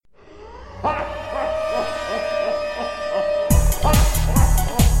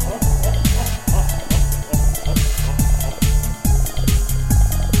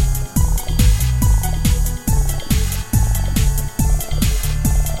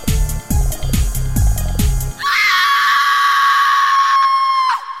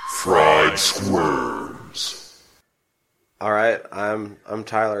I'm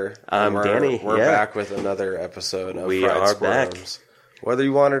Tyler. I'm Danny. We're back with another episode of We Fried are Squirms. back. Whether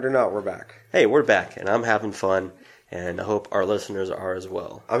you want it or not, we're back. Hey, we're back, and I'm having fun, and I hope our listeners are as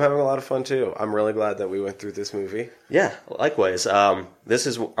well. I'm having a lot of fun too. I'm really glad that we went through this movie. Yeah, likewise. This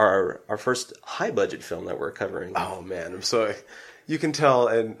is our first high budget film that we're covering. Oh man, I'm so. You can tell,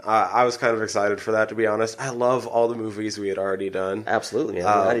 and I was kind of excited for that, to be honest. I love all the movies we had already done. Absolutely, man.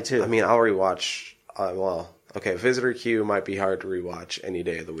 I do too. I mean, I'll rewatch. Visitor Q might be hard to rewatch any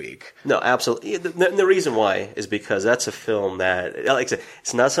day of the week. No, absolutely. The reason why is because that's a film that, like I said,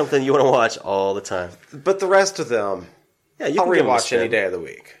 it's not something you want to watch all the time. But the rest of them, yeah, you I'll can rewatch any day of the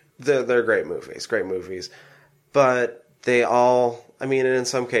week. They're great movies. But they all, I mean, in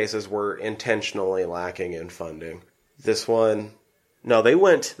some cases, were intentionally lacking in funding. This one... No, they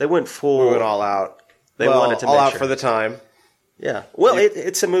went full... We went all out. They wanted to all make out sure. for the time. Yeah. Well,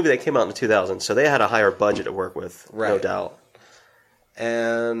 it's a movie that came out in the 2000s, so they had a higher budget to work with, no doubt.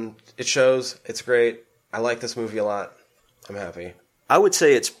 And it shows. It's great. I like this movie a lot. I'm happy. I would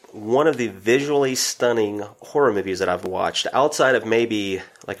say it's one of the visually stunning horror movies that I've watched. Outside of maybe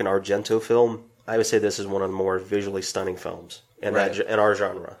like an Argento film, I would say this is one of the more visually stunning films in our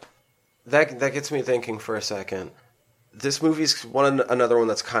genre. That gets me thinking for a second. This movie's another one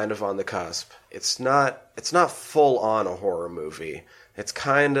that's kind of on the cusp. It's not full on a horror movie. It's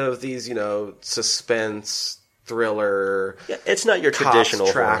kind of these, suspense thriller. Yeah, it's not your traditional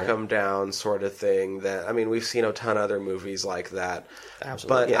track horror. them down sort of thing. That I mean, we've seen a ton of other movies like that.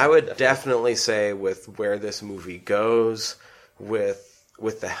 Absolutely, but yeah, I would definitely say with where this movie goes, with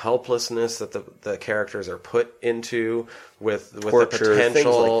the helplessness that the characters are put into, with Torture, the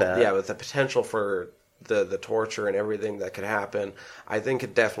potential, things like that. with the potential for the torture and everything that could happen, I think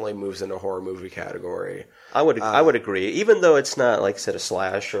it definitely moves into horror movie category. I would agree. Even though it's not, like I said, a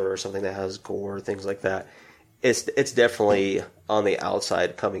slasher or something that has gore, things like that, it's definitely on the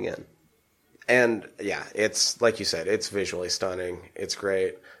outside coming in. And yeah, it's like you said, it's visually stunning. It's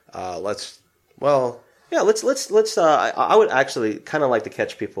great. Let's. I would actually kind of like to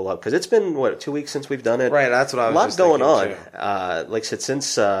catch people up because it's been 2 weeks since we've done it. Right, that's what I was. A lot just going on. Too. Like I said,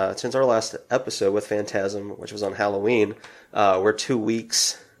 since our last episode with Phantasm, which was on Halloween, we're 2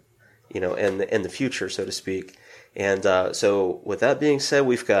 weeks, in the future, so to speak. And so, with that being said,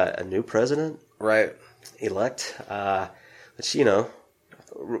 we've got a new president, right, elect.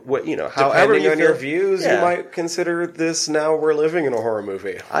 Which however depending you on feel, your views, you might consider this now we're living in a horror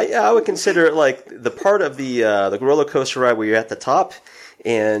movie. I would consider it like the part of the roller coaster ride where you're at the top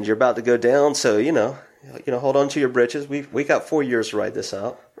and you're about to go down. So hold on to your britches. We got 4 years to ride this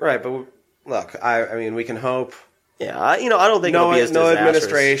out. Right, but look, I mean, we can hope. Yeah, I don't think it'll be as disastrous. No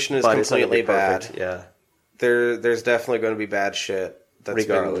administration is completely bad. Yeah, there's definitely going to be bad shit.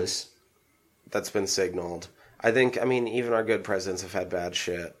 Regardless, that's been signaled. I think, even our good presidents have had bad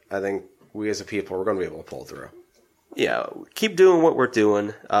shit. I think we as a people, we're going to be able to pull through. Yeah, keep doing what we're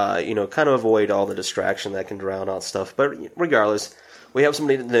doing. Kind of avoid all the distraction that can drown out stuff. But regardless, we have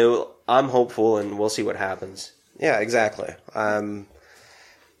somebody new. I'm hopeful, and we'll see what happens. Yeah, exactly.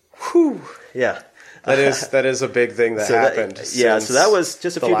 Yeah. That is a big thing that happened. So that was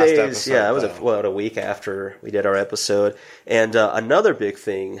just a few days. Episode, that was a week after we did our episode. And another big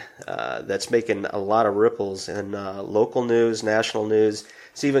thing that's making a lot of ripples in local news, national news.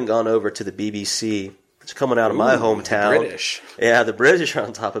 It's even gone over to the BBC. It's coming out of my hometown. The British. Yeah, the British are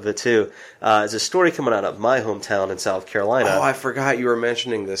on top of it too. It's a story coming out of my hometown in South Carolina. Oh, I forgot you were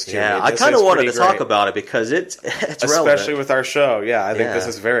mentioning this to me. Yeah, I kind of wanted to talk about it because it's relevant. Especially with our show. Yeah, I think this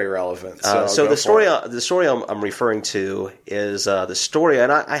is very relevant. So the story I'm referring to is the story,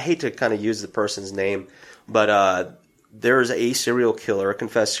 and I hate to kind of use the person's name, but there's a serial killer, a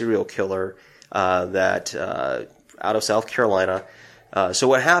confessed serial killer that out of South Carolina. So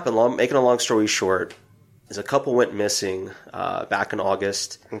what happened, making a long story short, is a couple went missing back in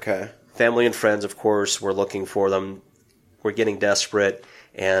August. Okay. Family and friends, of course, were looking for them. Were getting desperate,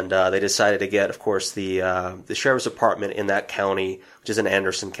 and they decided to get, of course, the sheriff's department in that county, which is in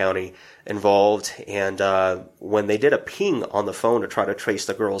Anderson County, involved. And when they did a ping on the phone to try to trace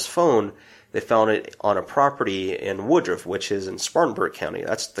the girl's phone, they found it on a property in Woodruff, which is in Spartanburg County.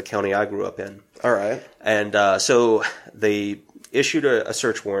 That's the county I grew up in. All right. And so they issued a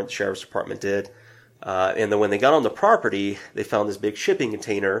search warrant, the sheriff's department did. And then when they got on the property, they found this big shipping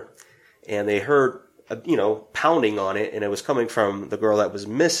container, and they heard, pounding on it, and it was coming from the girl that was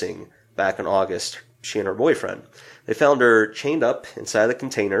missing back in August, she and her boyfriend. They found her chained up inside the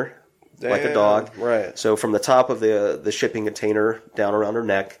container, like a dog. Right. So from the top of the shipping container down around her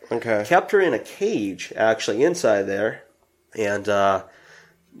neck. Okay. Kept her in a cage, actually, inside there, and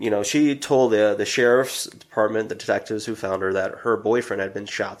she told the sheriff's department, the detectives who found her, that her boyfriend had been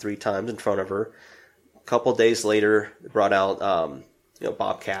shot 3 times in front of her. A couple days later, they brought out,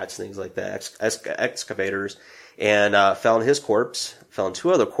 bobcats, things like that, excavators, and found his corpse, found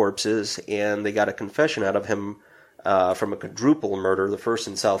 2 other corpses, and they got a confession out of him from a quadruple murder, the first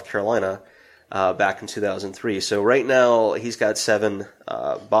in South Carolina, back in 2003. So right now, he's got 7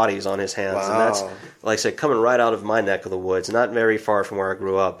 bodies on his hands. Wow. And that's, like I said, coming right out of my neck of the woods, not very far from where I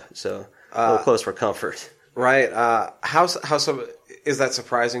grew up. So a little close for comfort. Right. Is that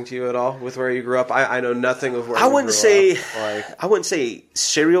surprising to you at all with where you grew up? I know nothing of where I you wouldn't grew say up. I wouldn't say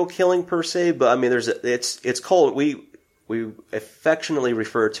serial killing per se, but I mean, it's called, we affectionately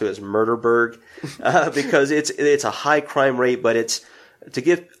refer to as Murderburg, because it's a high crime rate, but it's, to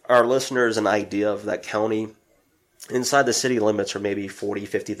give our listeners an idea of that county, inside the city limits are maybe 40,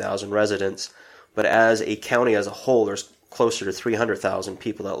 50,000 residents, but as a county as a whole, there's closer to 300,000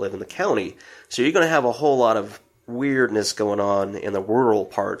 people that live in the county. So you're going to have a whole lot of weirdness going on in the rural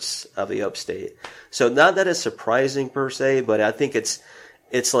parts of the upstate. So not that it's surprising per se, but I think it's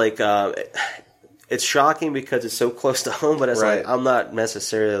like, it's shocking because it's so close to home, but it's Right. like, I'm not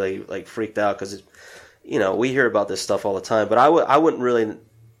necessarily like freaked out because we hear about this stuff all the time, but I wouldn't really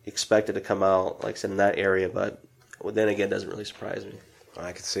expect it to come out, like I said, in that area, but then again, it doesn't really surprise me.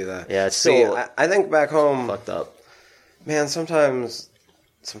 I could see that. Yeah, it's still I think back home, fucked up. man, sometimes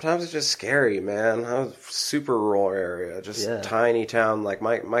it's just scary, man. I was super rural area, just tiny town. Like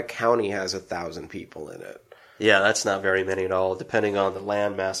my county has 1,000 people in it. Yeah, that's not very many at all, depending on the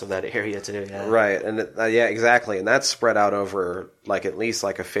land mass of that area too. Yeah. Right, and yeah, exactly, and that's spread out over like at least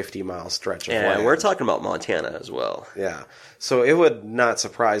like a 50-mile stretch of land. And we're talking about Montana as well. Yeah, so it would not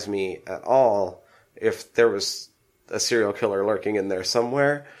surprise me at all if there was a serial killer lurking in there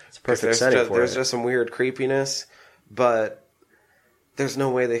somewhere. It's a perfect setting for it. There's just some weird creepiness, but there's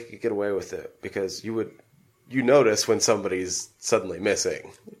no way they could get away with it because you notice when somebody's suddenly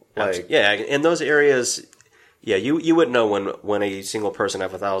missing. Like, yeah, in those areas. Yeah, you wouldn't know when a single person out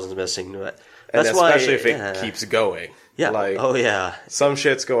of 1,000 is missing. But that's and why, especially if it keeps going. Yeah. Like, oh yeah. Some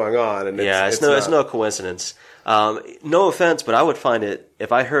shit's going on, and it's no coincidence. No offense, but I would find it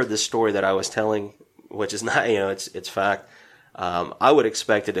if I heard this story that I was telling, which is not, it's fact. I would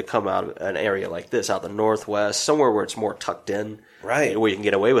expect it to come out of an area like this, out the Northwest, somewhere where it's more tucked in, right? Where you can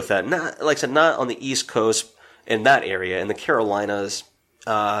get away with that. Not, like I said, not on the East Coast in that area, in the Carolinas.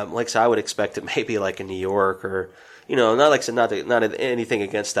 Like I said, I would expect it maybe like in New York or, not like I said, not anything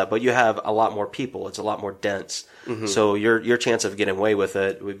against that, but you have a lot more people. It's a lot more dense. Mm-hmm. So your chance of getting away with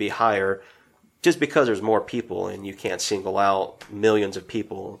it would be higher just because there's more people and you can't single out millions of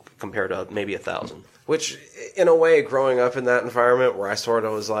people compared to maybe 1,000. Which, in a way, growing up in that environment where I sort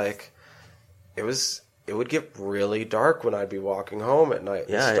of was like, it would get really dark when I'd be walking home at night.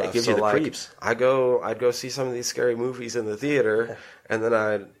 Yeah, and stuff. It gives you the creeps. I'd go see some of these scary movies in the theater, and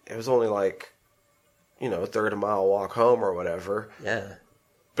then it was only like, a third of a mile walk home or whatever. Yeah.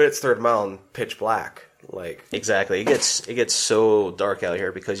 But it's third mile and pitch black. Like, exactly. It gets so dark out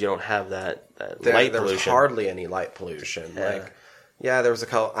here because you don't have that light pollution. There's hardly any light pollution. Yeah. Like, yeah, there was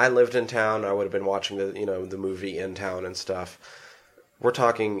I lived in town. I would have been watching the movie in town and stuff. We're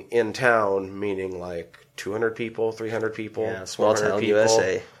talking in town, meaning like 200 people, 300 people. Yeah, small town people.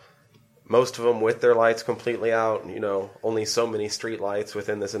 USA. Most of them with their lights completely out. Only so many street lights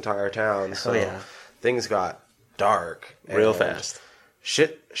within this entire town. So things got dark real fast.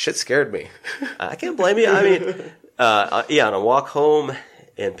 Shit scared me. I can't blame you. I mean, on a walk home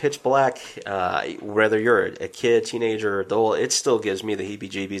in pitch black, whether you're a kid, teenager, or adult, it still gives me the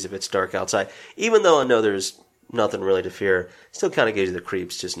heebie-jeebies if it's dark outside. Even though I know there's nothing really to fear, it still kind of gives you the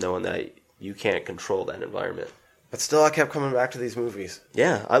creeps just knowing that you can't control that environment. But still, I kept coming back to these movies.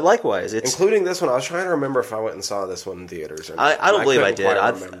 Yeah, likewise. Including this one. I was trying to remember if I went and saw this one in theaters or not. I don't believe I did. I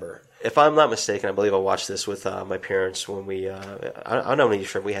remember. If I'm not mistaken, I believe I watched this with my parents when we... I'm not even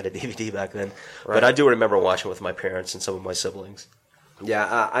sure if we had a DVD back then. Right. But I do remember watching with my parents and some of my siblings.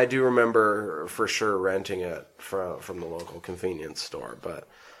 Yeah, I do remember for sure renting it from the local convenience store. But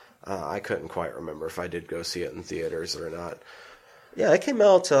I couldn't quite remember if I did go see it in theaters or not. Yeah, it came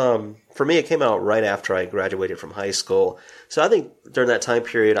out, for me, it came out right after I graduated from high school. So I think during that time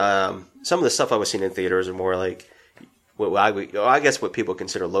period, some of the stuff I was seeing in theaters are more like, I guess what people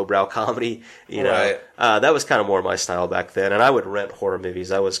consider lowbrow comedy. Right. That was kind of more my style back then. And I would rent horror movies.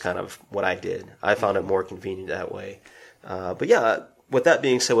 That was kind of what I did. I found it more convenient that way. But yeah, with that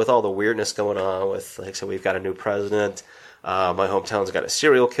being said, with all the weirdness going on with, like I said, we've got a new president. My hometown's got a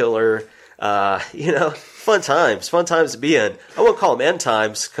serial killer. Fun times to be in. I won't call them end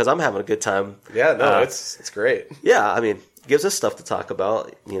times because I'm having a good time. Yeah, no, it's great. Yeah, I mean, gives us stuff to talk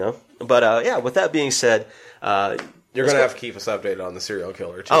about, you know. But yeah, with that being said, you're going to have to keep us updated on the serial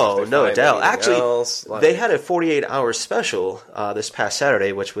killer, too. Oh, no doubt. Actually, like, they had a 48-hour special this past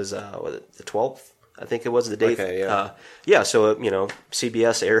Saturday, which was, the 12th? I think it was the date. Okay, yeah. Yeah, so, you know,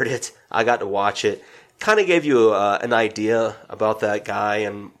 CBS aired it. I got to watch it. Kind of gave you an idea about that guy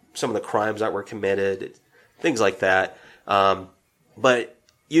and some of the crimes that were committed, things like that. But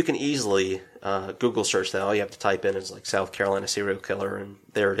you can easily Google search that. All you have to type in is like South Carolina serial killer, and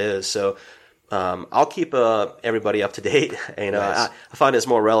there it is. So I'll keep everybody up to date. And nice. I find it's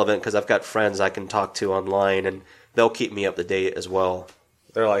more relevant because I've got friends I can talk to online, and they'll keep me up to date as well.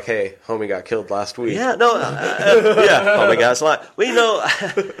 They're like, hey, homie got killed last week. Yeah, no, yeah, oh my God, it's a lot. Well, you know,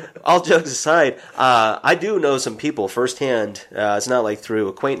 all jokes aside, I do know some people firsthand. It's not like through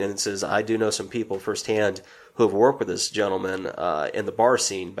acquaintances. I do know some people firsthand who have worked with this gentleman in the bar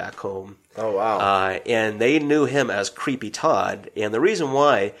scene back home. Oh, wow. And they knew him as Creepy Todd. And the reason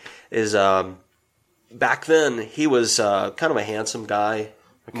why is back then he was kind of a handsome guy,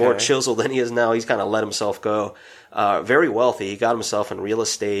 more chiseled than he is now. He's kind of let himself go. Very wealthy. He got himself in real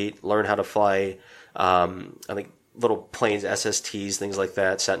estate, learned how to fly, I think, little planes, SSTs, things like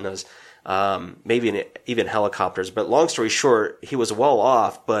that, Cessnas, maybe even helicopters. But long story short, he was well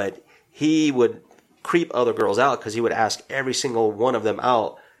off, but he would creep other girls out because he would ask every single one of them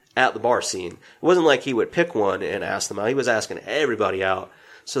out at the bar scene. It wasn't like he would pick one and ask them out. He was asking everybody out.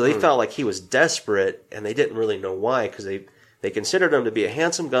 So they felt like he was desperate, and they didn't really know why because they considered him to be a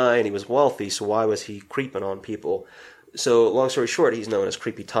handsome guy and he was wealthy, so why was he creeping on people? So long story short, he's known as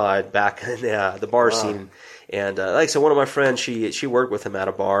Creepy Todd back in the bar scene. And like I said, one of my friends, she worked with him at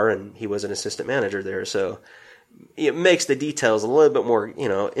a bar, and he was an assistant manager there. So it makes the details a little bit more, you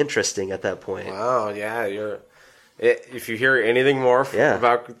know, interesting at that point. Wow, yeah, if you hear anything more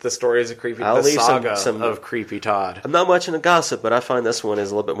about the stories of the saga of Creepy Todd. I'm not much into gossip, but I find this one is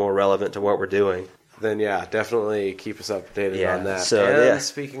a little bit more relevant to what we're doing. Then yeah, definitely keep us updated on that. So, and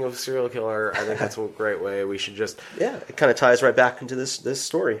speaking of serial killer, I think that's a great way we should just it kind of ties right back into this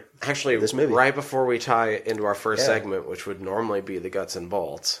story. Actually, this movie. Right before we tie into our first segment, which would normally be the guts and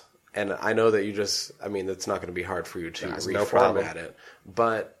bolts. And I know that it's not going to be hard for you to reformat it.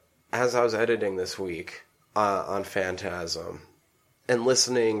 But as I was editing this week on Phantasm and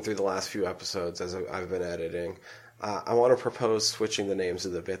listening through the last few episodes as I've been editing, I want to propose switching the names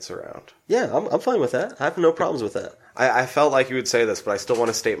of the bits around. Yeah, I'm fine with that. I have no problems with that. I felt like you would say this, but I still want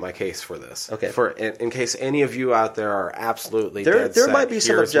to state my case for this. Okay. In case any of you out there are absolutely there dead set, might be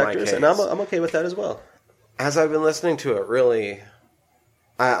some objectors, and I'm okay with that as well. As I've been listening to it, really,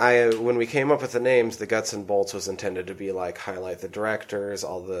 when we came up with the names, the guts and bolts was intended to be like highlight the directors,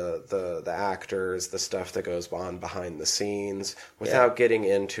 all the actors, the stuff that goes on behind the scenes, without getting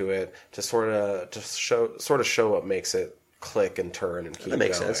into it, to sort of show what makes it click and turn and keep going. That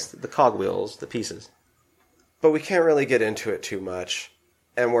makes sense. The cogwheels, the pieces. But we can't really get into it too much,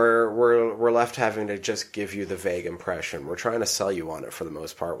 and we're left having to just give you the vague impression. We're trying to sell you on it for the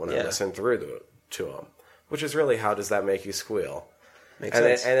most part when I listen through to them, which is really how does that make you squeal? Makes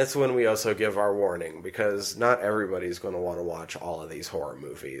sense. And it's when we also give our warning, because not everybody's going to want to watch all of these horror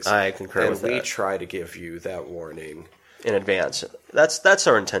movies. I concur with that. And we try to give you that warning in advance. That's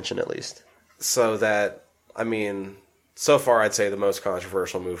our intention, at least. So that, so far I'd say the most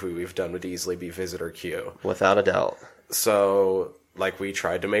controversial movie we've done would easily be Visitor Q. Without a doubt. So, we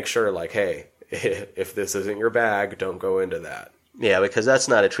tried to make sure, hey, if this isn't your bag, don't go into that. Yeah, because that's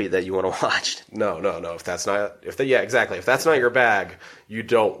not a treat that you want to watch. No. If that's not your bag, you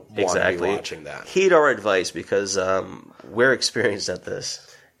don't want to be watching that. Heed our advice, because we're experienced at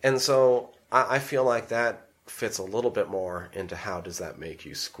this. And so I feel like that fits a little bit more into how does that make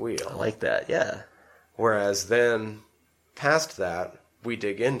you squeal. I like that, yeah. Whereas then, past that, we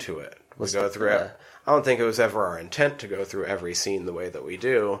dig into it. We go through it. I don't think it was ever our intent to go through every scene the way that we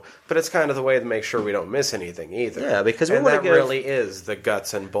do, but it's kind of the way to make sure we don't miss anything either. Yeah, because really is the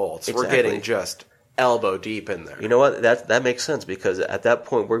guts and bolts. Exactly. We're getting just elbow deep in there. You know what? That makes sense, because at that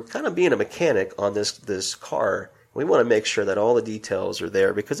point we're kind of being a mechanic on this car. We want to make sure that all the details are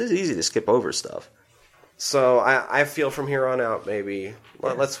there, because it's easy to skip over stuff. So I feel from here on out, maybe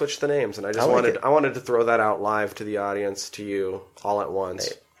let's switch the names, and I wanted to throw that out live to the audience, to you, all at once.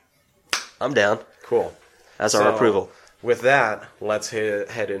 Hey, I'm down. Cool. That's our approval. With that, let's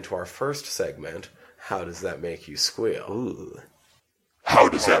head into our first segment. How does that make you squeal? Ooh. How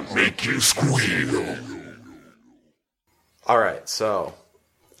does that make you squeal? All right, so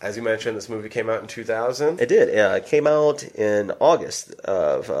as you mentioned, this movie came out in 2000. It did. It came out in August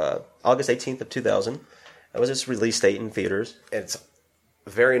 18th of 2000. That was its release date in theaters. It's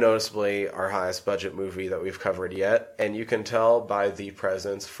very noticeably our highest budget movie that we've covered yet, and you can tell by the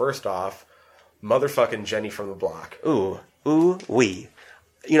presence, first off, motherfucking Jenny from the Block. Ooh, wee.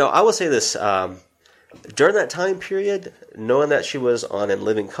 I will say this, during that time period, knowing that she was on In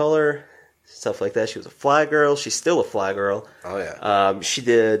Living Color, stuff like that, she was a fly girl, she's still a fly girl. Oh, yeah. She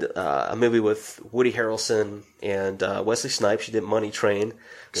did a movie with Woody Harrelson and Wesley Snipes. She did Money Train.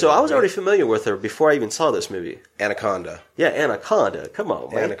 So I was already familiar with her before I even saw this movie. Anaconda. Yeah, Anaconda. Come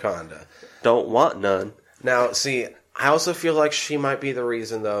on, man. Anaconda. Don't want none. Now, see, I also feel like she might be the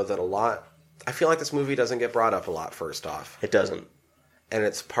reason, though, that I feel like this movie doesn't get brought up a lot, first off. It doesn't. And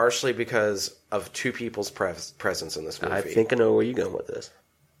it's partially because of two people's presence in this movie. I think I know where you're going with this.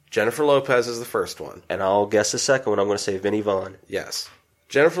 Jennifer Lopez is the first one. And I'll guess the second one. I'm going to say Vinnie Vaughn. Yes.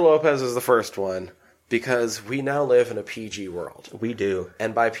 Jennifer Lopez is the first one because we now live in a PG world. We do.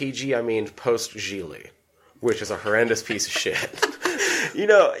 And by PG, I mean post-Gigli, which is a horrendous piece of shit.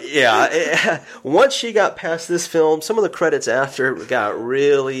 Once she got past this film, some of the credits after got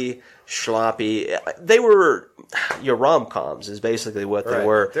really sloppy. They were your rom-coms is basically what they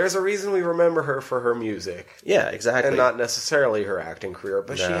were. There's a reason we remember her for her music. Yeah, exactly. And not necessarily her acting career,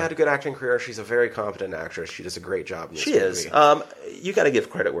 but she had a good acting career. She's a very competent actress. She does a great job in this movie. She is. You got to give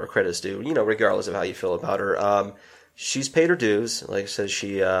credit where credit's due, regardless of how you feel about her. She's paid her dues. Like I said,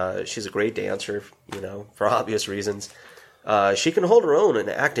 she's a great dancer, for obvious reasons. She can hold her own in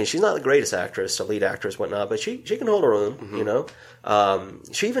acting. She's not the greatest actress, a lead actress, whatnot, but she can hold her own,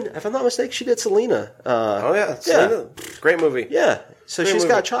 She even, if I'm not mistaken, she did Selena. Selena. Great movie. Yeah. So she's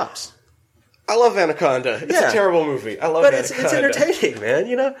got chops. I love Anaconda. It's a terrible movie. I love Anaconda. But it's entertaining,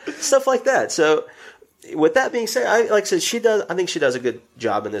 man, stuff like that. So with that being said, I think she does a good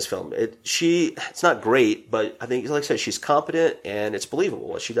job in this film. It's not great, but I think, like I said, she's competent and it's believable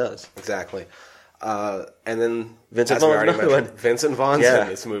what she does. Exactly. And then Vincent Vaughn. Vincent Vaughn's in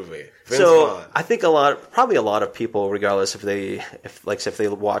this movie. Vaughn. I think a lot of people, regardless if they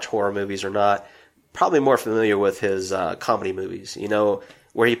watch horror movies or not, probably more familiar with his comedy movies.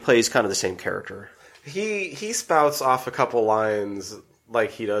 Where he plays kind of the same character. He spouts off a couple lines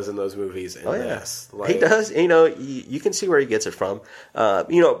like he does in those movies. This, he does. You can see where he gets it from. But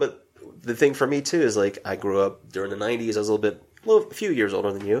the thing for me too is I grew up during the '90s. I was a few years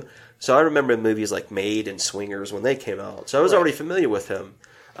older than you. So I remember movies like Maid and Swingers when they came out. So I was already familiar with him.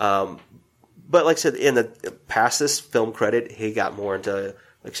 But like I said, in the past this film credit, he got more into,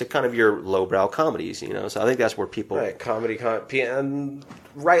 like I said, kind of your lowbrow comedies, So I think that's where people... Right, and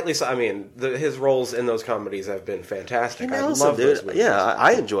rightly so. I mean, his roles in those comedies have been fantastic. I love those movies. Yeah,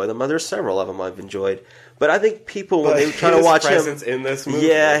 I enjoy them. There's several of them I've enjoyed. But I think people, when they try to watch him... in this movie...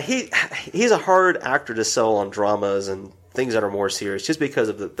 Yeah, he's a hard actor to sell on dramas and things that are more serious, just because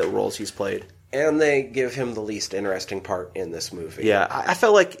of the roles he's played. And they give him the least interesting part in this movie. Yeah, I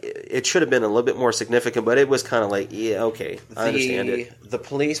felt like it should have been a little bit more significant, but it was kind of okay, I understand it. The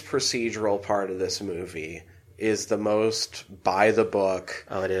police procedural part of this movie is the most by the book.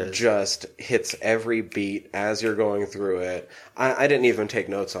 Oh, it is. Just hits every beat as you're going through it. I didn't even take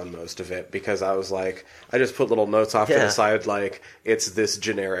notes on most of it because I was I just put little notes off to the side it's this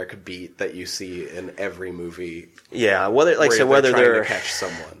generic beat that you see in every movie. Yeah, whether they're trying to catch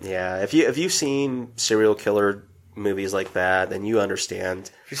someone. Yeah, if you've seen serial killer movies like that, then you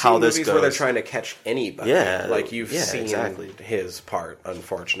understand how this goes. Where they're trying to catch anybody. Yeah, you've seen his part,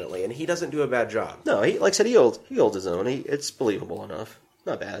 unfortunately, and he doesn't do a bad job. No, like I said, he holds his own. It's believable enough.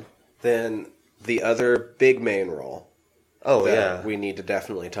 Not bad. Then the other big main role. Oh yeah, we need to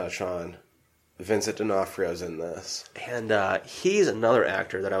definitely touch on. Vincent D'Onofrio's in this, and he's another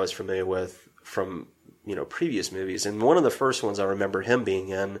actor that I was familiar with from previous movies, and one of the first ones I remember him being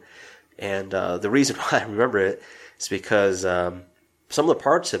in. And the reason why I remember it is because some of the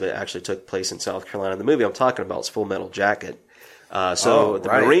parts of it actually took place in South Carolina. The movie I'm talking about is Full Metal Jacket.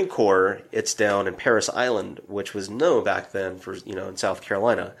 Marine Corps, it's down in Parris Island, which was known back then for in South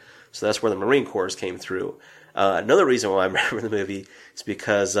Carolina. So that's where the Marine Corps came through. Another reason why I remember the movie is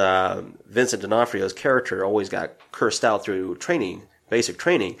because Vincent D'Onofrio's character always got cursed out through basic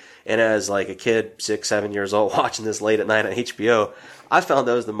training. And as a kid, 6, 7 years old, watching this late at night on HBO, I found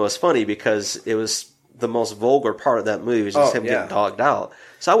that was the most funny because it was the most vulgar part of that movie, was just him getting dogged out.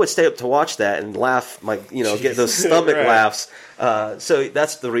 So I would stay up to watch that and laugh, get those stomach laughs. So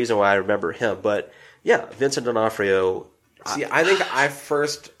that's the reason why I remember him. But yeah, Vincent D'Onofrio. See, I think I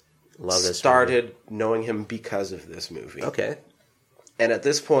first started knowing him because of this movie. Okay. And at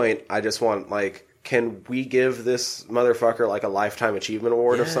this point, I just want, can we give this motherfucker a Lifetime Achievement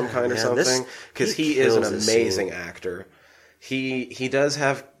Award of some kind or something? Because he is an amazing actor. He does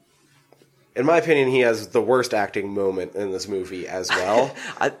have in my opinion, he has the worst acting moment in this movie as well.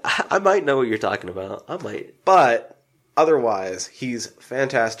 I might know what you're talking about. I might. But otherwise, he's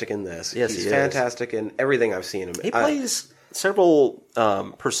fantastic in this. Yes, he's he is. fantastic in everything I've seen him. He plays several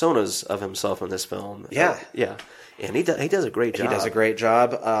personas of himself in this film. Yeah. Yeah. And he does a great job. He does a great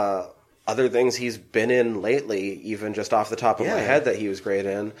job. Other things he's been in lately, even just off the top of my head that he was great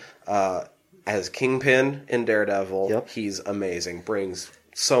in, as Kingpin in Daredevil, he's amazing. Brings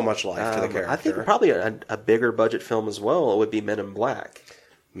so much life to the character. I think probably a bigger budget film as well would be Men in Black.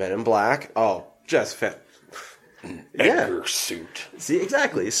 Men in Black. Oh, just Edgar suit. See,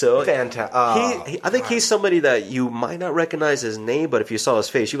 exactly. So fantastic. I think he's somebody that you might not recognize his name, but if you saw his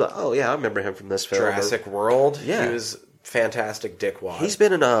face, you'd be like, oh yeah, I remember him from this film. Jurassic World. Yeah. He was fantastic dickwad. He's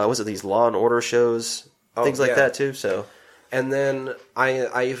been in these Law and Order shows, things like that too. So, and then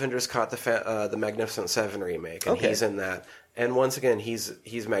I even just caught the Magnificent Seven remake, and he's in that. And once again,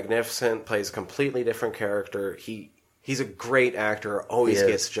 he's magnificent. Plays a completely different character. He's a great actor. Always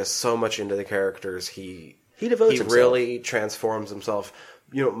gets just so much into the characters. He devotes himself. Really transforms himself.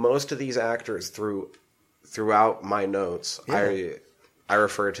 You know, most of these actors throughout my notes, I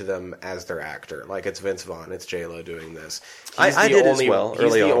refer to them as their actor. Like it's Vince Vaughn, it's J-Lo doing this. I did as well.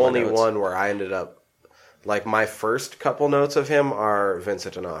 He's the only one where I ended up, like my first couple notes of him are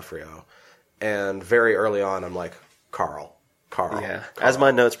Vincent D'Onofrio, and very early on I'm like Carl. Yeah. As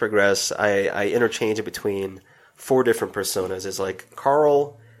my notes progress, I interchange it between 4 different personas. It's like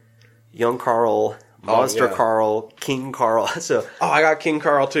Carl, young Carl, Monster Carl, King Carl. So I got King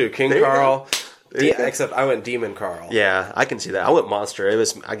Carl too. King Carl. Except I went Demon Carl. Yeah, I can see that. I went Monster. It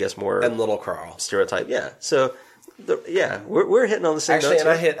was, I guess, more and Little Carl stereotype. Yeah. So, we're hitting on the same. Actually, notes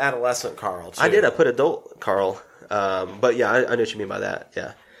and here. I hit Adolescent Carl too. I did. I put Adult Carl. But yeah, I know what you mean by that.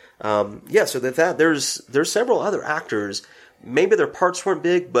 Yeah. So there's several other actors. Maybe their parts weren't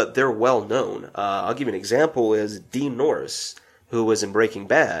big, but they're well known. I'll give you an example: is Dean Norris, who was in Breaking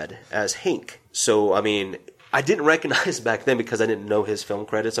Bad as Hank. So I mean, I didn't recognize back then because I didn't know his film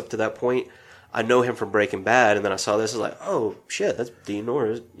credits up to that point. I know him from Breaking Bad, and then I saw this. I was like, "Oh shit, that's Dean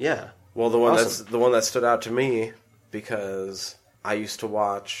Norris." Yeah. Well, the one that stood out to me because I used to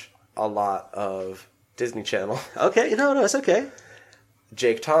watch a lot of Disney Channel. Okay, no, it's okay.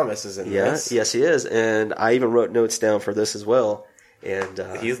 Jake Thomas is in this. Yes, he is, and I even wrote notes down for this as well. And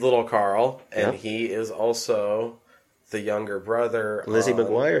he's Little Carl, and he is also the younger brother, Lizzie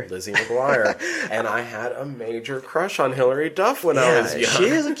McGuire. And I had a major crush on Hilary Duff when I was young. She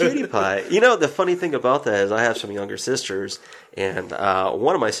is a cutie pie. You know, the funny thing about that is I have some younger sisters, and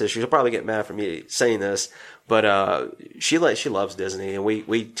one of my sisters, she'll probably get mad for me saying this, but she loves Disney, and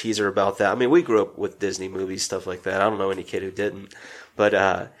we tease her about that. I mean, we grew up with Disney movies, stuff like that. I don't know any kid who didn't.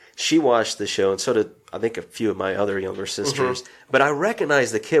 But she watched the show, and so did, I think, a few of my other younger sisters. Mm-hmm. But I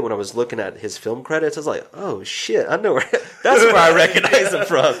recognized the kid when I was looking at his film credits. I was like, oh, shit, I know where that's where I recognize him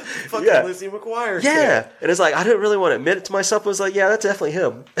from. Fucking Lizzie McGuire. Yeah. Kid. And it's like, I didn't really want to admit it to myself. I was like, yeah, that's definitely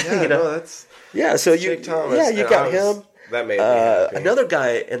him. Yeah, you know? No, that's... Yeah, so Jake Thomas. Yeah, you got him. That made me happy. Another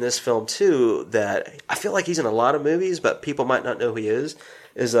guy in this film, too, that I feel like he's in a lot of movies, but people might not know who he is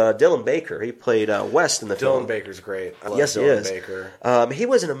Dylan Baker. He played West in the film. Dylan Baker's great. I love yes, Dylan he is. Baker. He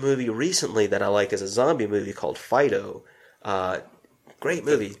was in a movie recently that I like as a zombie movie called Fido. Great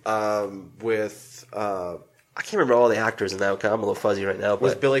movie. With... I can't remember all the actors in that. I'm a little fuzzy right now. But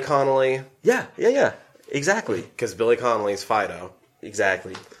with Billy Connolly. Yeah. Exactly. Because Billy Connolly's Fido.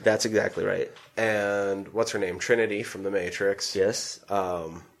 Exactly. That's exactly right. And what's her name? Trinity from The Matrix. Yes.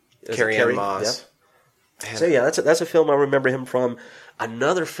 Carrie-Anne Moss. Yep. So yeah, that's a film I remember him from.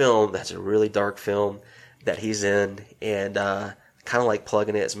 Another film that's a really dark film that he's in, and kind of like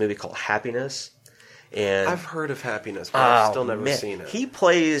plugging it. It's a movie called Happiness. And I've heard of Happiness, but I've still never seen it. He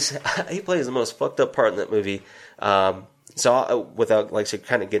plays the most fucked up part in that movie. Without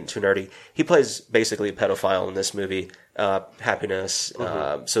kind of getting too nerdy, he plays basically a pedophile in this movie, Happiness.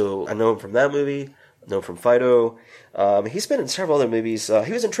 Mm-hmm. So I know him from that movie. I know him from Fido. He's been in several other movies.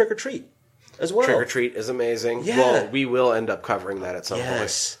 He was in Trick or Treat as well. Trick or Treat is amazing. Yeah. Well, we will end up covering that at some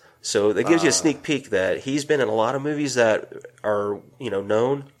point. So that gives you a sneak peek that he's been in a lot of movies that are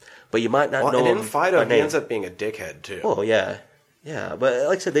known, but you might not know him. And in Fido, he ends up being a dickhead too. Oh yeah. But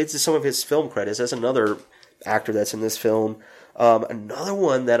like I said, they did some of his film credits. That's another actor that's in this film. Another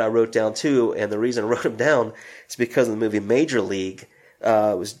one that I wrote down too, and the reason I wrote him down is because of the movie Major League.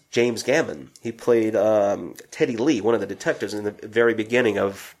 Was James Gammon. He played Teddy Lee, one of the detectives in the very beginning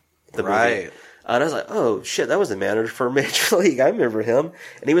of the movie. And I was like, oh shit, that was the manager for Major League. I remember him.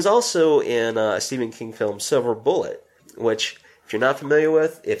 And he was also in a Stephen King film, Silver Bullet, which, if you're not familiar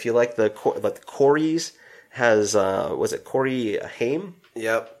with, if you like the Coreys, has, was it Corey Haim?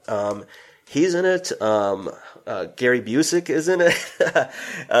 Yep. He's in it. Gary Busey is in it.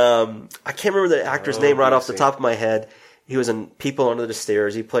 I can't remember the actor's name right off the top of my head. He was in People Under the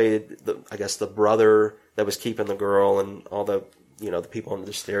Stairs. He played, the brother that was keeping the girl and all the people under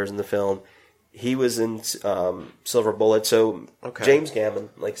the stairs in the film. He was in Silver Bullet. So James Gammon,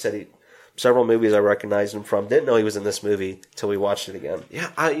 like I said, several movies I recognized him from. Didn't know he was in this movie till we watched it again.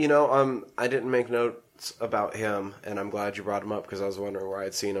 Yeah, I didn't make notes about him, and I'm glad you brought him up because I was wondering where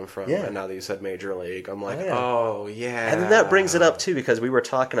I'd seen him from. Yeah. And now that you said Major League, I'm like, oh yeah. And then that brings it up too because we were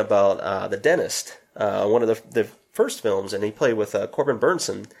talking about The Dentist, one of the first films, and he played with Corbin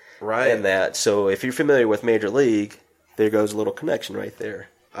Burnson in that. So if you're familiar with Major League, there goes a little connection right there.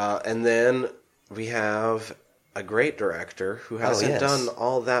 And then we have a great director who hasn't done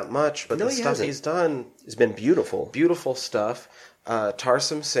all that much, but the stuff he's done has been beautiful. Beautiful stuff.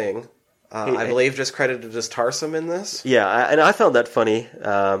 Tarsem Singh, I believe just credited as Tarsem in this. Yeah, and I found that funny.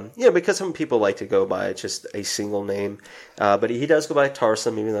 Because some people like to go by just a single name. But he does go by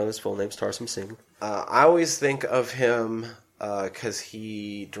Tarsem, even though his full name's Tarsem Singh. I always think of him because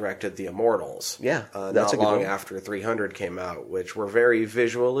he directed The Immortals. Yeah, that's not long after 300 came out, which were very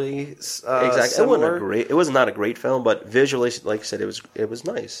visually exactly. similar. It was not a great film, but visually, like I said, it was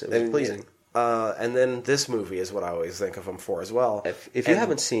nice. It was pleasing. And then this movie is what I always think of him for as well. If you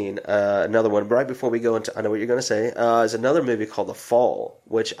haven't seen another one, right before we go into, I know what you're going to say, is another movie called The Fall,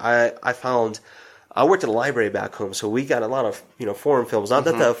 which I found. I worked at a library back home, so we got a lot of foreign films. Not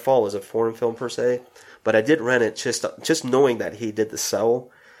that The Fall is a foreign film per se, but I did rent it just knowing that he did The Cell,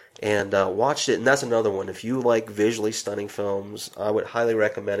 and watched it. And that's another one. If you like visually stunning films, I would highly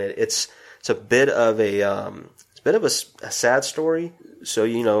recommend it. It's a bit of a sad story. So,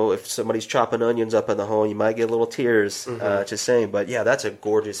 if somebody's chopping onions up in the hole, you might get little tears, just saying. But, yeah, that's a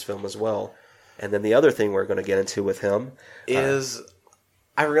gorgeous film as well. And then the other thing we're going to get into with him is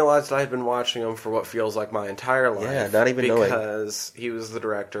I realized I had been watching him for what feels like my entire life. Yeah, not even knowing. Because he was the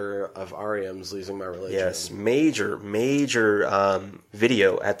director of R.E.M's Losing My Religion. Yes, major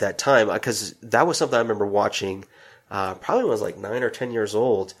video at that time. Because that was something I remember watching probably when I was like 9 or 10 years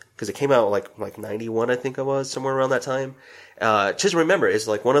old. Because it came out like 91, I think it was, somewhere around that time. Just remember, it's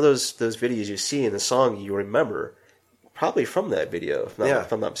like one of those videos you see in the song you remember, probably from that video,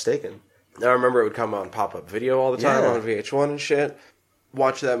 if I'm not mistaken. I remember it would come on pop-up video all the time on VH1 and shit.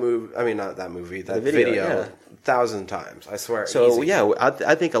 Watch that movie, not that movie, that video 1,000 times, I swear. So, easy.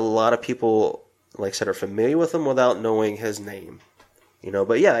 I think a lot of people, like I said, are familiar with him without knowing his name.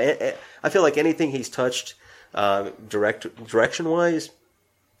 But yeah, I feel like anything he's touched, direction-wise,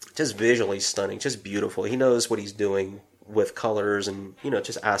 just visually stunning, just beautiful. He knows what he's doing with colors and,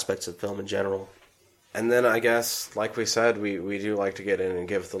 just aspects of film in general. And then I guess, like we said, we do like to get in and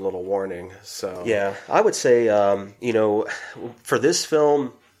give the little warning. So yeah, I would say, for this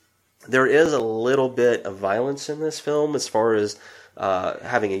film, there is a little bit of violence in this film as far as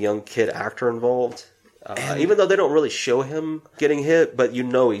having a young kid actor involved. Even though they don't really show him getting hit, but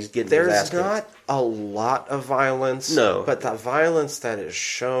he's getting his ass kicked. There's not a lot of violence. No. But the violence that is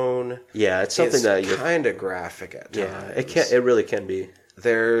shown it's something that you're kind of graphic at times. Yeah, it really can be.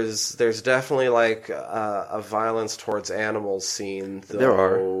 There's definitely like a violence towards animals scene. Though, there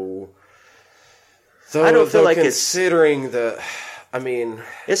are. Though, I don't feel like considering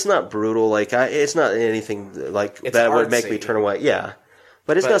it's not brutal. It's not anything like that would make me turn away. Yeah.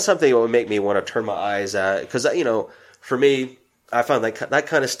 But it's not something that would make me want to turn my eyes at. Because, for me, I find that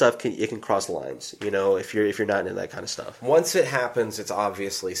kind of stuff can cross lines. If you're not into that kind of stuff. Once it happens, it's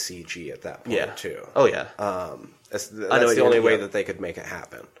obviously CG at that point too. Oh yeah. That's the only way that they could make it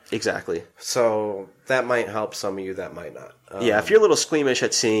happen. Exactly. So that might help some of you. That might not. If you're a little squeamish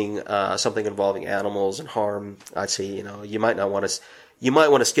at seeing something involving animals and harm, I'd say you might not want to. You might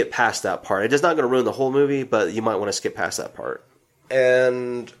want to skip past that part. It's not going to ruin the whole movie, but you might want to skip past that part.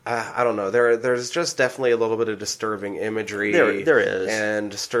 And I don't know. There's just definitely a little bit of disturbing imagery. There is,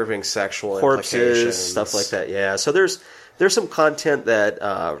 and disturbing sexual corpses, implications, stuff like that. Yeah. So there's some content that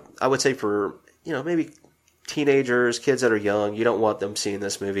I would say for maybe teenagers, kids that are young, you don't want them seeing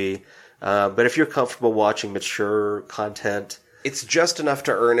this movie. But if you're comfortable watching mature content, it's just enough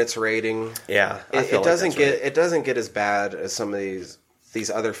to earn its rating. Yeah, it doesn't get as bad as some of these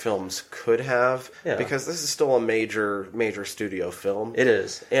other films could have, because this is still a major studio film. It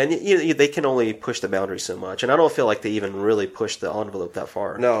is, and they can only push the boundaries so much, and I don't feel like they even really pushed the envelope that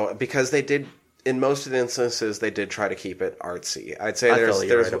far. No, because they did. In most of the instances, they did try to keep it artsy. I'd say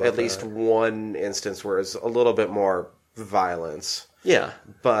there's at least one instance where it's a little bit more violence. Yeah,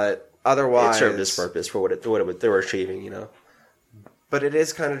 but otherwise, it served its purpose for what they were achieving. But it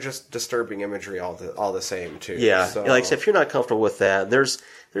is kind of just disturbing imagery all the same too. Yeah, so. like I said, if you're not comfortable with that, there's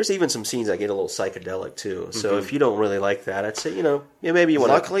even some scenes that get a little psychedelic too. So if you don't really like that, I'd say maybe you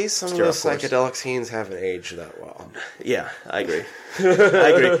want. Luckily, some of the psychedelic scenes haven't aged that well. Yeah, I agree. I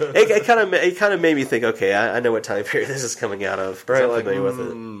agree. It kind of made me think. Okay, I know what time period this is coming out of. Right, I'm familiar with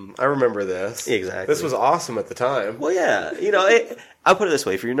it. I remember this. Exactly. This was awesome at the time. Well, yeah, I'll put it this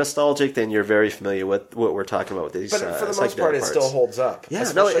way: if you're nostalgic, then you're very familiar with what we're talking about with these. But for the most part, it still holds up. Yeah,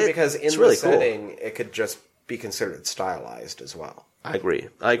 especially because in really the setting, it could just be considered stylized as well. I agree,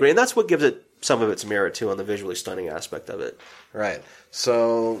 and that's what gives it some of its merit too on the visually stunning aspect of it. Right.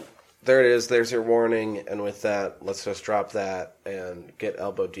 So there it is. There's your warning, and with that, let's just drop that and get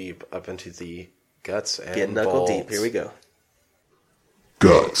elbow deep up into the guts and get knuckle bolts. deep. Here we go.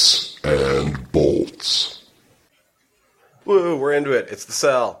 Guts and bolts. Woo, we're into it. It's The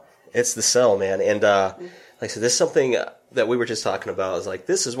Cell. It's The Cell, man. And like I said, this is something that we were just talking about. Is like,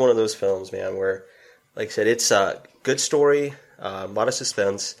 this is one of those films, man, where, like I said, it's a good story, a lot of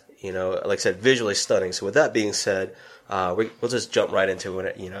suspense, like I said, visually stunning. So with that being said, we'll just jump right into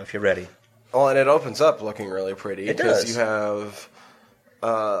it, if you're ready. Oh, and it opens up looking really pretty. It does. Because you have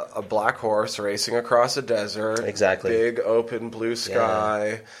a black horse racing across a desert. Exactly. Big open blue sky.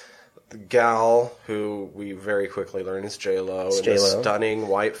 Yeah. The gal, who we very quickly learn is J-Lo, in a stunning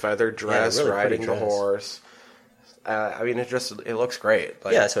white feathered dress, really riding the horse. I mean, it looks great.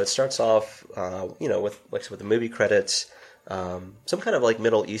 Like, yeah, so it starts off, with the movie credits, some kind of like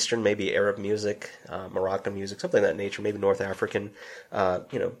Middle Eastern, maybe Arab music, Moroccan music, something of that nature, maybe North African.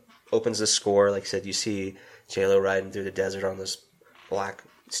 Opens the score. Like I said, you see J-Lo riding through the desert on this black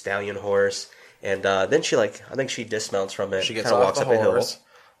stallion horse, and then I think she dismounts from it. She gets off the horse.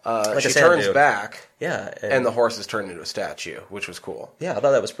 She turns back, and the horse is turned into a statue, which was cool. Yeah, I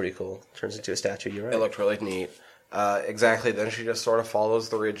thought that was pretty cool. Turns into a statue, you're right. It looked really neat. Exactly, then she just sort of follows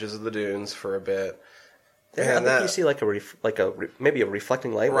the ridges of the dunes for a bit. Yeah, and I think you see maybe a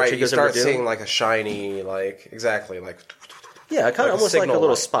reflecting light. Right, she you start seeing like a shiny, exactly. Yeah, kind of almost like a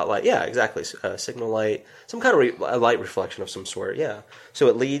little spotlight. Yeah, exactly. Signal light, some kind of a light reflection of some sort. Yeah. So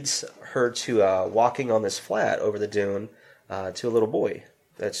it leads her to walking on this flat over the dune to a little boy.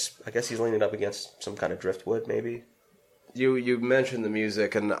 I guess he's leaning up against some kind of driftwood, maybe. You mentioned the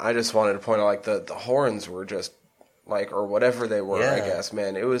music, and I just wanted to point out, the horns were just, or whatever they were, I guess,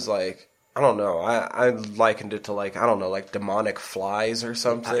 man. It was I don't know. I likened it to, demonic flies or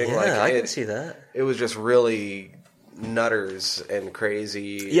something. Yeah, I can see that. It was just really nutters and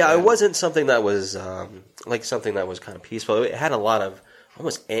crazy. Yeah, it wasn't something that was, something that was kind of peaceful. It had a lot of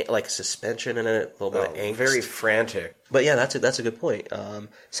almost suspension in it, a little bit of angst. Very frantic. But yeah, that's a good point.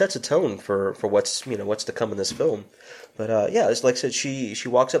 Sets a tone for what's to come in this film. But it's like I said, she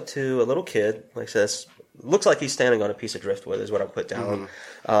walks up to a little kid. Like I said, looks like he's standing on a piece of driftwood, is what I put down.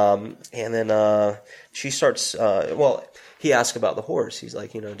 Mm-hmm. And then she starts. He asks about the horse. He's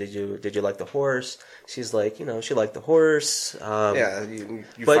like, did you like the horse? She's like, she liked the horse. You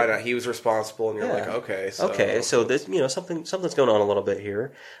find out he was responsible, and you're like, okay. So this, something's going on a little bit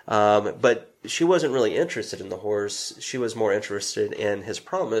here. But she wasn't really interested in the horse. She was more interested in his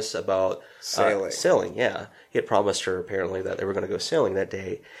promise about sailing. Yeah, he had promised her apparently that they were going to go sailing that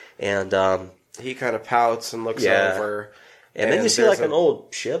day, and he kind of pouts and looks over, and then you see an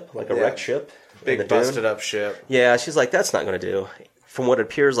old ship, a wrecked ship. Big busted up ship. Yeah, she's like, that's not going to do. From what it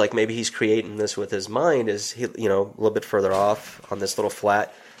appears like, maybe he's creating this with his mind. Is he, a little bit further off on this little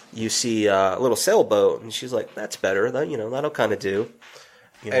flat, you see a little sailboat, and she's like, that's better. That'll kind of do.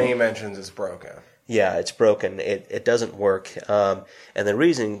 And he mentions it's broken. Yeah, it's broken. It doesn't work. And the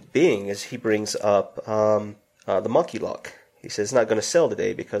reason being is he brings up the monkey luck. He says it's not going to sell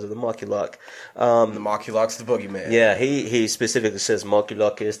today because of the Monkey Luck. The Monkey Luck's the boogeyman. Yeah, he specifically says Monkey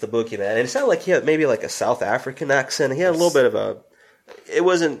Luck is the boogeyman. And it sounded like he had maybe a South African accent. He had a little bit of it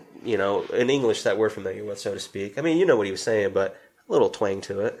wasn't, in English that we're familiar with, so to speak. I mean, you know what he was saying, but a little twang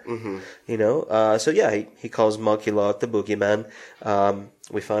to it. Mm-hmm. So yeah, he calls Monkey Luck the boogeyman.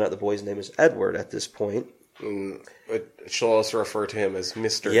 We found out the boy's name is Edward at this point. She'll also refer to him as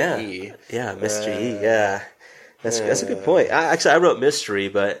Mr. E. Yeah, Mr. E, yeah. That's a good point. I wrote mystery,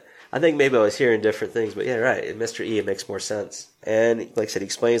 but I think maybe I was hearing different things. But yeah, right. In Mr. E, it makes more sense. And like I said, he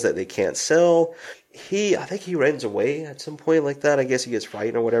explains that they can't sell. I think he runs away at some point like that. I guess he gets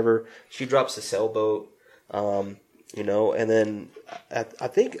frightened or whatever. She drops the sailboat, and then I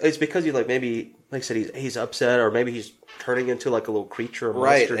think it's because he maybe, like I said, he's upset, or maybe he's turning into a little creature or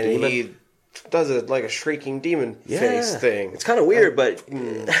monster demon. does it like a shrieking demon face thing. It's kind of weird, but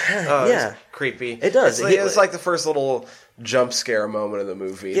it's creepy. It does. It's like the first little jump scare moment of the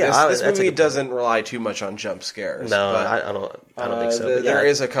movie. Yeah, this movie doesn't rely too much on jump scares. No, but, I don't think so. There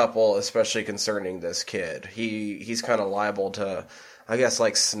is a couple, especially concerning this kid. He's kind of liable to, I guess,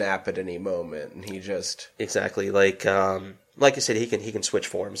 like snap at any moment, and he just exactly like you said, he can switch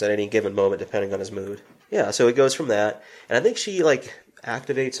forms at any given moment depending on his mood. Yeah, so it goes from that, and I think she like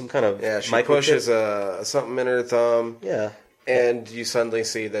activates some kind of she pushes something in her thumb. Yeah. And you suddenly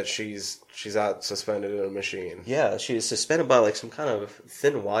see that she's out suspended in a machine. Yeah, she's suspended by like some kind of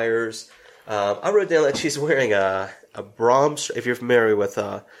thin wires. I wrote down that she's wearing a Bram. If you're familiar with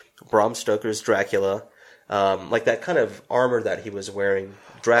Bram Stoker's Dracula, like that kind of armor that he was wearing,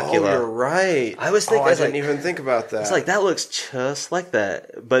 Dracula. Oh, you're right. I was thinking, I didn't even think about that. It's like that looks just like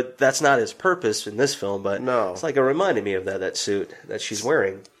that, but that's not his purpose in this film. But no, it's like it reminded me of that suit that she's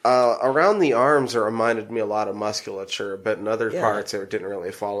wearing. Around the arms, it reminded me a lot of musculature, but in other parts, it didn't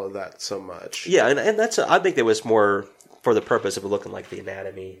really follow that so much. Yeah, and that's I think it was more for the purpose of looking like the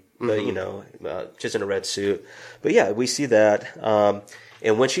anatomy, but just in a red suit. But yeah, we see that.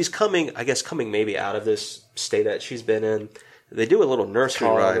 And when she's coming maybe out of this state that she's been in, they do a little nursery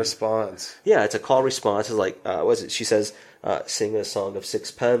rhyme. Response. Yeah, it's a call response. It's like, she says, sing a song of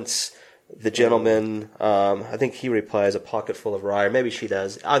sixpence. The gentleman, I think he replies, a pocket full of rye. Or maybe she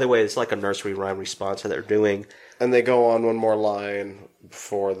does. Either way, it's like a nursery rhyme response that they're doing. And they go on one more line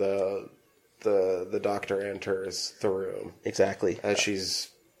before the doctor enters the room. Exactly. As she's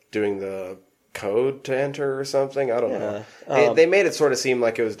doing the code to enter or something. I don't know. They made it sort of seem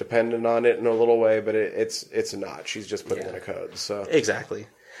like it was dependent on it in a little way, but it's not. She's just putting in a code. So exactly.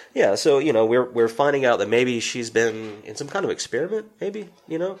 Yeah, so we're finding out that maybe she's been in some kind of experiment. Maybe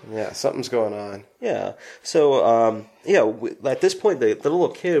Yeah, something's going on. Yeah. So at this point, the little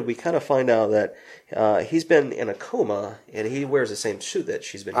kid, we kind of find out that he's been in a coma, and he wears the same suit that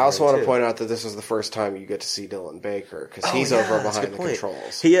she's been. I also wearing want to point out that this is the first time you get to see Dylan Baker because he's over behind the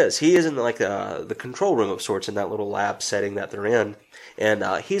controls. He is in like the control room of sorts in that little lab setting that they're in,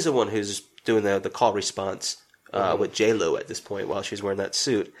 and he's the one who's doing the call response with J-Lo at this point while she's wearing that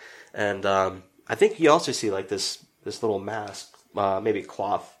suit, and I think you also see like this little mask, maybe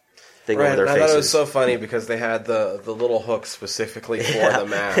cloth thing over their faces. I thought it was so funny because they had the little hook specifically for the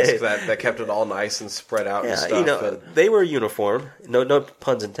mask that kept it all nice and spread out and stuff. They were uniform. No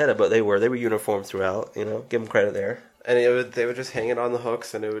puns intended, but they were uniform throughout. Give them credit there. And they would just hang it on the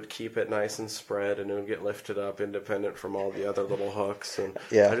hooks, and it would keep it nice and spread, and it would get lifted up independent from all the other little hooks. And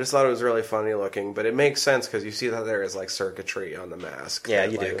I just thought it was really funny looking, but it makes sense because you see that there is like circuitry on the mask. Yeah,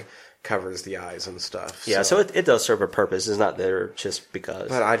 that, you do. Covers the eyes and stuff. Yeah, so it does serve a purpose. It's not there just because.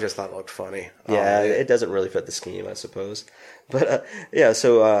 But I just thought it looked funny. Yeah, it doesn't really fit the scheme, I suppose. But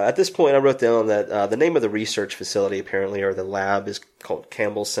so at this point, I wrote down that the name of the research facility apparently, or the lab, is called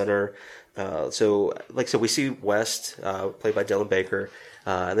Campbell Center. So we see West, played by Dylan Baker,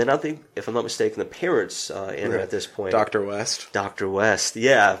 and then I think, if I'm not mistaken, the parents enter at this point. Dr. West. Dr. West,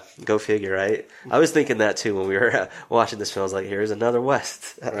 yeah, go figure, right? I was thinking that too when we were watching this film. I was like, here's another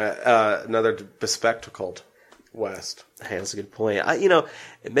West. Another bespectacled West. Hey, that's a good point.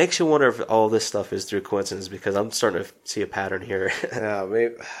 It makes you wonder if all this stuff is through coincidence, because I'm starting to see a pattern here. Yeah,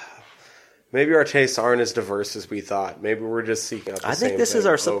 maybe our tastes aren't as diverse as we thought. Maybe we're just seeking out the same thing. I think this is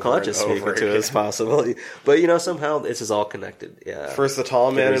our subconscious speaking to us, possibly. But, somehow this is all connected. Yeah. First, the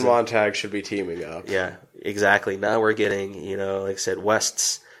Tall Man and Montag should be teaming up. Yeah, exactly. Now we're getting, like I said,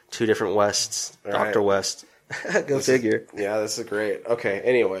 Wests, two different Wests, all Dr. Right. West. Go figure. This is great. Okay,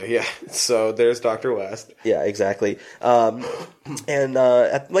 anyway, yeah. So there's Dr. West. Yeah, exactly. And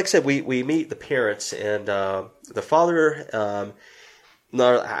like I said, we meet the parents, and the father...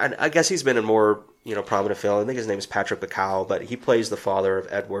 No, I guess he's been in more, prominent film. I think his name is Patrick Bacall, but he plays the father of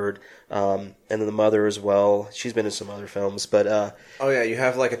Edward, and then the mother as well. She's been in some other films, but you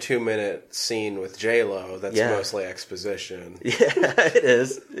have like a 2-minute scene with J-Lo that's mostly exposition. Yeah, it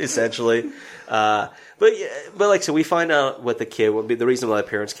is essentially. But like so, we find out what the kid. The reason why the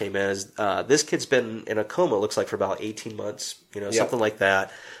parents came in is this kid's been in a coma. It looks like for about 18 months. Something like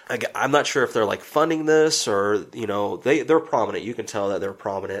that. I'm not sure if they're like funding this or they're prominent. You can tell that they're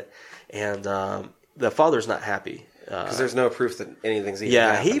prominent, and the father's not happy because there's no proof that anything's even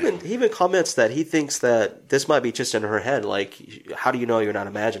happening. He even comments that he thinks that this might be just in her head. Like, how do you know you're not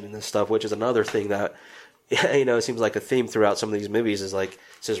imagining this stuff? Which is another thing that it seems like a theme throughout some of these movies is like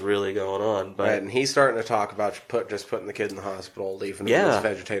this is really going on. But right, and he's starting to talk about just putting the kid in the hospital, leaving him in this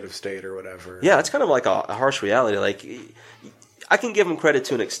vegetative state or whatever. Yeah, it's kind of like a harsh reality. Like, I can give him credit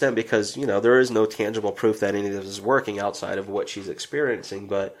to an extent because, there is no tangible proof that any of this is working outside of what she's experiencing.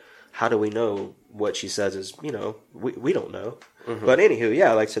 But how do we know what she says is, we don't know. Mm-hmm. But anywho,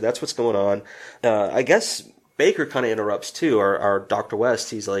 yeah, like I said, that's what's going on. I guess Baker kind of interrupts too, our Dr.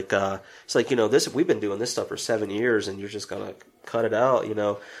 West. He's like, this, we've been doing this stuff for 7 years and you're just going to cut it out,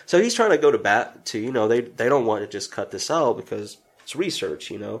 So he's trying to go to bat to, they don't want to just cut this out because it's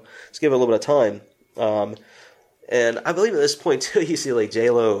research, Let's give it a little bit of time. And I believe at this point too, you see like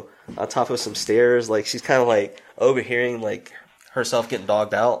J-Lo on top of some stairs, like she's kind of like overhearing like herself getting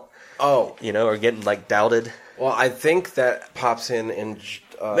dogged out. Oh. Or getting like doubted. Well, I think that pops in maybe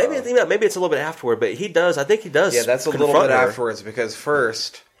it's a little bit afterward, but I think he does. Yeah, that's a little bit afterwards because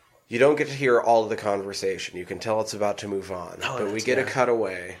first you don't get to hear all of the conversation. You can tell it's about to move on, but we get a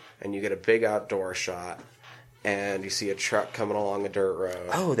cutaway and you get a big outdoor shot, and you see a truck coming along a dirt road.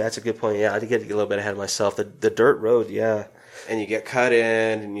 Oh, that's a good point. Yeah, I did get a little bit ahead of myself. The dirt road, yeah. And you get cut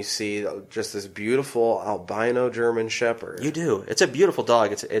in, and you see just this beautiful albino German Shepherd. You do. It's a beautiful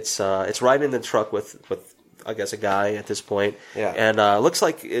dog. It's riding in the truck with I guess a guy at this point. Yeah. And looks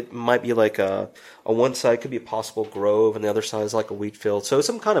like it might be like a one side could be a possible grove, and the other side is like a wheat field. So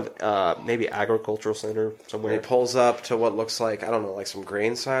some kind of maybe agricultural center somewhere. And he pulls up to what looks like, I don't know, like some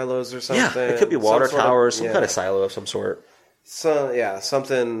grain silos or something. Yeah, it could be water towers, some kind of silo of some sort. So yeah,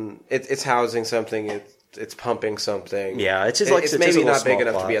 something. It's housing something. It's pumping something. Yeah, it's just like it's maybe not big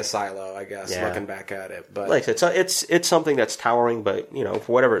enough to be a silo, I guess. Yeah. Looking back at it, but like it's something that's towering, but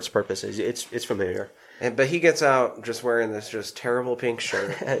for whatever its purpose is, it's familiar. But he gets out just wearing this just terrible pink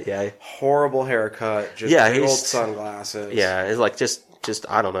shirt. Yeah, horrible haircut. Just big old sunglasses. Yeah, it's like just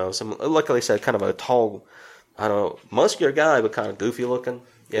I don't know. Some luckily said kind of a tall, I don't know, muscular guy, but kind of goofy looking.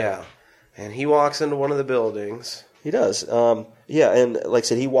 Yeah. And he walks into one of the buildings. He does. Yeah, and like I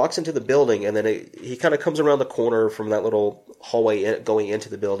said, he walks into the building, and then he kind of comes around the corner from that little hallway going into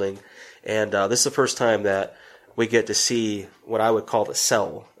the building. And this is the first time that we get to see what I would call the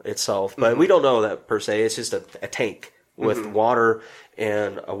cell itself. But we don't know that per se. It's just a tank with water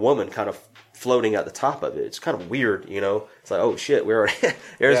and a woman kind of floating at the top of it. It's kind of weird, It's like, oh shit, we're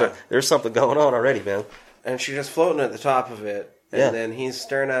already there's something going on already, man. And she's just floating at the top of it. And then he's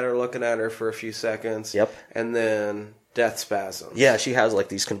staring at her, looking at her for a few seconds. Yep. And then death spasms. Yeah, she has like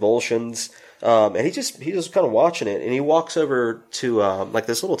these convulsions. And he just kind of watching it. And he walks over to like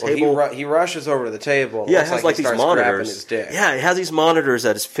this little table. He rushes over to the table. Yeah, it has like these monitors. His dick. Yeah, it has these monitors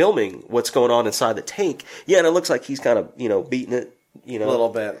that is filming what's going on inside the tank. Yeah, and it looks like he's kind of, beating it, a little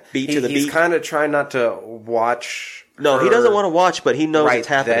bit. Beat to the beat. He's kind of trying not to watch. No, he doesn't want to watch, but he knows it's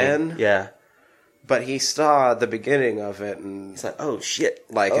happening. Then. Yeah. But he saw the beginning of it, and he's like, "Oh shit!"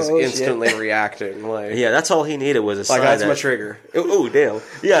 Like, is instantly reacting. Like, yeah, that's all he needed was a sign. Like, that's my trigger. Oh, damn!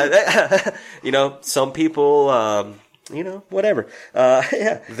 Yeah, some people, whatever.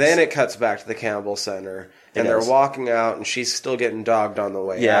 Yeah. Then it cuts back to the Campbell Center, and they're walking out, and she's still getting dogged on the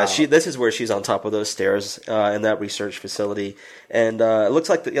way out. Yeah, this is where she's on top of those stairs in that research facility, and it looks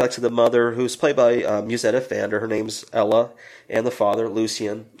like the mother, who's played by Musetta Fander, her name's Ella, and the father,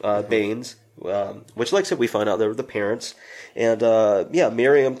 Lucien Baines. Which, like I said, we find out they're the parents. And,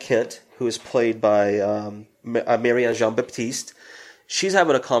 Miriam Kent, who is played by Marianne Jean-Baptiste, she's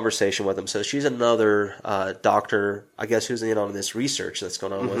having a conversation with him. So she's another doctor, I guess, who's in on this research that's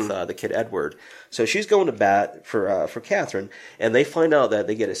going on with the kid Edward. So she's going to bat for Catherine, and they find out that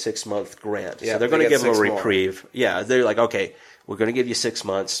they get a 6-month grant. Yeah, so they're going to give him a reprieve. More. Yeah, they're like, okay, we're going to give you 6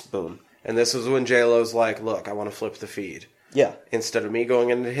 months. Boom. And this is when J-Lo's like, look, I want to flip the feed. Yeah. Instead of me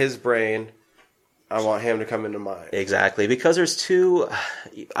going into his brain, I want him to come into mine. Exactly, because there's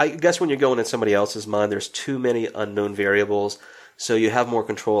I guess when you're going in somebody else's mind, there's too many unknown variables, so you have more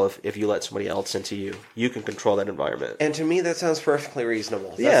control if you let somebody else into you. You can control that environment. And to me, that sounds perfectly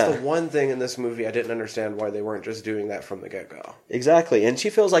reasonable. That's the one thing in this movie I didn't understand why they weren't just doing that from the get-go. Exactly, and she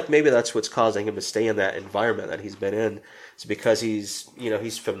feels like maybe that's what's causing him to stay in that environment that he's been in. It's because he's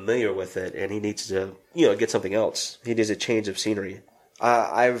familiar with it, and he needs to, get something else. He needs a change of scenery.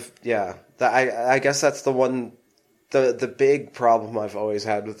 I guess that's the one. The big problem I've always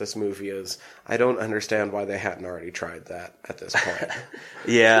had with this movie is I don't understand why they hadn't already tried that at this point.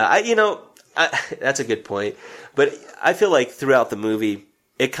 Yeah, that's a good point. But I feel like throughout the movie,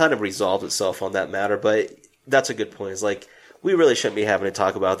 it kind of resolved itself on that matter. But that's a good point. It's like, we really shouldn't be having to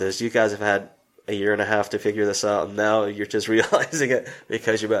talk about this. You guys have had a year and a half to figure this out, and now you're just realizing it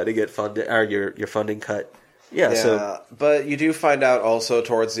because you're about to get funded, or your funding cut. Yeah, but you do find out also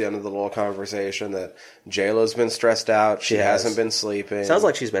towards the end of the little conversation that J-Lo's been stressed out. She hasn't been sleeping. Sounds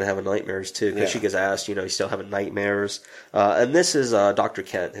like she's been having nightmares too, because she gets asked, you still having nightmares. And this is Dr.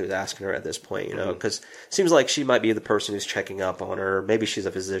 Kent who's asking her at this point, because it seems like she might be the person who's checking up on her. Maybe she's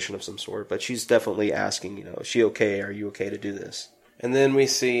a physician of some sort, but she's definitely asking, is she okay? Are you okay to do this? And then we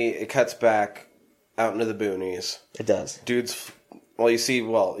see it cuts back out into the boonies. It does. Dudes, you see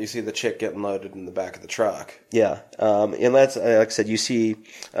the chick getting loaded in the back of the truck. Yeah, and that's like I said. You see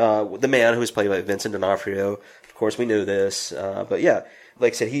the man who was played by Vincent D'Onofrio. Of course, we knew this, but yeah,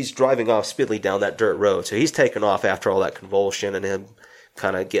 like I said, he's driving off speedily down that dirt road. So he's taken off after all that convulsion and him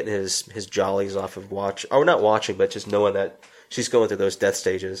kind of getting his jollies off of not watching, but just knowing that she's going through those death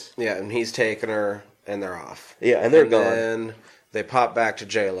stages. Yeah, and he's taking her, and they're off. Yeah, and they're gone. Then they pop back to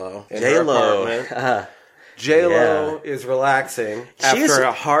J-Lo in her J-Lo. apartment. J-Lo is relaxing after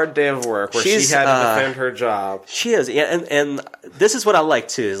a hard day of work where she had to defend her job. She is, yeah, and this is what I like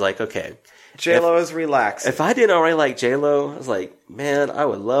too. Is like, okay, J-Lo is relaxing. If I didn't already like J-Lo, I was like, man, I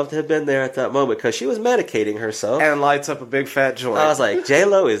would love to have been there at that moment because she was medicating herself and lights up a big fat joint. I was like,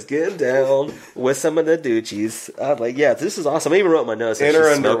 J-Lo is getting down with some of the doochies. I was like, yeah, this is awesome. I even wrote my notes. In her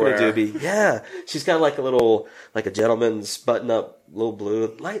underwear. Smoking a doobie. Yeah, she's got like a gentleman's button-up, little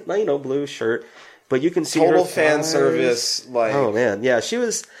blue, light, blue shirt. But you can see total her fan thighs. service. Like, oh man, yeah, she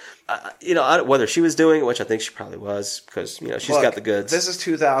was. Whether she was doing it, which I think she probably was, because she's got the goods. This is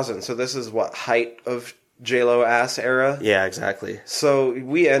 2000, so this is what height of J-Lo ass era. Yeah, exactly. So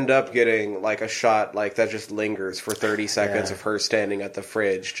we end up getting like a shot like that just lingers for 30 seconds of her standing at the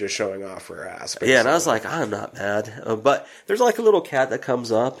fridge, just showing off her ass. Basically. Yeah, and I was like, I'm not mad, but there's like a little cat that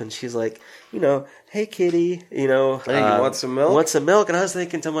comes up, and she's like, hey kitty, hey, you want some milk? Want some milk? And I was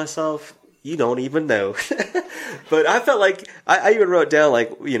thinking to myself, you don't even know. But I felt like I even wrote down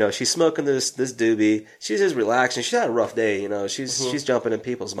like she's smoking this doobie. She's just relaxing. She's had a rough day. She's jumping in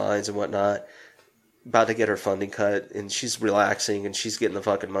people's minds and whatnot. About to get her funding cut, and she's relaxing, and she's getting the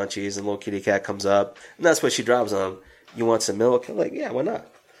fucking munchies. And little kitty cat comes up, and that's what she drops on. You want some milk? I'm like, yeah, why not?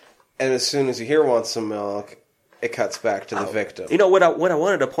 And as soon as you hear want some milk, it cuts back to the victim. What I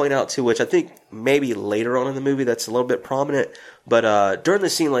wanted to point out too, which I think maybe later on in the movie that's a little bit prominent, but during the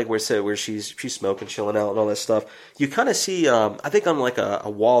scene like where she's smoking, chilling out, and all that stuff, you kind of see I think on like a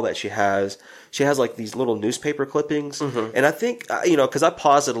wall that she has like these little newspaper clippings, and I think because I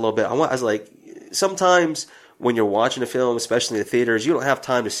paused it a little bit, I was like, sometimes when you're watching a film, especially in the theaters, you don't have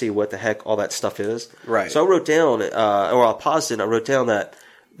time to see what the heck all that stuff is. Right. So I wrote down, or I paused it, and I wrote down that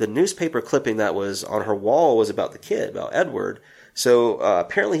the newspaper clipping that was on her wall was about the kid, about Edward. So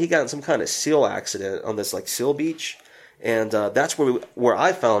apparently he got in some kind of seal accident on this like seal beach, and that's where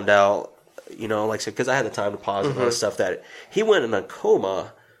I found out, like I said, because I had the time to pause and all this stuff, that he went in a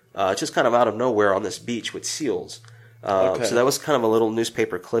coma just kind of out of nowhere on this beach with seals. So that was kind of a little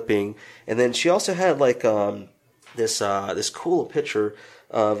newspaper clipping, and then she also had like this cool picture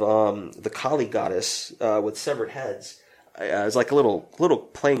of the Kali goddess with severed heads. It was like a little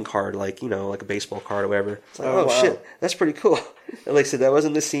playing card, like like a baseball card or whatever. It's like, wow. Shit, that's pretty cool. And like I said, that was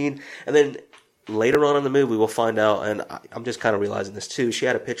in the scene, and then later on in the movie, we'll find out, and I'm just kind of realizing this too. She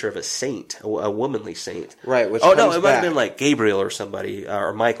had a picture of a saint, a womanly saint, right? Which it might have been like Gabriel or somebody,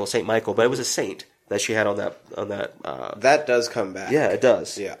 or Michael, Saint Michael, but it was a saint that she had on that. That does come back. Yeah, it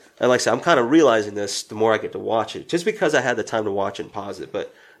does. Yeah, and like I said, I'm kind of realizing this the more I get to watch it, just because I had the time to watch it and pause it.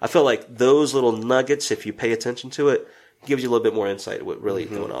 But I feel like those little nuggets, if you pay attention to it, gives you a little bit more insight to what really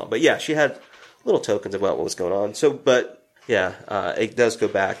going on. But yeah, she had little tokens about what was going on. So, but yeah, it does go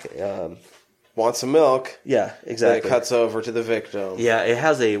back. Want some milk? Yeah, exactly. Then it cuts over to the victim. Yeah, it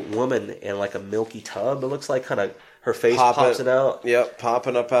has a woman in like a milky tub. It looks like kind of her face pops it out. Yep,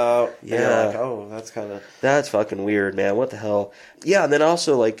 popping up out. Yeah. And you're like, oh, that's fucking weird, man. What the hell? Yeah, and then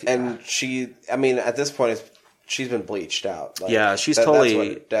also like, and at this point, she's been bleached out. Like, yeah, she's totally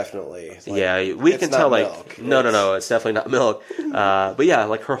that's what definitely. Like, yeah, we can tell. Milk. No, it's definitely not milk. But yeah,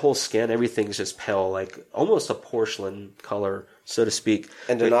 like her whole skin, everything's just pale, like almost a porcelain color, so to speak.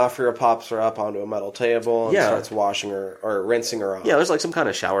 And D'Onofrio pops her up onto a metal table and starts washing her or rinsing her off. Yeah, there's like some kind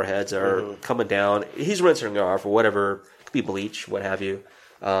of shower heads that are coming down. He's rinsing her off or whatever. It could be bleach, what have you.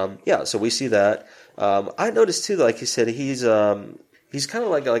 So we see that. I noticed too, like you said, he's kind of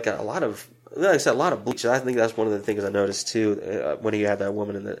like a lot of. Like I said, a lot of bleach. I think that's one of the things I noticed too when he had that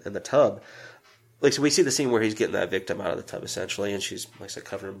woman in the tub. Like, so we see the scene where he's getting that victim out of the tub essentially, and she's like I said,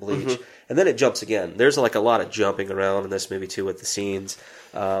 covered in bleach. And then it jumps again. There's like a lot of jumping around in this movie too with the scenes.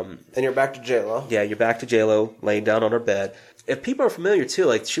 And you're back to J-Lo. Yeah, you're back to J-Lo laying down on her bed. If people are familiar too,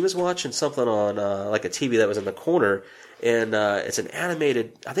 like she was watching something on like a TV that was in the corner, and it's an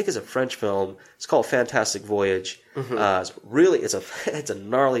animated. I think it's a French film. It's called Fantastic Voyage. It's a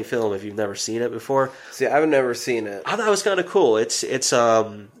gnarly film if you've never seen it before. See, I've never seen it. I thought it was kind of cool. It's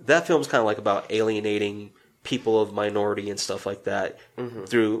that film's kind of like about alienating people of minority and stuff like that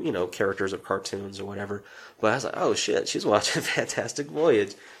through characters of cartoons or whatever. But I was like, oh shit, she's watching Fantastic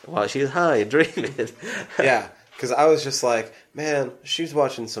Voyage while she's high and dreaming. Yeah. Because I was just like, man, she's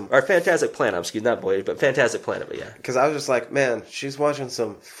watching some. Or Fantastic Planet, excuse not Voyage, but Fantastic Planet, but yeah. Because I was just like, man, she's watching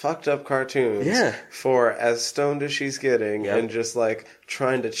some fucked up cartoons. Yeah. For as stoned as she's getting, Yep. and just like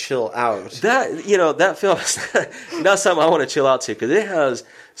trying to chill out. That film is not something I want to chill out to, because it has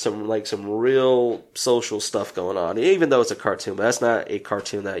some real social stuff going on. Even though it's a cartoon, but that's not a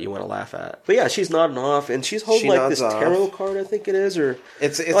cartoon that you want to laugh at. But yeah, she's nodding off, and she's holding She like this nods off. tarot card, I think it is, or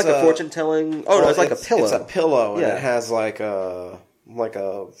It's like a fortune telling. Oh no, it's like a pillow. It's a pillow, and Yeah. it has like a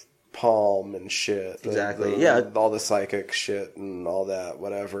palm and shit. Exactly, yeah. All the psychic shit and all that,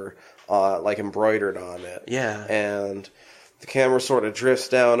 whatever, like embroidered on it. Yeah. And the camera sort of drifts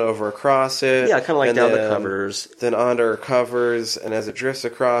down over across it. Yeah, kind of like and down the then- covers. Then onto her covers, and as it drifts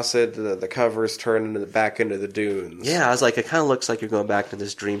across it, the covers turn back into the dunes. Yeah, I was like, it kind of looks like you're going back to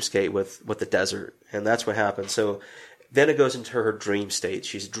this dreamscape with the desert, and that's what happens. So then it goes into her dream state.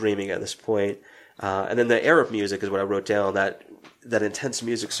 She's dreaming at this point. And then the Arab music is what I wrote down. That intense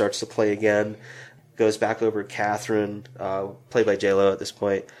music starts to play again. Goes back over Catherine, played by J-Lo at this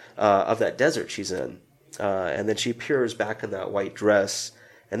point, of that desert she's in. And then she appears back in that white dress.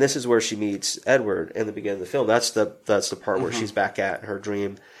 And this is where she meets Edward in the beginning of the film. That's the part where she's back at in her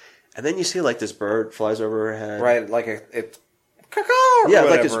dream. And then you see like this bird flies over her head. Right, like it. Yeah,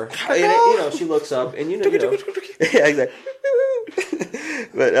 like whatever. this. And she looks up, and you know. Yeah, exactly.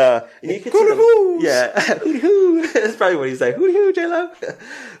 But you can see them, yeah, hooty hoo. That's probably what he's like, hooty hoo, J-Lo.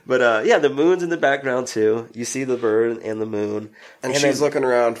 But yeah, the moon's in the background too. You see the bird and the moon, And she's looking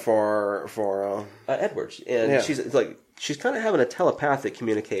around for Edwards, and Yeah. she's kind of having a telepathic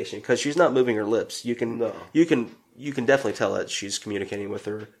communication because she's not moving her lips. You can definitely tell that she's communicating with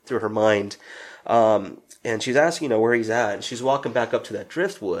her through her mind. And she's asking, where he's at, and she's walking back up to that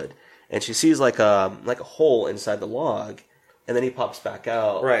driftwood, and she sees like a hole inside the log, and then he pops back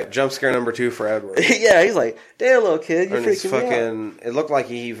out. Right, jump scare number 2 for Edward. Yeah, he's like, "Damn, little kid, you're And it's freaking me out." It looked like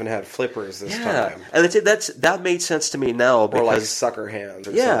he even had flippers this Yeah, time, and that made sense to me now because or like sucker hands.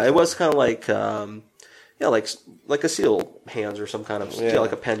 Or yeah, something. it was kind of like like a seal hands or some kind of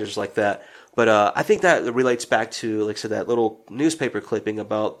like appendage like that. But I think that relates back to, like I said, that little newspaper clipping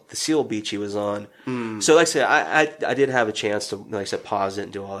about the seal beach he was on. So, like I said, I did have a chance to, like I said, pause it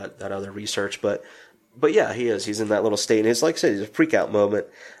and do all that other research. But yeah, he's in that little state, and it's like I said, it's a freak out moment.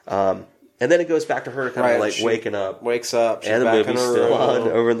 And then it goes back to her kind of like waking up, wakes up, she's and the back movie's in her still room.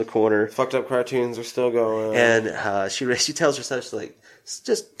 on over in the corner. Fucked up cartoons are still going, And she tells herself, she's like,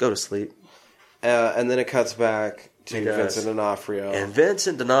 just go to sleep. and then it cuts back to It does. Vincent D'Onofrio. And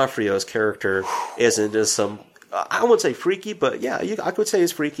Vincent D'Onofrio's character isn't just some, I wouldn't say freaky, but yeah, I could say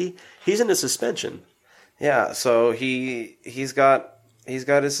he's freaky. He's into suspension. Yeah, so he's got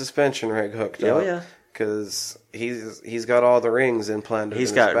his suspension rig hooked up. Oh yeah, because he's got all the rings implanted. He's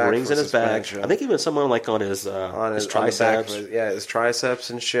in got his back rings for in his back. suspension. I think even someone like on his triceps. on the back of his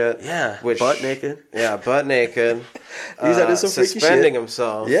triceps and shit. Yeah, which, butt naked. Yeah, butt naked. He's into some freaky suspending shit.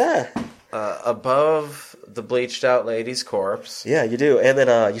 himself. Yeah, above the bleached out lady's corpse. Yeah, you do. And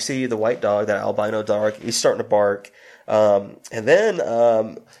then you see the white dog, that albino dog. He's starting to bark. And then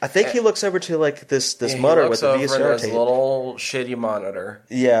I think he looks over to like this monitor with the VCR tape. Little shitty monitor.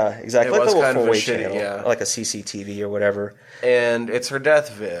 Yeah, exactly. It like was a little kind of a 4-way shitty, channel, yeah. like a CCTV or whatever. And it's her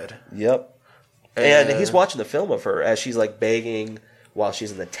death vid. Yep. And he's watching the film of her as she's like begging while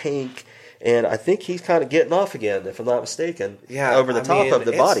she's in the tank. And I think he's kind of getting off again, if I'm not mistaken. Yeah, over the top of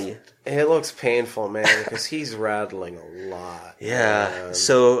the body. It looks painful, man, because he's rattling a lot. Yeah. Man.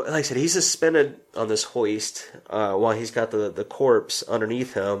 So, like I said, he's suspended on this hoist while he's got the corpse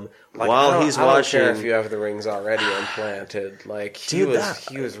underneath him while he's watching. I don't care if you have the rings already implanted. Like he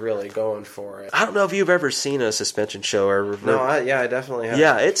was really going for it. I don't know if you've ever seen a suspension show or No, I definitely have.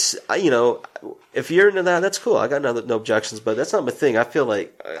 Yeah, it's if you're into that, that's cool. I got no objections, but that's not my thing. I feel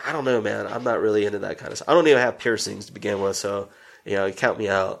like I don't know, man. I'm not really into that kind of stuff. I don't even have piercings to begin with, so you count me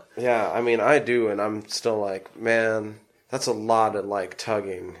out. Yeah, I mean I do, and I'm still like, man, that's a lot of like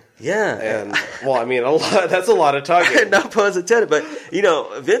tugging. Yeah, and well, I mean a lot. That's a lot of tugging. No puns intended, but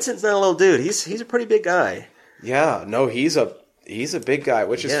Vincent's not a little dude. He's a pretty big guy. Yeah, no, he's a big guy,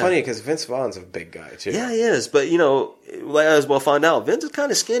 which is funny because Vince Vaughn's a big guy too. Yeah, he is. But as we'll find out, Vince is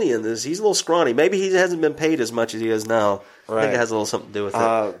kind of skinny in this. He's a little scrawny. Maybe he hasn't been paid as much as he is now. Right. I think it has a little something to do with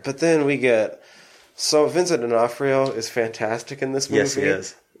it. But then we get Vincent D'Onofrio is fantastic in this movie. Yes, he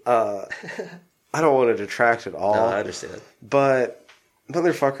is. I don't want to detract at all. No, I understand. But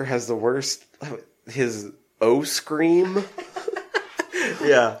motherfucker has the worst. His O scream.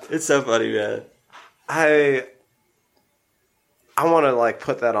 Yeah, it's so funny, man. I want to like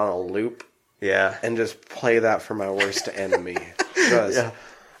put that on a loop. Yeah, and just play that for my worst enemy. Just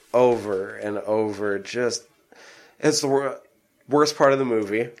over and over. Just It's the worst part of the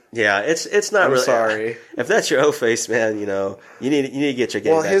movie. Yeah, it's not I'm really. sorry. If that's your O face, man, you need to get your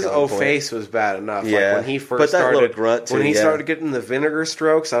game Well, back his on O point. face was bad enough. Yeah. Like when he first But that started, little grunt too, when he yeah. started getting the vinegar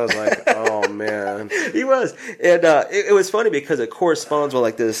strokes, I was like, oh man. He was, and it was funny because it corresponds with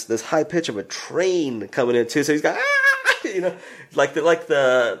like this high pitch of a train coming in too. So he's got, like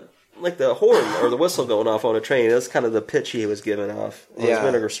the horn or the whistle going off on a train. That's kind of the pitch he was giving off on his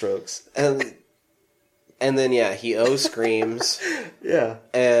vinegar strokes. And then he screams. Yeah,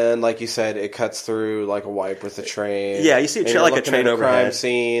 and like you said, it cuts through like a wipe with the train. Yeah, you see like a train overhead. Crime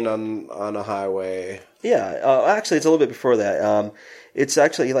scene on a highway. Yeah, actually, it's a little bit before that. It's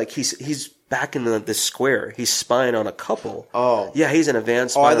actually like he's back in the square. He's spying on a couple. Oh, yeah, he's in a van.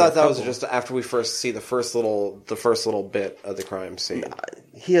 Oh, I thought that couple. was just after we first see the first little bit of the crime scene.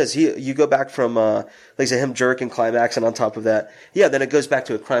 You go back from like I said, him jerking, climaxing on top of that. Yeah, then it goes back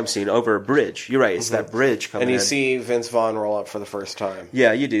to a crime scene over a bridge. You're right. It's that bridge coming in. And you see Vince Vaughn roll up for the first time.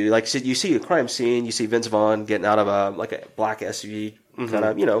 Yeah, you do. Like you see a crime scene. You see Vince Vaughn getting out of a black SUV. Kind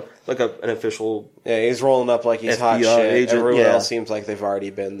of, like an official. Yeah, he's rolling up like he's FBI hot shit. agent, Everyone else seems like they've already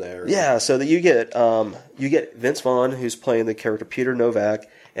been there. Yeah, so that you get Vince Vaughn, who's playing the character Peter Novak,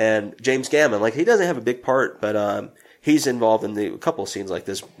 and James Gammon. Like he doesn't have a big part, but he's involved in a couple of scenes like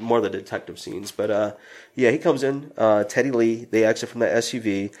this, more the detective scenes. But he comes in. Teddy Lee. They exit from the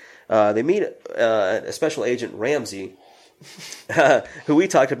SUV. They meet a special agent Ramsey, who we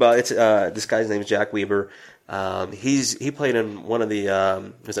talked about. It's this guy's name is Jack Weber. He played in one of the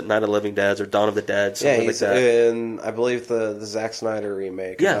was it Night of the Living Dead or Dawn of the Dead? Something he's like that. in I believe the Zack Snyder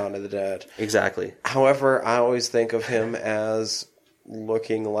remake of Dawn of the Dead. Exactly. However, I always think of him as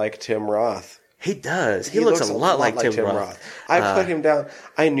looking like Tim Roth. He does. He looks a lot like Tim Roth. I put him down.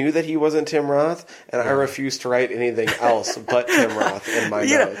 I knew that he wasn't Tim Roth, and I refused to write anything else but Tim Roth in my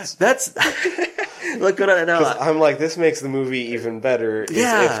notes. That's look good at now. I'm like, this makes the movie even better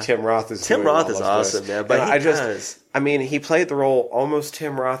if Tim Roth is Tim doing Roth all is of awesome, this. man. But And he does. I mean, he played the role almost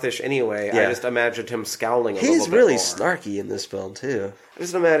Tim Rothish anyway. Yeah. I just imagined him scowling a little bit more. He's really snarky in this film, too. I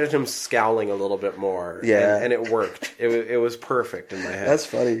just imagined him scowling a little bit more. Yeah. And it worked. It was perfect in my head. That's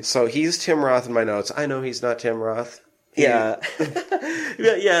funny. So he's Tim Roth in my notes. I know he's not Tim Roth. Yeah.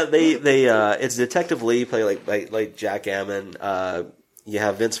 They it's Detective Lee play like Jack Gammon. You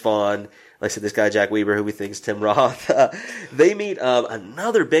have Vince Vaughn. Like I said, this guy Jack Weber, who we think is Tim Roth. They meet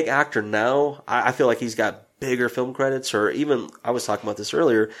another big actor now. I feel like he's got bigger film credits, or even I was talking about this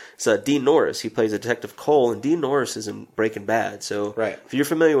earlier. It's Dean Norris. He plays Detective Cole, and Dean Norris is in Breaking Bad. So if you're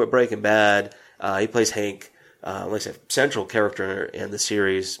familiar with Breaking Bad, he plays Hank. Like I said, central character in the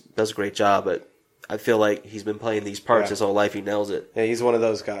series. Does a great job, but I feel like he's been playing these parts his whole life. He nails it. Yeah, he's one of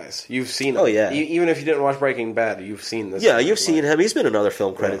those guys. You've seen him. Oh, yeah. Even if you didn't watch Breaking Bad, you've seen this. Yeah, you've seen him. He's been in other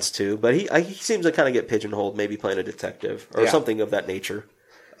film credits, too. But he seems to kind of get pigeonholed, maybe playing a detective or something of that nature.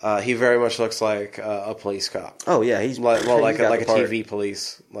 He very much looks like a police cop. Oh, yeah. He's like a the part. TV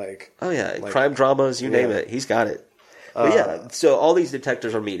police. Crime dramas, you name it. He's got it. But so all these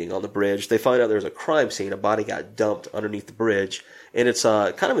detectives are meeting on the bridge. They find out there's a crime scene. A body got dumped underneath the bridge. And it's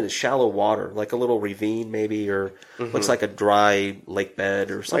kind of in shallow water, like a little ravine maybe, or looks like a dry lake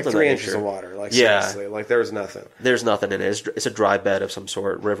bed or something. Like 3 inches of water. Like seriously, like there's nothing. There's nothing in it. It's a dry bed of some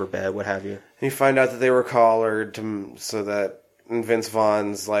sort, river bed, what have you. And you find out that they were collared so that Vince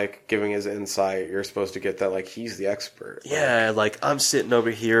Vaughn's like giving his insight. You're supposed to get that like he's the expert. Yeah, like I'm sitting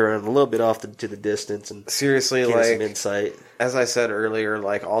over here and a little bit off to the distance and seriously, getting like some insight. As I said earlier,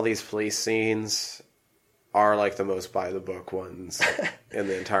 like all these police scenes are like the most by the book ones in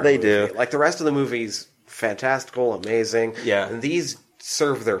the entire movie. do. Like the rest of the movie's fantastical, amazing. Yeah. And these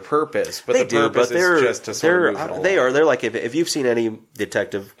serve their purpose, but They the do, purpose but is just to sort of move it along. They're like if you've seen any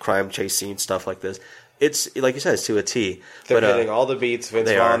detective crime chase scene stuff like this, it's like you said, it's to a T. They're hitting all the beats. Vince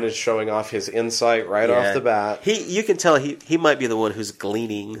Vaughn is showing off his insight right off the bat. You can tell he might be the one who's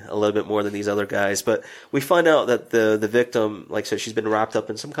gleaning a little bit more than these other guys. But we find out that the victim, like I said, she's been wrapped up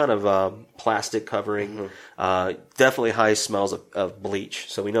in some kind of plastic covering. Definitely high smells of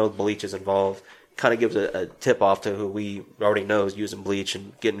bleach. So we know bleach is involved. Kind of gives a tip off to who we already know is using bleach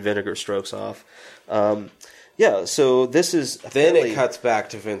and getting vinegar strokes off. So this is... Then it cuts back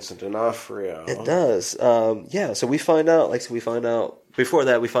to Vincent D'Onofrio. It does. So we find out, before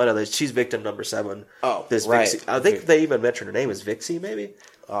that, we find out that she's victim number 7. Oh, this right. Vixie. I think they even mentioned her name as Vixie, maybe?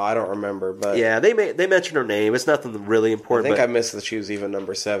 Oh, I don't remember, but... Yeah, they mentioned her name. It's nothing really important. I think I missed that she was even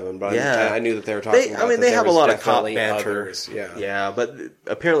number 7, but I knew that they were talking about they have a lot of cop definitely banter. others. Yeah. Yeah, but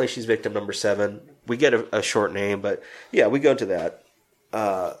apparently she's victim number 7. We get a short name, but yeah, we go into that.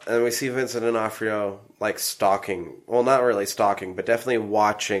 And we see Vincent D'Onofrio like stalking. Well, not really stalking, but definitely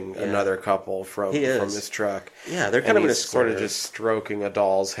watching another couple from his truck. Yeah, they're kind of in a sort of square. just stroking a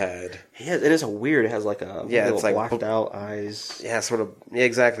doll's head. It is a weird. It has like a little it's like blacked out eyes. Yeah, sort of. Yeah,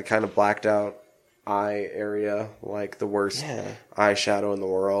 exactly. Kind of blacked out eye area, like the worst eyeshadow in the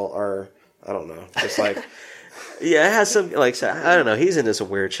world, or I don't know, just like. Yeah, it has some, like, I don't know, he's into some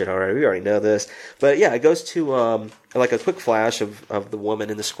weird shit already. We already know this. But yeah, it goes to, like a quick flash of the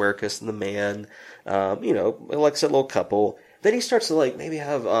woman in the square kissing the man, like I said, little couple. Then he starts to, like, maybe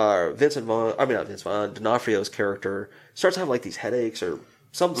have, D'Onofrio's character starts to have, like, these headaches or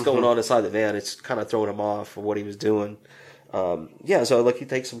something's going on inside the van. It's kind of throwing him off of what he was doing. So like he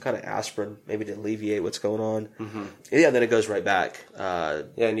takes some kind of aspirin maybe to alleviate what's going on. Mm-hmm. Yeah, then it goes right back.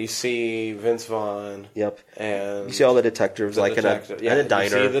 And you see Vince Vaughn. Yep. And you see all the detectives in a diner. You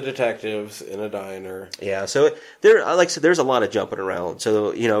see the detectives in a diner. Yeah. So there, like I said, there's a lot of jumping around.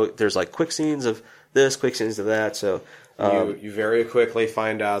 So there's like quick scenes of this, quick scenes of that. So you very quickly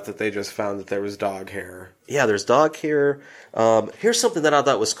find out that they just found that there was dog hair. Yeah, there's dog hair. Here's something that I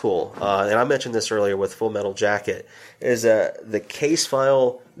thought was cool, and I mentioned this earlier with Full Metal Jacket, is the case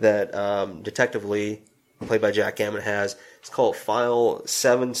file that Detective Lee, played by Jack Gammon, has. It's called File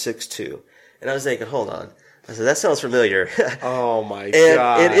 762. And I was thinking, hold on. I said, that sounds familiar. Oh, my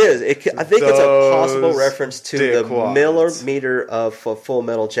God. And it is. I think it's a possible Those reference to the dickwads. millimeter of Full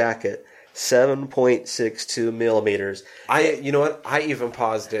Metal Jacket. 7.62 millimeters. You know what? I even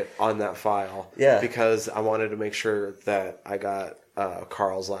paused it on that file. Yeah. Because I wanted to make sure that I got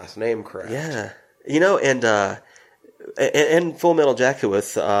Carl's last name correct. Yeah. And Full Metal Jacket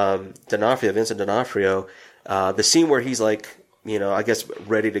with D'Onofrio, Vincent D'Onofrio, the scene where he's like, I guess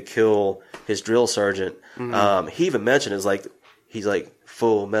ready to kill his drill sergeant. Mm-hmm. He even mentioned he's like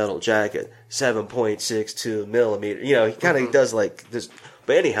Full Metal Jacket, 7.62 millimeter. He kind of does like this.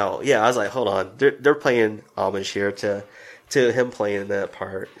 But anyhow, yeah, I was like, hold on, they're playing homage here to him playing that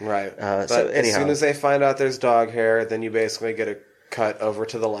part, right? But so anyhow, as soon as they find out there's dog hair, then you basically get a cut over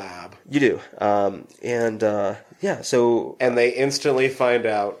to the lab. You do, So and they instantly find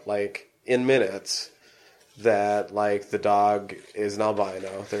out, like in minutes, that like the dog is an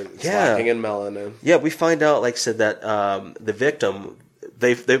albino. It's lacking in melanin. Yeah, we find out, like I said, that the victim.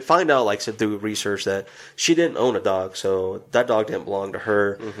 They find out, like I said, through research, that she didn't own a dog, so that dog didn't belong to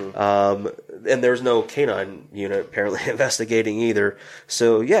her. Mm-hmm. And there's no canine unit apparently investigating either.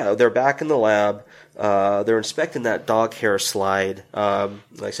 So yeah, they're back in the lab. They're inspecting that dog hair slide.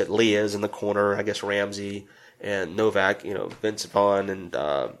 Like I said, Leah's in the corner. I guess Ramsey and Novak, Vince Vaughn and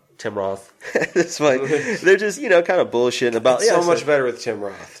Tim Roth. It's like they're just kind of bullshitting about. It's so much better with Tim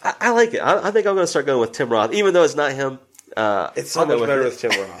Roth. I like it. I think I'm going to start going with Tim Roth, even though it's not him. It's so much better with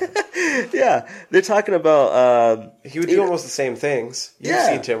Tim Roth. Yeah, they're talking about. He would do almost the same things. You've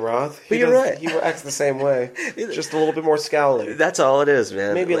seen Tim Roth. You're right. He acts the same way, just a little bit more scowly. That's all it is,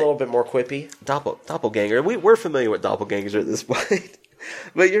 man. Maybe a little bit more quippy. Doppelganger. We're familiar with doppelgangers at this point.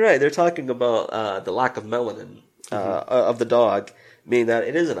 But you're right. They're talking about the lack of melanin of the dog, meaning that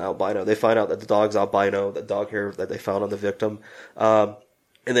it is an albino. They find out that the dog's albino, the dog hair that they found on the victim.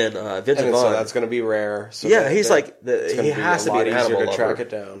 And then Vincent Vaughn. So that's going to be rare. So he has to be an animal lover. To track it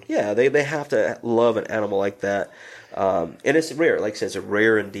down. Yeah, they have to love an animal like that. And it's rare. Like I said, it's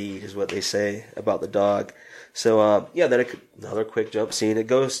rare indeed is what they say about the dog. So, then another quick jump scene. It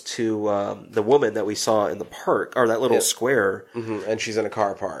goes to the woman that we saw in the park, or that little square. Mm-hmm. And she's in a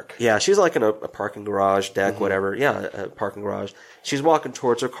car park. Yeah, she's like in a parking garage, deck, whatever. Yeah, a parking garage. She's walking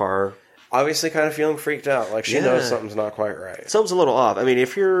towards her car. Obviously kind of feeling freaked out. Like she knows something's not quite right. Something's a little off. I mean,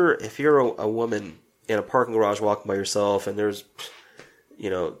 if you're a woman in a parking garage walking by yourself and there's,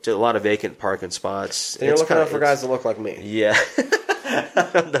 a lot of vacant parking spots. Then you're looking out for guys that look like me. Yeah. I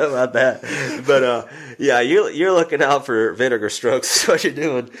don't know about that. But, you're looking out for Vinegar Strokes is what you're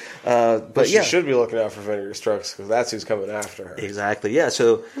doing. But she should be looking out for Vinegar Strokes because that's who's coming after her. Exactly, yeah.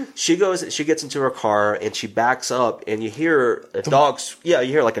 So she gets into her car and she backs up and you hear a dog's, you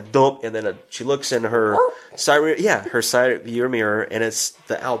hear like a dump and then she looks in her side view mirror and it's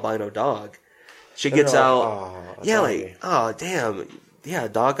the albino dog. She gets out. Oh, damn. Yeah,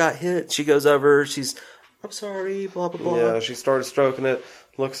 dog got hit. She goes over, I'm sorry, blah, blah, blah. Yeah, she started stroking it,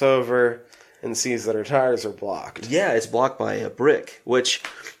 looks over, and sees that her tires are blocked. Yeah, it's blocked by a brick, which,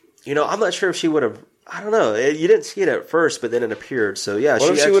 I'm not sure if she would have, I don't know. You didn't see it at first, but then it appeared. So, yeah.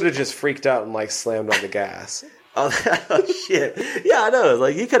 What if she would have just freaked out and, slammed on the gas? Oh, shit. Yeah, I know.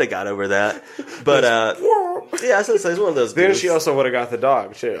 Like, you could have got over that. But, yeah, so it's one of those. Then she also would have got the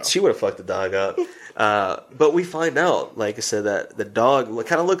dog, too. She would have fucked the dog up. But we find out, like I said, that the dog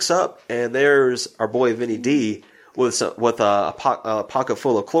kind of looks up, and there's our boy Vinny D with a pocket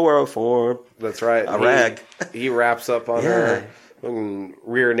full of chloroform. That's right. A rag. He wraps up on her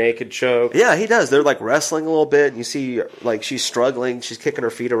rear naked choke. Yeah, he does. They're like wrestling a little bit, and you see like she's struggling. She's kicking her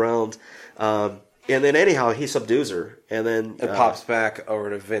feet around. And then anyhow, he subdues her, and then it pops back over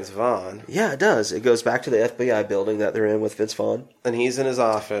to Vince Vaughn. Yeah, it does. It goes back to the FBI building that they're in with Vince Vaughn, and he's in his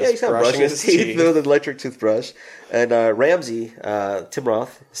office. Yeah, he's kind of brushing his teeth with an electric toothbrush. And Ramsey, Tim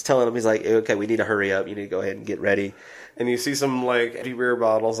Roth, is telling him, he's like, "Okay, we need to hurry up. You need to go ahead and get ready." And you see some like empty beer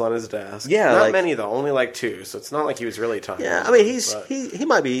bottles on his desk. Yeah, not many though, only like 2. So it's not like he was really tired. Yeah, I mean he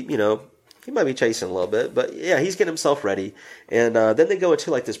might be he might be chasing a little bit, but yeah, he's getting himself ready. And then they go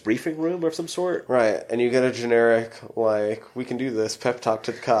into like this briefing room of some sort. Right, and you get a generic, like, we can do this, pep talk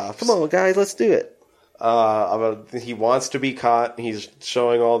to the cops. Come on, guys, let's do it. He wants to be caught. He's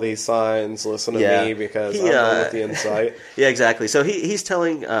showing all these signs. Listen to me because I'm the one with the insight. Yeah, exactly. So he's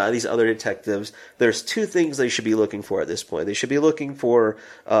telling these other detectives there's 2 things they should be looking for at this point. They should be looking for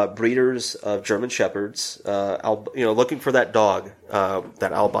breeders of German Shepherds, looking for that dog,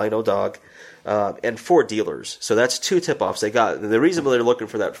 that albino dog. And 4 dealers. So that's 2 tip-offs they got. And the reason they're looking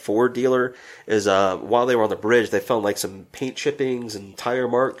for that 4 dealer is while they were on the bridge, they found like some paint chippings and tire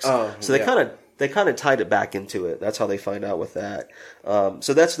marks. So they kind of tied it back into it. That's how they find out with that.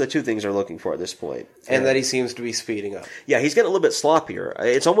 So that's the 2 things they're looking for at this point. And that he seems to be speeding up. Yeah, he's getting a little bit sloppier.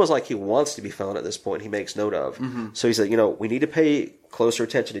 It's almost like he wants to be found at this point. He makes note of. Mm-hmm. So he said, we need to pay closer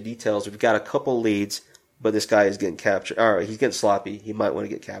attention to details. We've got a couple leads, but this guy is getting captured. All right, he's getting sloppy. He might want to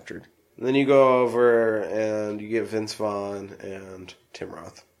get captured. And then you go over and you get Vince Vaughn and Tim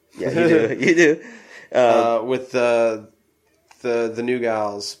Roth. Yeah, you do. With the new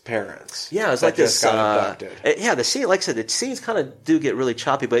gal's parents. Yeah, it's like this. The scene, like I said, the scenes kind of do get really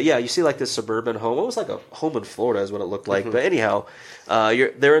choppy. But yeah, you see like this suburban home. It was like a home in Florida, is what it looked like. Mm-hmm. But anyhow,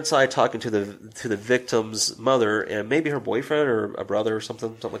 they're inside talking to the victim's mother and maybe her boyfriend or a brother or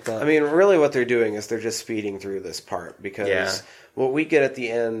something like that. I mean, really, what they're doing is they're just speeding through this part because what we get at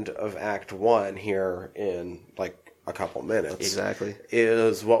the end of Act 1 here in like a couple minutes exactly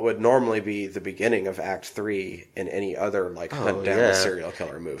is what would normally be the beginning of Act 3 in any other like hunt down a serial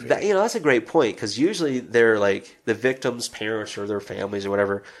killer movie. That's a great point because usually they're like the victim's parents or their families or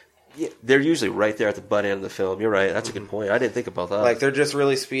whatever. They're usually right there at the butt end of the film. You're right. That's a good point. I didn't think about that. Like they're just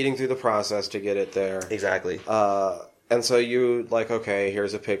really speeding through the process to get it there. Exactly. And so you like, okay,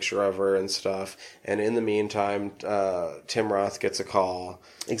 here's a picture of her and stuff. And in the meantime, Tim Roth gets a call.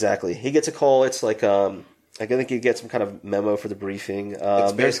 Exactly. He gets a call. It's like, I think you get some kind of memo for the briefing.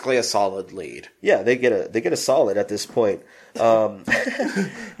 It's basically a solid lead. Yeah, they get a solid at this point.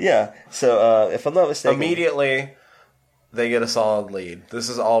 Yeah. So if I'm not mistaken, immediately they get a solid lead. This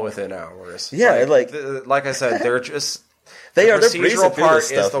is all within hours. Yeah, like I said, they're just. The procedural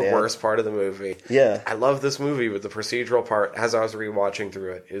part is the worst part of the movie. Yeah. I love this movie, but the procedural part, as I was rewatching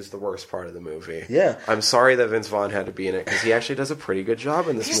through it, is the worst part of the movie. Yeah. I'm sorry that Vince Vaughn had to be in it, because he actually does a pretty good job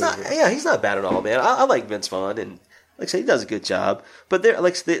in this movie. He's not bad at all, man. I like Vince Vaughn, and like I say, he does a good job. But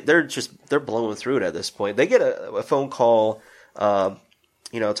they're blowing through it at this point. They get a phone call,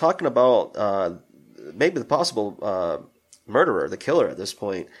 talking about maybe the possible murderer, the killer at this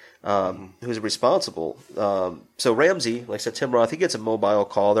point. Who's responsible. So Ramsey, like I said, Tim Roth, he gets a mobile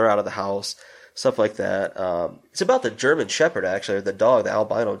call. They're out of the house, stuff like that. It's about the German Shepherd, actually, or the dog, the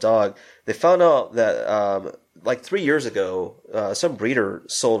albino dog. They found out that, 3 years ago, some breeder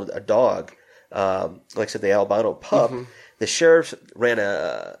sold a dog, like I said, the albino pup. Mm-hmm. The sheriff ran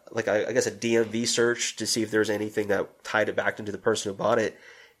a DMV search to see if there's anything that tied it back into the person who bought it.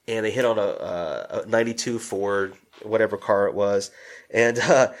 And they hit on a 92 Ford, whatever car it was. And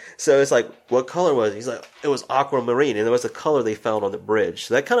so it's like, what color was it? He's like, it was aquamarine. And it was the color they found on the bridge.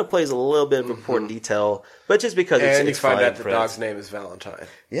 So that kind of plays a little bit of important detail. But just because it's you find out the dog's name is Valentine.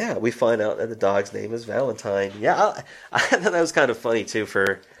 Yeah, we find out that the dog's name is Valentine. Yeah, I thought that was kind of funny, too,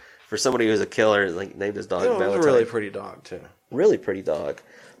 for somebody who's a killer, like named his dog Valentine. It was a really pretty dog, too. Really pretty dog.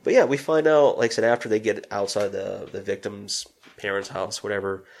 But yeah, we find out, like I said, after they get outside the victim's parents' house,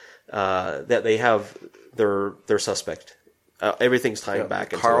 whatever, that they have their suspect. Everything's tying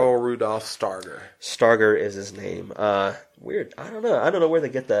back into Carl Rudolph Starger. Starger is his name. Weird. I don't know where they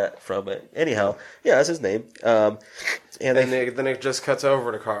get that from. But anyhow, yeah, that's his name. And then it just cuts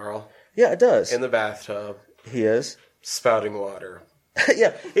over to Carl. Yeah, it does. In the bathtub. He is. Spouting water.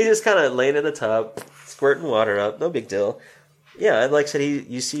 Yeah, he's just kind of laying in the tub, squirting water up. No big deal. Yeah, and like I said,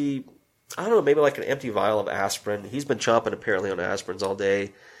 you see, I don't know, maybe like an empty vial of aspirin. He's been chomping apparently on aspirins all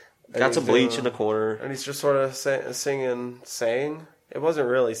day. Got some bleach in the corner. And he's just sort of saying. It wasn't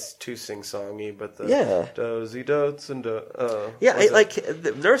really too sing-songy, but the dozy dotes and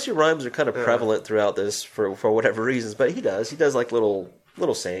the nursery rhymes are kind of prevalent throughout this for whatever reasons, but he does like little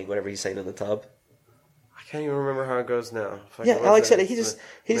saying whenever he's saying in the tub. I can't even remember how it goes now. Like I said, he's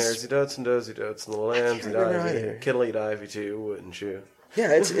Maresy dotes and dozy dotes and little lambsy divey, kiddly divey too, wouldn't you?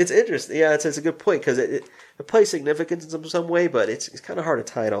 Yeah, it's interesting. Yeah, it's a good point because it plays significance in some way, but it's kind of hard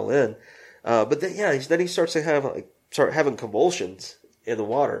to tie it all in. But then he starts to start having convulsions in the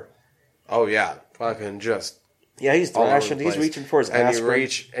water. Oh yeah, fucking just. Yeah, he's thrashing. He's reaching for his aspirin.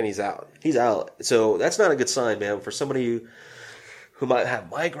 And he's out. He's out. So that's not a good sign, man. For somebody who might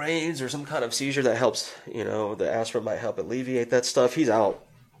have migraines or some kind of seizure that helps, the aspirin might help alleviate that stuff. He's out.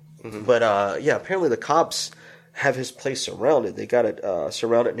 Mm-hmm. But apparently the cops have his place surrounded. They got it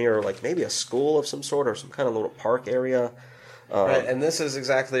surrounded near like maybe a school of some sort or some kind of little park area. Right, and this is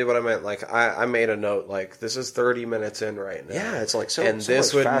exactly what I meant. Like, I made a note, like, this is 30 minutes in right now. Yeah, it's like so and so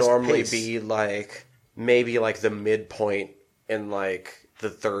this much would normally pace. be, like, maybe, like, the midpoint in, like, the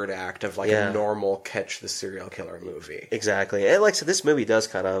third act of, like, a normal Catch the Serial Killer movie. Exactly. And like I said, this movie does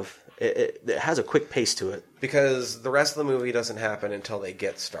kind of, it has a quick pace to it. Because the rest of the movie doesn't happen until they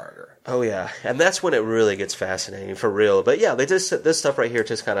get Starter. Oh, yeah. And that's when it really gets fascinating, for real. But yeah, this stuff right here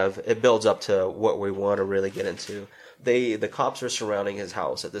just kind of, it builds up to what we want to really get into. The cops are surrounding his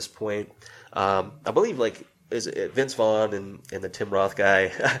house at this point. I believe, like, is it Vince Vaughn and the Tim Roth guy?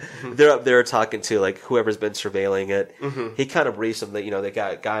 Mm-hmm. They're up there talking to, like, whoever's been surveilling it. Mm-hmm. He kind of briefs them that, they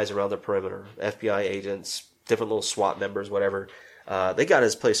got guys around the perimeter, FBI agents, different little SWAT members, whatever. They got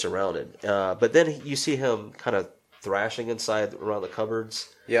his place surrounded. But then you see him kind of thrashing inside around the cupboards.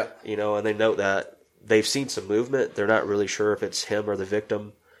 Yeah. And they note that they've seen some movement. They're not really sure if it's him or the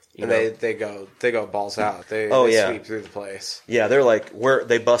victim. They go balls out. They sweep through the place. Yeah, they're like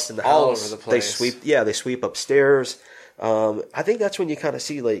they bust in the house. All over the place. They sweep upstairs. I think that's when you kind of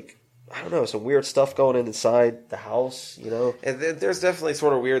see, like, I don't know, some weird stuff going inside the house, And there's definitely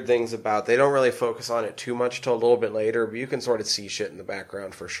sort of weird things about. They don't really focus on it too much till a little bit later, but you can sort of see shit in the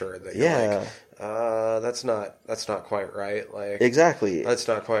background for sure. That you're like, that's not quite right. Like, exactly, that's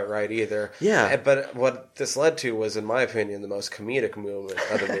not quite right either. Yeah, but what this led to was, in my opinion, the most comedic moment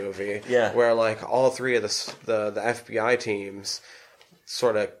of the movie. Yeah, where like all three of the FBI teams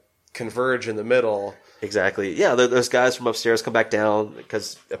sort of converge in the middle. Exactly. Yeah, those guys from upstairs come back down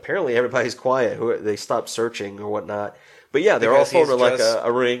because apparently everybody's quiet. They stopped searching or whatnot. But yeah, they're all forming like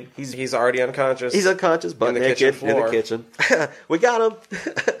a ring. He's already unconscious. He's unconscious, butt naked in the kitchen. We got him.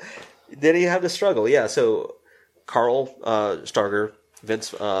 Then he had to struggle. Yeah, so Carl Starger,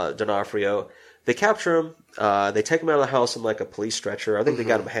 Vince D'Onofrio, they capture him. They take him out of the house in like a police stretcher. I think they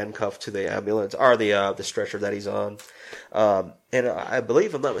got him handcuffed to the ambulance or the stretcher that he's on. And I believe,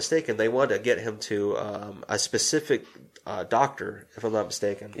 if I'm not mistaken, they want to get him to a specific doctor, if I'm not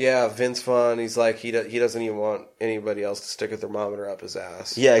mistaken. Yeah, Vince Vaughn. He's like he doesn't even want anybody else to stick a thermometer up his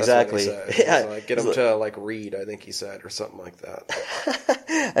ass. Yeah, exactly. Yeah, like, get him to like read. I think he said, or something like that.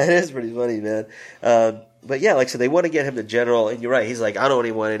 That is pretty funny, man. But yeah, like I said, they want to get him to general, and you're right. He's like, I don't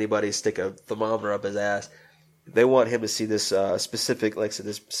even want anybody to stick a thermometer up his ass. They want him to see this specific, like I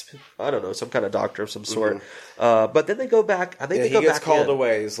said, I don't know, some kind of doctor of some sort. Mm-hmm. But then they go back. I think they go back. He gets called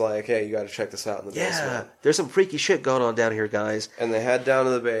away. He's like, "Hey, you got to check this out in the basement." Yeah, there's some freaky shit going on down here, guys. And they head down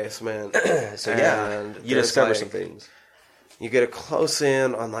to the basement. So yeah, you discover some things. You get a close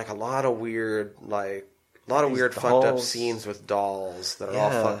in on like a lot of weird, fucked up scenes with dolls that are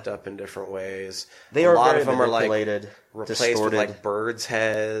all fucked up in different ways. A lot of them are like replaced distorted with like birds'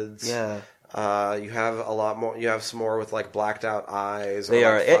 heads. Yeah. You have a lot more. You have some more with like blacked out eyes. They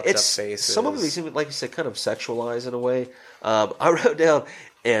or, are. Like, fucked up faces. Some of them seem, like you said, kind of sexualized in a way. I wrote down,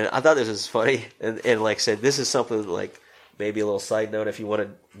 and I thought this was funny. And like I said, this is something like maybe a little side note if you want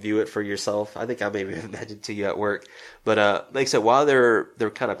to view it for yourself. I think I maybe mentioned it to you at work. But like I said, while they're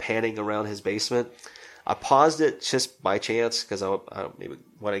kind of panning around his basement, I paused it just by chance because I maybe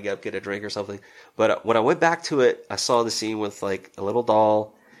want to get a drink or something. But when I went back to it, I saw the scene with like a little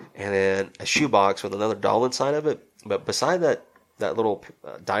doll and then a shoebox with another doll inside of it. But beside that little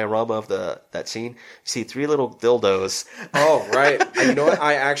diorama of that scene, you see 3 little dildos. Oh, right. You know what?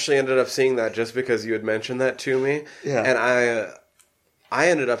 I actually ended up seeing that just because you had mentioned that to me. Yeah. And I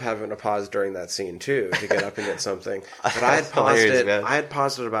ended up having to pause during that scene too to get up and get something. But I had paused it. Man. I had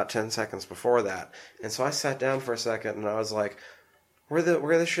paused it about 10 seconds before that, and so I sat down for a second and I was like, "Where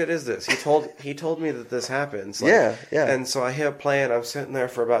the shit is this?" He told me that this happens. Like, yeah. And so I hit play and I'm sitting there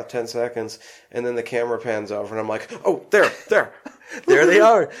for about 10 seconds, and then the camera pans over and I'm like, "Oh, there." There they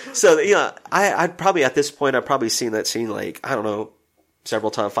are. So I'd probably at this point I've probably seen that scene like I don't know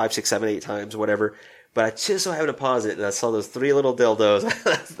several times, 5, 6, 7, 8 times, whatever. But I just so happened to pause it, and I saw those 3 little dildos.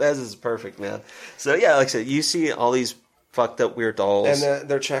 That is perfect, man. So yeah, like I said, you see all these fucked up weird dolls, and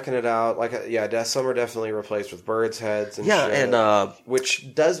they're checking it out. Like, some are definitely replaced with birds' heads and yeah, shit, and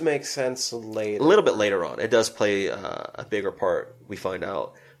which does make sense later. a little bit later on, it does play a bigger part. We find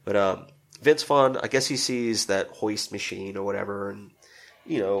out, but Vince Vaughn, I guess he sees that hoist machine or whatever, and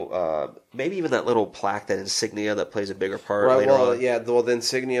maybe even that little plaque, that insignia that plays a bigger part later on. Yeah, the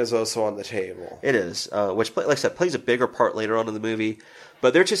insignia is also on the table. It is, which, like I said, plays a bigger part later on in the movie.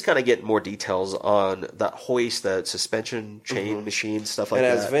 But they're just kind of getting more details on that hoist, that suspension chain machine, stuff like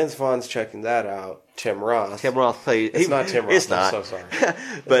that. And as Vince Vaughn's checking that out, Tim Roth plays... It's not Tim Roth. It's not. I'm so sorry.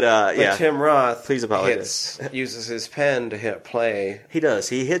 But yeah. Tim Roth please apologize. uses his pen to hit play. He does.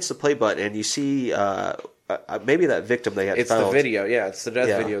 He hits the play button, and you see maybe that victim they had It's found. the video, yeah. It's the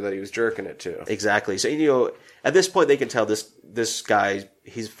death video that he was jerking it to. Exactly. So, at this point, they can tell this guy,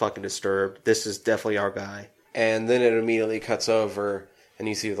 he's fucking disturbed. This is definitely our guy. And then it immediately cuts over, and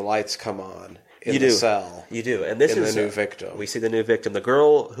you see the lights come on in the cell. You do. And this is the new victim. We see the new victim, the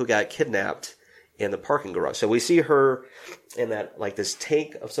girl who got kidnapped in the parking garage. So we see her in that, like, this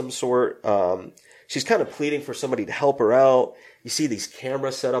tank of some sort. She's kind of pleading for somebody to help her out. You see these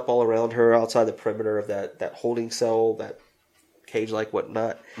cameras set up all around her outside the perimeter of that holding cell, that cage-like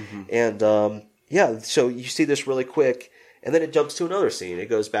whatnot. Mm-hmm. And, so you see this really quick. And then it jumps to another scene. It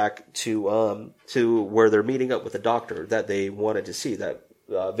goes back to where they're meeting up with the doctor that they wanted to see, that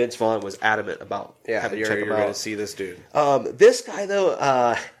Vince Vaughn was adamant about. Yeah, you're going to see this dude. This guy,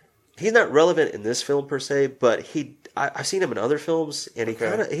 though, he's not relevant in this film per se, but I've seen him in other films, and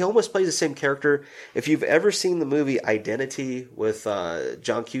he almost plays the same character. If you've ever seen the movie Identity with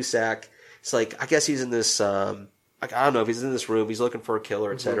John Cusack, it's like, I guess he's in this, I don't know if he's in this room, he's looking for a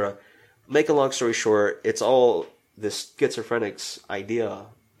killer, etc. Make a long story short, it's all this schizophrenic's idea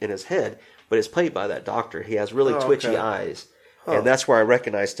in his head, but it's played by that doctor. He has really twitchy eyes, and that's where I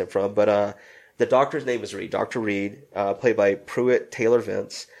recognized him from. But the doctor's name is Reed, Dr. Reed, played by Pruitt Taylor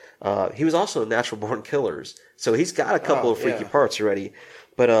Vince. He was also in Natural Born Killers, so he's got a couple of freaky parts already.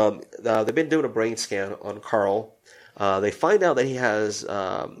 But they've been doing a brain scan on Carl. They find out that he has,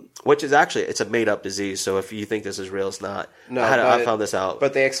 which is actually, it's a made-up disease, so if you think this is real, it's not. No, I found this out.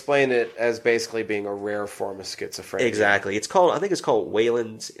 But they explain it as basically being a rare form of schizophrenia. Exactly. I think it's called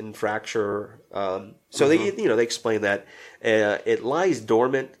Wayland's infracture. So they explain that it lies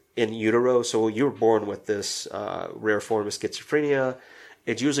dormant in utero, so you were born with this rare form of schizophrenia.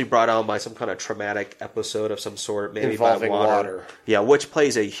 It's usually brought on by some kind of traumatic episode of some sort, maybe involving by water. Yeah, which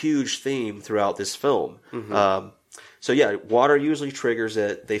plays a huge theme throughout this film. So yeah, water usually triggers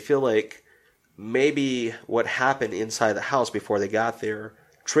it. They feel like maybe what happened inside the house before they got there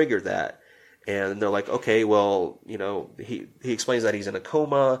triggered that. And they're like, okay, well, he explains that he's in a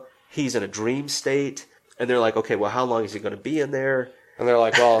coma, he's in a dream state, and they're like, okay, well, how long is he going to be in there? And they're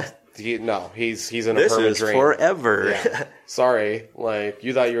like, well, he's in a permanent dream. This is forever. Yeah. Sorry,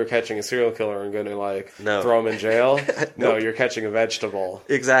 you thought you were catching a serial killer and going to throw him in jail? No, you're catching a vegetable.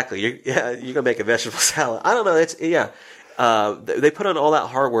 Exactly. You're gonna make a vegetable salad. I don't know. They put on all that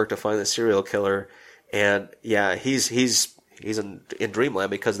hard work to find the serial killer, and he's in dreamland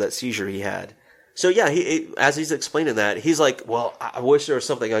because of that seizure he had. So as he's explaining that, he's like, well, I wish there was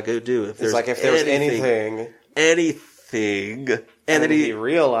something I could do. If there's anything. And then he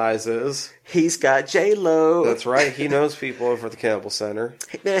realizes he's got J-Lo. That's right. He knows people over at the Campbell Center.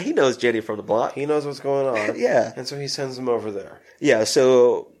 Yeah, he knows Jenny from the block. He knows what's going on. Yeah. And so he sends them over there. Yeah,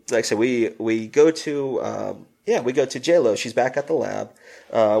 so like I said, we go to J-Lo. She's back at the lab.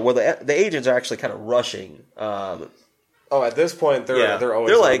 The agents are actually kind of rushing. At this point they're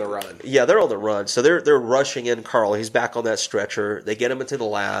always on the run. Yeah, they're on the run. So they're rushing in Carl. He's back on that stretcher. They get him into the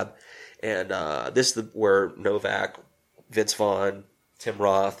lab, and this is where Novak, Vince Vaughn, Tim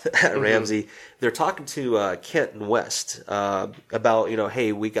Roth, Ramsey, they're talking to Kent and West about, hey,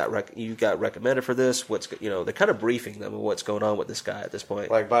 you got recommended for this. They're kind of briefing them on what's going on with this guy at this point.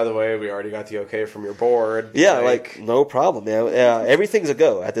 Like, by the way, we already got the okay from your board. Yeah, no problem, man. Everything's a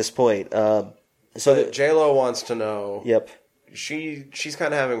go at this point. So J-Lo wants to know. Yep. She's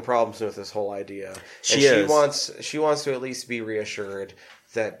kind of having problems with this whole idea. She wants to at least be reassured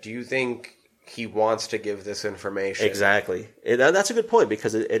that, do you think he wants to give this information? Exactly. That's a good point,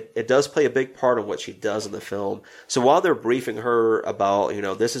 because it does play a big part of what she does in the film. So while they're briefing her about,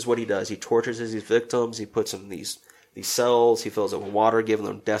 this is what he does. He tortures his victims. He puts them in these cells. He fills it with water, giving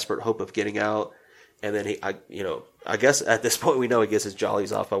them desperate hope of getting out. And then I guess at this point we know he gets his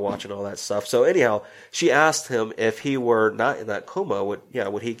jollies off by watching all that stuff. So anyhow, she asked him if he were not in that coma, would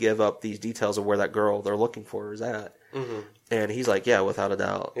he give up these details of where that girl they're looking for is at? And he's like, yeah, without a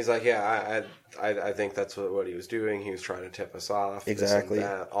doubt. He's like, yeah, I think that's what he was doing. He was trying to tip us off. Exactly. This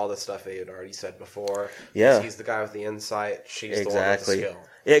and that, all the stuff they had already said before. Yeah. He's the guy with the insight. She's the one with the skill.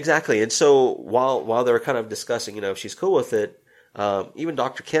 Yeah, exactly. And so while they're kind of discussing, if she's cool with it, even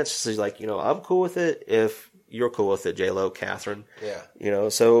Dr. Kent is like, I'm cool with it if you're cool with it, J-Lo, Catherine. Yeah.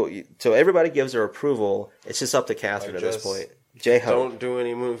 So everybody gives their approval. It's just up to Catherine at this point. J-Ho. Don't do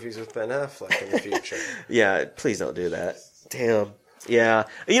any movies with Ben Affleck in the future. Yeah, please don't do that. Damn. Yeah.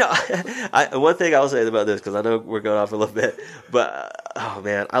 One thing I'll say about this, because I know we're going off a little bit, but, oh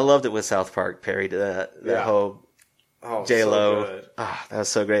man, I loved it when South Park parried that whole J-Lo. So good. That was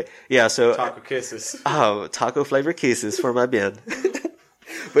so great. Yeah, so. Taco kisses. Oh, taco flavored kisses for my Ben.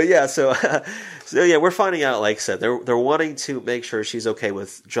 But yeah, so yeah, we're finding out, like I said, they're wanting to make sure she's okay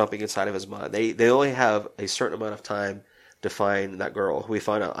with jumping inside of his mind. They only have a certain amount of time to find that girl. We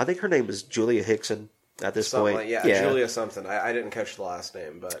find out, I think her name is Julia Hickson at this point. Like, yeah, Julia something. I didn't catch the last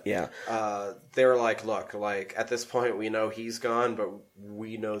name, but yeah, they were like, look, like at this point we know he's gone, but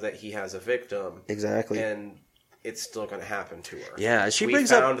we know that he has a victim. Exactly. And it's still going to happen to her. Yeah, we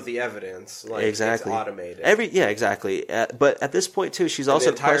found the evidence. Like, exactly. It's automated. Exactly. But at this point too, she's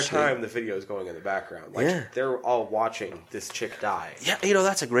also the entire questioning. time the video is going in the background. Like, they're all watching this chick die. Yeah,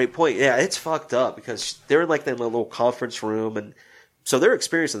 that's a great point. Yeah, it's fucked up because they're like in a little conference room, and so they're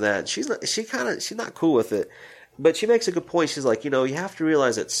experiencing that. She's not cool with it, but she makes a good point. She's like, you have to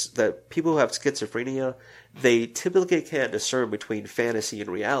realize that people who have schizophrenia, they typically can't discern between fantasy and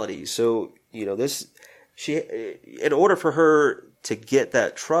reality. So in order for her to get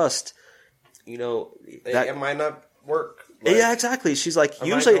that trust, it might not work. Like, yeah, exactly. She's like,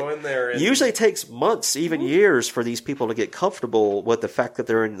 usually it takes months, even years, for these people to get comfortable with the fact that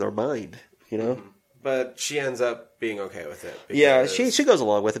they're in their mind. But she ends up being okay with it. Yeah, she goes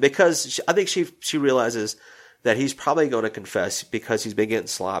along with it because I think she realizes that he's probably going to confess because he's been getting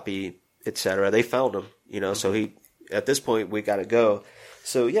sloppy, etc. They found him, so he at this point we got to go.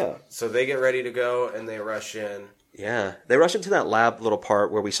 So yeah. So they get ready to go and they rush in. Yeah, they rush into that lab little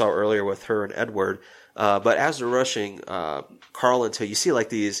part where we saw earlier with her and Edward. But as they're rushing, Carl until you see like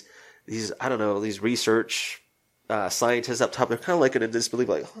these I don't know, these research scientists up top. They're kind of like in disbelief,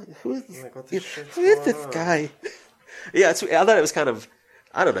 like who is this guy? Yeah, I thought it was kind of.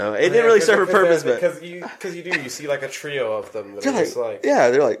 I don't know. It didn't really serve a purpose, but because you see like a trio of them that are just like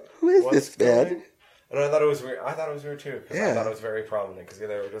they're like, who is this man? And I thought it was weird. I thought it was weird too because I thought it was very prominent because they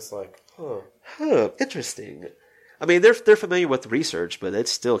were just like, interesting. I mean, they're familiar with the research, but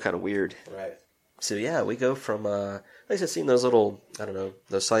it's still kind of weird. Right. So yeah, we go from like I said, seeing those little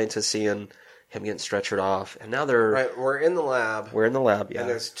those scientists seeing him getting stretchered off, and now they're right. We're in the lab. Yeah. And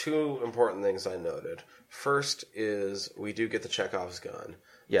there's two important things I noted. First is we do get the Chekhov's gun.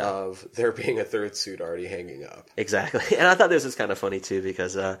 Yeah. Of there being a third suit already hanging up. Exactly. And I thought this was kind of funny too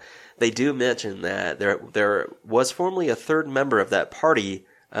because they do mention that there was formerly a third member of that party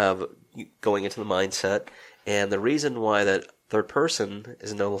going into the mindset, and the reason why that third person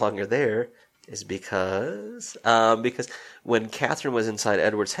is no longer there is because when Catherine was inside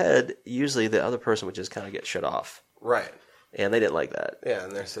Edward's head, usually the other person would just kind of get shut off. Right. And they didn't like that. Yeah,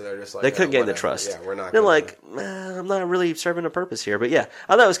 and they're just like... They couldn't gain the trust. Yeah, we're not... They're like, I'm not really serving a purpose here. But yeah,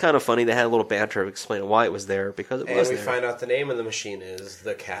 I thought it was kind of funny. They had a little banter of explaining why it was there, because it was there. And we find out the name of the machine is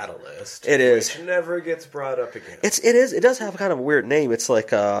the Catalyst. It is. Which never gets brought up again. It does have kind of a weird name. It's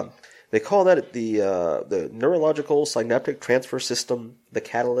like... they call that the neurological synaptic transfer system, the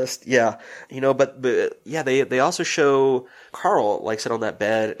Catalyst. Yeah, but yeah, they also show Carl like sit on that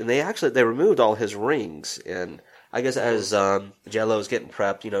bed, and they removed all his rings. And I guess as J-Lo's getting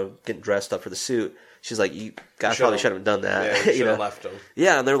prepped, getting dressed up for the suit, she's like, "You guys probably shouldn't have done that." Yeah, you should have left him.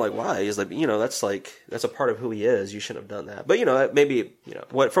 Yeah, and they're like, "Why?" He's like, that's a part of who he is. You shouldn't have done that. But maybe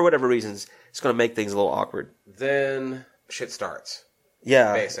for whatever reasons, it's going to make things a little awkward. Then shit starts.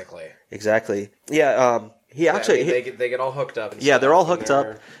 Yeah, basically. Exactly. Yeah. He actually they get all hooked up. Yeah, they're all hooked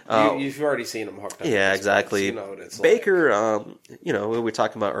up. You've already seen them hooked up. Yeah, exactly. So you know what it's Baker, we were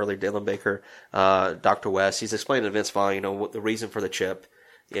talking about earlier, Dylan Baker, Dr. West. He's explaining to Vince Vaughn, what the reason for the chip.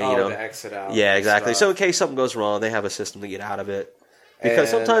 Yeah, to exit out. Yeah, exactly. So in case something goes wrong, they have a system to get out of it.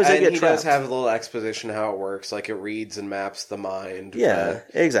 Because sometimes they get trapped. He does have a little exposition how it works, like it reads and maps the mind. Yeah,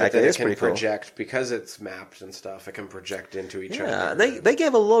 exactly. But it's pretty cool. Project because it's mapped and stuff. It can project into each other. Yeah, they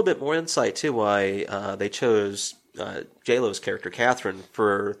gave a little bit more insight too why they chose J-Lo's character Catherine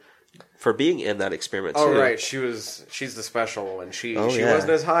for being in that experiment too. Oh right, she's the special one. She wasn't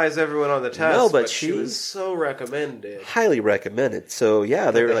as high as everyone on the test. No, but she was so recommended, highly recommended. So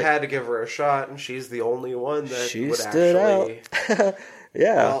yeah, they had to give her a shot, and she's the only one that she would stood actually out.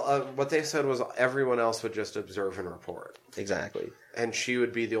 Yeah, Well, what they said was everyone else would just observe and report, exactly. and she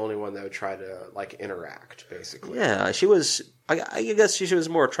would be the only one that would try to like interact, basically. Yeah, she was. I guess she was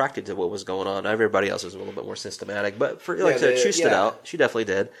more attracted to what was going on. Everybody else was a little bit more systematic, but for like I said, she stood out. She definitely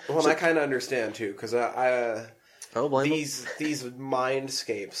did. Well, and I kind of understand too, because I don't blame these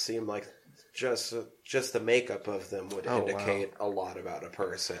mindscapes seem like just the makeup of them would indicate a lot about a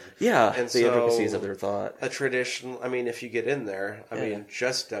person. Yeah, and the intricacies of their thought. A traditional. I mean, if you get in there, I mean,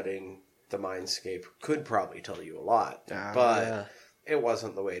 just studying the mindscape could probably tell you a lot, but it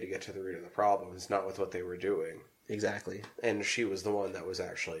wasn't the way to get to the root of the problem. It's not with what they were doing. Exactly. And she was the one that was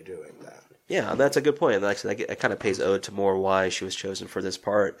actually doing that. Yeah, that's a good point. And actually, that kind of pays ode to more why she was chosen for this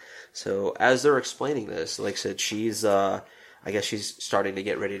part. So as they're explaining this, like I said, she's, I guess she's starting to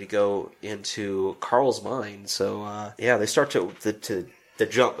get ready to go into Carl's mind. So, they start to the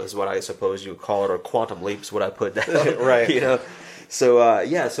jump is what I suppose you would call it, or quantum leaps, what I put down. Right.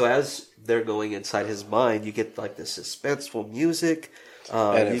 So, so as they're going inside his mind, you get like this suspenseful music.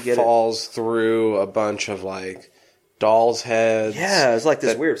 And it falls through a bunch of like doll's heads. Yeah, it's like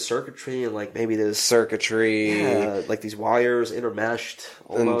this weird circuitry and like maybe this circuitry. Yeah, like these wires intermeshed.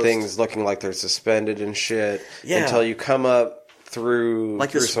 Almost. And things looking like they're suspended and shit. Yeah. Until you come up through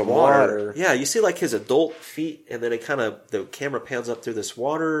some water. Yeah, you see like his adult feet, and then the camera pans up through this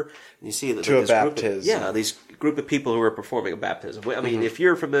water, and you see to a baptism. These group of people who are performing a baptism. I mean, if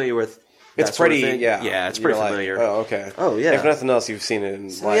you're familiar with it's pretty, it's pretty familiar. Like, oh, okay. Oh, yeah. If nothing else, you've seen it in, you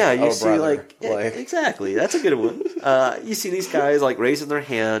see, exactly. That's a good one. You see these guys, like, raising their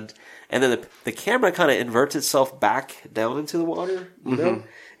hand, and then the camera kind of inverts itself back down into the water, you know?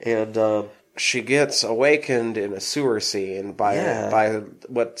 And, she gets awakened in a sewer scene by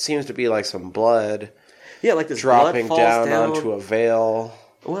what seems to be like some blood. Yeah, like this dropping blood falls down onto a veil.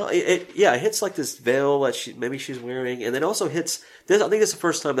 Well, it hits like this veil that she's wearing, and then also hits this. I think it's the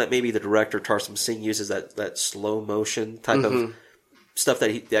first time that maybe the director Tarsem Singh uses that slow motion type of stuff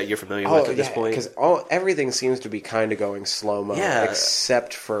that you're familiar with at this point. Because everything seems to be kind of going slow mo,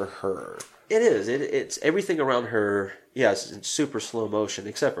 except for her. It is. It's everything around her. Yeah, it's in super slow motion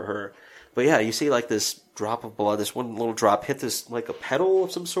except for her. But yeah, you see like this drop of blood, this one little drop hit this like a petal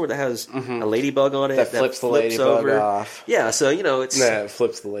of some sort that has a ladybug on it that flips the ladybug off. Yeah, so it's it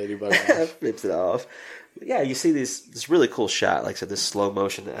flips the ladybug off. Flips it off. But yeah, you see this really cool shot, like I said, this slow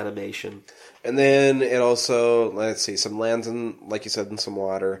motion animation. And then it also, let's see, some lands in, like you said, in some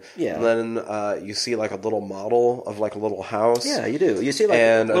water. Yeah. And then you see like a little model of like a little house. Yeah, you do. You see like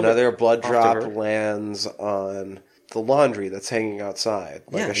another blood drop lands on the laundry that's hanging outside,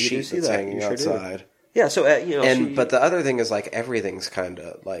 like a sheet that's hanging outside. Yeah, so but the other thing is like everything's kind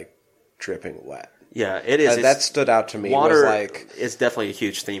of like dripping wet. Yeah, it is. That stood out to me. Water was it's definitely a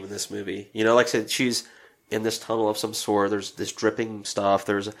huge theme in this movie. Like I said, she's in this tunnel of some sort. There's this dripping stuff.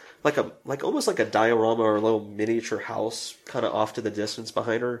 There's almost like a diorama or a little miniature house kind of off to the distance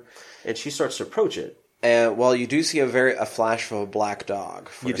behind her, and she starts to approach it. And you do see a flash of a black dog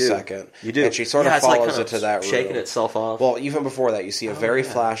for a second. You do. And she sort of follows it to that room. Shaking itself off. Well, even before that, you see a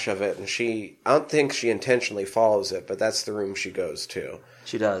flash of it, and I don't think she intentionally follows it, but that's the room she goes to.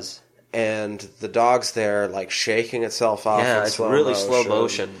 She does. And the dog's there, like, shaking itself off in it's really slow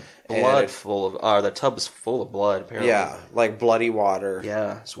motion. The tub's full of blood, apparently. Yeah, like bloody water.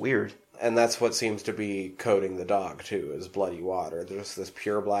 Yeah, it's weird. And that's what seems to be coating the dog, too, is bloody water. There's this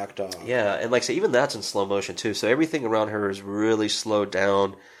pure black dog. Yeah, and like I say, even that's in slow motion, too. So everything around her is really slowed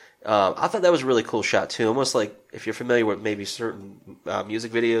down. I thought that was a really cool shot, too. Almost like if you're familiar with maybe certain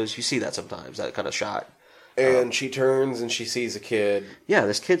music videos, you see that sometimes, that kind of shot. And she turns and she sees a kid. Yeah,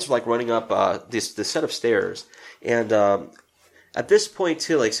 this kid's like running up this set of stairs. And at this point,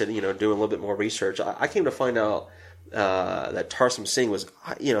 too, like I said, doing a little bit more research, I came to find out that Tarsem Singh was,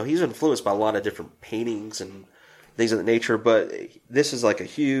 he's influenced by a lot of different paintings and things of that nature, but this is like a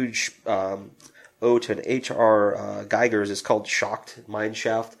huge ode to an H.R. Geiger's. It's called Shocked Mine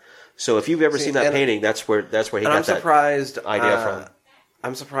Shaft. So if you've ever seen that painting, that's where he got that idea from.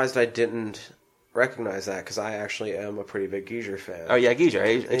 I'm surprised I didn't recognize that, because I actually am a pretty big Giger fan. Oh yeah, Giger,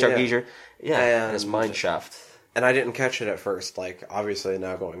 H.R. Giger. Yeah, and his Mine Shaft. And I didn't catch it at first. Like, obviously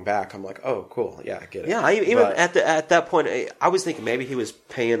now going back, I'm like, oh, cool. Yeah, I get it. Yeah, at that point, I was thinking maybe he was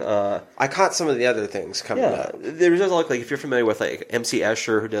paying. I caught some of the other things coming up. There's like if you're familiar with like MC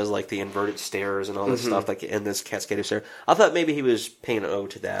Escher, who does like the inverted stairs and all this stuff, like in this cascaded stair. I thought maybe he was paying an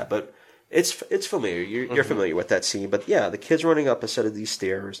ode to that, but it's familiar. You're familiar with that scene. But yeah, the kid's running up a set of these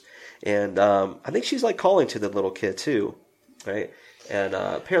stairs, and I think she's like calling to the little kid too, right? And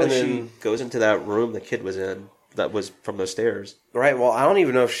apparently she goes into that room the kid was in. that was from those stairs. Right. Well, I don't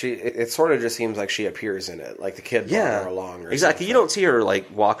even know if she. It sort of just seems like she appears in it, like the kid brought her along. Or exactly. Something. You don't see her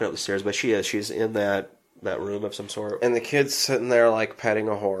like walking up the stairs, but she is. She's in that room of some sort. And the kid's sitting there like petting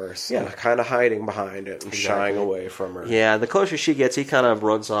a horse, and kind of hiding behind it and shying away from her. Yeah. The closer she gets, he kind of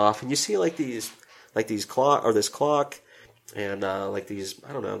runs off, and you see this clock, and like these,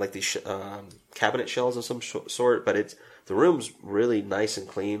 I don't know, like these cabinet shells of some sort, but the room's really nice and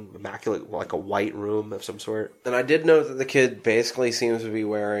clean, immaculate, like a white room of some sort. And I did note that the kid basically seems to be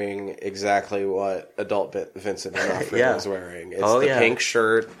wearing exactly what adult Vincent D'Onofrio is wearing. It's the pink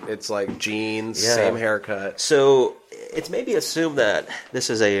shirt, it's like jeans, same haircut. So it's maybe assumed that this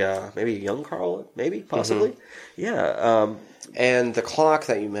is maybe a young Carl, possibly. Mm-hmm. Yeah. And the clock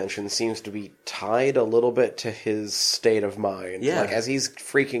that you mentioned seems to be tied a little bit to his state of mind. Yeah. Like as he's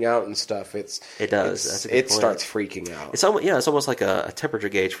freaking out and stuff, it starts freaking out. It's almost like a temperature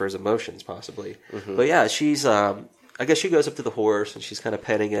gauge for his emotions, possibly. Mm-hmm. But yeah, she's I guess she goes up to the horse and she's kind of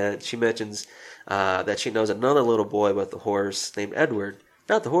petting it. She mentions that she knows another little boy with the horse named Edward.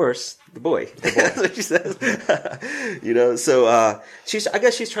 Not the horse, the boy. That's what she says. So I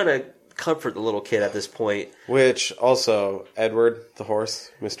guess she's trying to comfort the little kid at this point. Which also, Edward, the horse,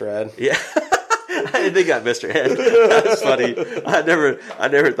 Mr. Ed. Yeah. I didn't think I Mr. Ed. That's funny. I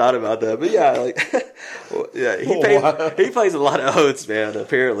never thought about that. But yeah, he plays a lot of oaths, man,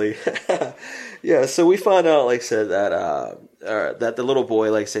 apparently. Yeah, so we find out, like I said, that the little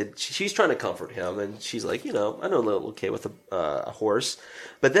boy, like I said, she's trying to comfort him, and she's like, I know a little kid with a horse.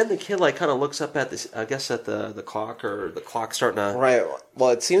 But then the kid, like, kind of looks up at this, I guess, at the clock, or the clock starting to... Right. Well,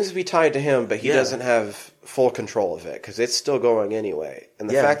 it seems to be tied to him, but he doesn't have full control of it, because it's still going anyway. And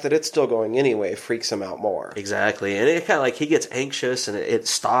the fact that it's still going anyway freaks him out more. Exactly. And it kind of, like, he gets anxious, and it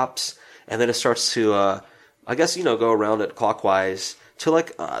stops, and then it starts to, I guess, go around it clockwise to,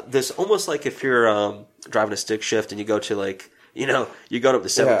 like, this, almost like if you're driving a stick shift and you go to, like... you go up to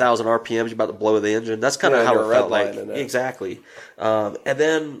 7,000 RPMs, you're about to blow the engine. That's kind of how it felt like. Exactly. And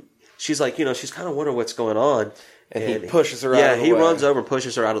then she's like, she's kind of wondering what's going on. And he pushes her out of the way. Yeah, he runs over and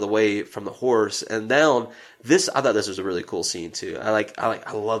pushes her out of the way from the horse. And down, I thought this was a really cool scene, too.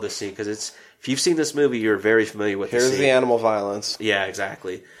 I love this scene because if you've seen this movie, you're very familiar with this scene. Here's the animal violence. Yeah,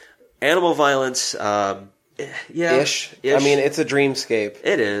 exactly. Animal violence, Ish. I mean, it's a dreamscape.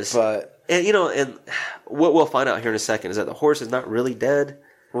 It is. But... And what we'll find out here in a second is that the horse is not really dead.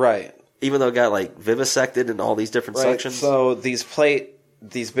 Right. Even though it got, like, vivisected in all these different sections. So these big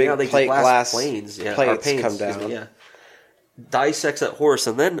plate glass planes come down. Dissects that horse,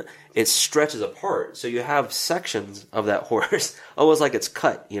 and then it stretches apart. So you have sections of that horse, almost like it's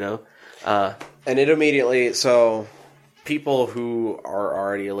cut, And it immediately... So people who are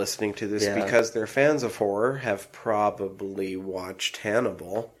already listening to this because they're fans of horror have probably watched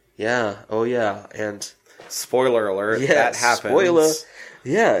Hannibal. Yeah. Oh, yeah. And spoiler alert, that happens. Spoiler.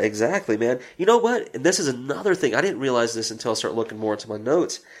 Yeah, exactly, man. You know what? And this is another thing. I didn't realize this until I started looking more into my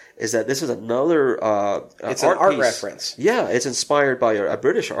notes, is that this is another it's an art reference. Yeah, it's inspired by a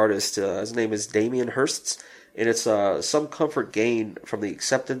British artist. His name is Damien Hirst. And it's some comfort gained from the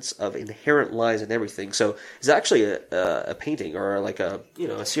acceptance of inherent lies in everything. So it's actually a painting or like a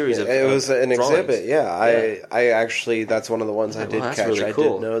series of it was an drawings. Exhibit. Yeah, I actually that's one of the ones I did catch. Really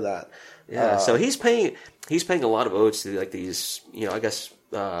cool. I did know that. Yeah, so he's paying a lot of odes to like these I guess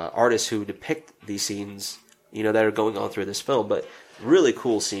artists who depict these scenes that are going on through this film. But really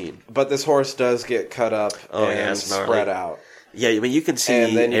cool scene. But this horse does get cut up and spread out. Yeah, I mean, you can see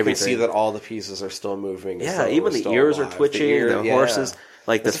and then you everything. Can see that all the pieces are still moving. Yeah, even the ears are twitching, the horses.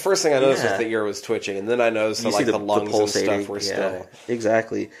 Like the first thing I noticed was the ear was twitching, and then I noticed that the lungs and stuff were still...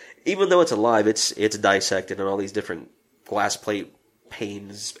 Exactly. Even though it's alive, it's dissected in all these different glass plate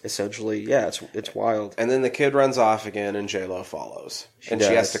panes, essentially. Yeah, it's wild. And then the kid runs off again, and J-Lo follows. She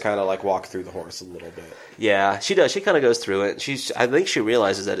has to kind of like walk through the horse a little bit. Yeah, she does. She kind of goes through it. I think she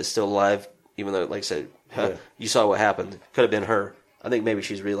realizes that it's still alive, even though, like I said... You saw what happened. Could have been her. I think maybe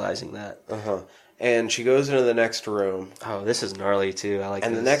she's realizing that. And she goes into the next room. Oh, this is gnarly too. I like.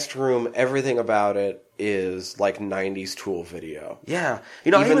 And this. The next room, everything about it is like '90s Tool video. Yeah,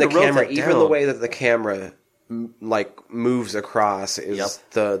 even the camera, even the way that the camera like moves across is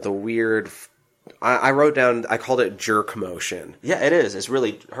the weird. I wrote down. I called it jerk motion. Yeah, it is. It's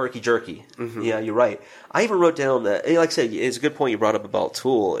really herky-jerky. Mm-hmm. Yeah, you're right. I even wrote down that, like I said, it's a good point you brought up about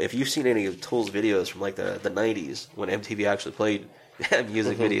Tool. If you've seen any of Tool's videos from like the 90s, when MTV actually played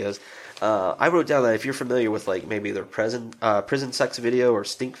music videos, I wrote down that if you're familiar with like maybe their prison sex video or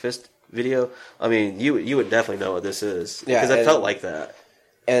Stink Fist video, I mean, you would definitely know what this is. Because it felt like that.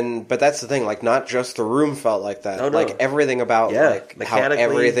 But that's the thing, like not just the room felt like that. No. Like everything about like how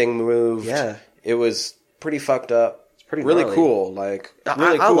everything moved. Yeah. It was pretty fucked up. It's pretty really gnarly. cool. Like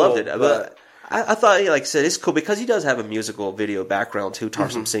really I cool, loved it, but I thought, like I said, it's cool because he does have a musical video background too,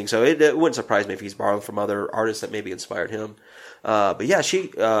 Tarsem Singh. So it wouldn't surprise me if he's borrowing from other artists that maybe inspired him. But yeah,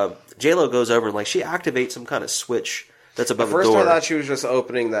 J-Lo goes over and like she activates some kind of switch that's above At first, the door. I thought she was just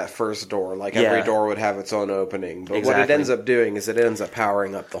opening that first door. Like every door would have its own opening. But what it Exactly. ends up doing is it ends up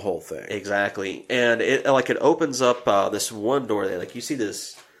powering up the whole thing. Exactly, and it opens up this one door there. Like you see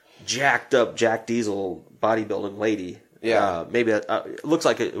this jacked up Jack Diesel bodybuilding lady. Yeah. Maybe it looks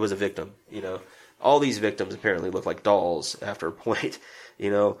like it was a victim. You know, all these victims apparently look like dolls after a point. You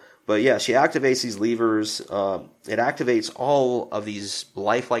know, but yeah, she activates these levers. It activates all of these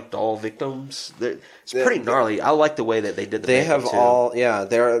lifelike doll victims. It's pretty gnarly. I like the way that they did the They makeup, have too. all,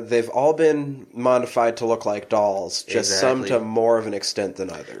 they've all been modified to look like dolls. Just some to more of an extent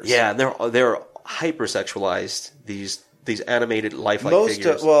than others. Yeah, and they're hypersexualized. These animated lifelike Most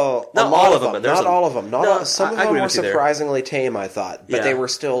figures. not all of them. But not all of them. Some of them agree were with you there. surprisingly tame, I thought, but Yeah. they were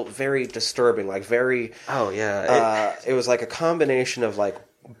still very disturbing. Like very. Oh yeah, It was like a combination of like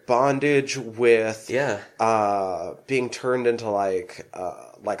bondage with being turned into like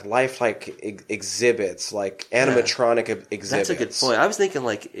lifelike exhibits, like animatronic exhibits. that's a good point. I was thinking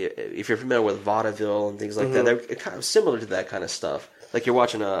like if you're familiar with vaudeville and things like that, they're kind of similar to that kind of stuff. Like you're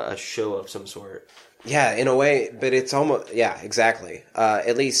watching a show of some sort. Yeah, in a way, but it's almost exactly.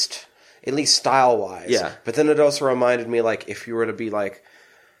 At least style wise. Yeah. But then it also reminded me like if you were to be like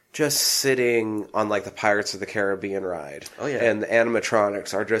just sitting on like the Pirates of the Caribbean ride. Oh yeah. And the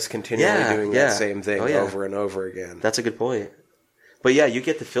animatronics are just continually doing that same thing over and over again. That's a good point. But yeah, you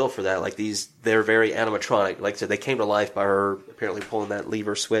get the feel for that. Like they're very animatronic. Like I said, they came to life by her apparently pulling that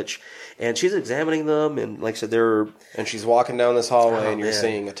lever switch. And she's examining them, and like I said, and she's walking down this hallway, and you're man.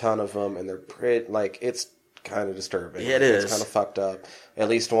 seeing a ton of them, and they're pretty, like, it's kind of disturbing. Yeah, it It's is. kind of fucked up. At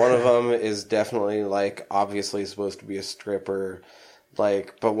least one of them is definitely, like, obviously supposed to be a stripper.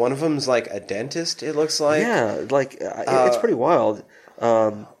 Like, but one of them's, like, a dentist, it looks like. Yeah, like it's pretty wild.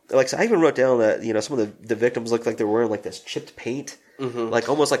 Like so I even wrote down that some of the victims looked like they were wearing like this chipped paint, like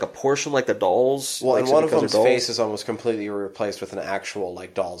almost like a portion, like the dolls. Well, like, and so one of because them's they're dolls. face is almost completely replaced with an actual,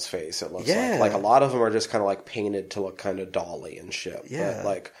 like, doll's face, it looks Yeah. like. Like, a lot of them are just kind of, like, painted to look kind of dolly and shit. Yeah. But,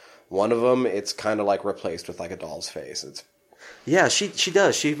 like, one of them, it's kind of, like, replaced with, like, a doll's face. It's Yeah, she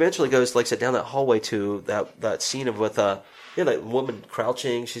does. She eventually goes like down that hallway to that scene of with that woman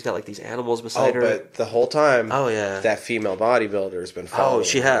crouching. She's got like these animals beside her. but the whole time, that female bodybuilder's been following. Oh,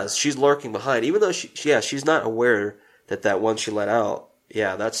 she has. She's lurking behind, even though she's not aware that one she let out.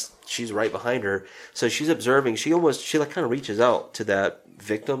 Yeah, she's right behind her. So she's observing. She like kind of reaches out to that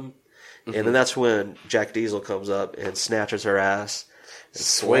victim, and then that's when Jack Diesel comes up and snatches her ass, and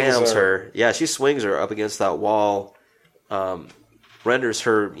slams her. Yeah, she swings her up against that wall, renders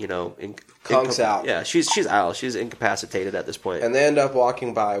her conks out. Yeah, she's out. She's incapacitated at this point. And they end up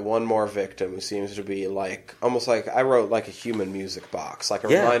walking by one more victim who seems to be like almost like I wrote like a human music box. Like it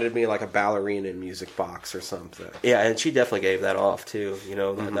reminded me like a ballerina music box or something. Yeah, and she definitely gave that off too.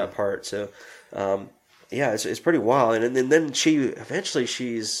 That part. So, it's pretty wild. And then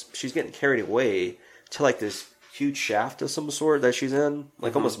she's getting carried away to like this huge shaft of some sort that she's in,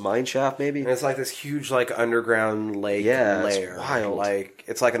 like almost mine shaft maybe. And it's like this huge like underground lake layer. It's wild. Like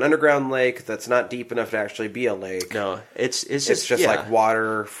it's like an underground lake that's not deep enough to actually be a lake. No, it's just like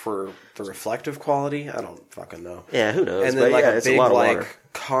water for the reflective quality. I don't fucking know. Yeah, who knows? And then like a it's big a lot of like water.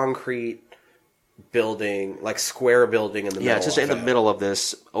 concrete building, like square building in the middle. Yeah, it's just of in the middle of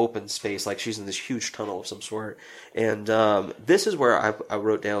this open space, like she's in this huge tunnel of some sort. And this is where I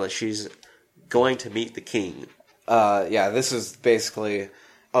wrote down that she's going to meet the king. This is basically.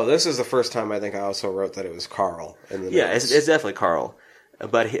 Oh, this is the first time I think I also wrote that it was Carl. In the notes. It's definitely Carl,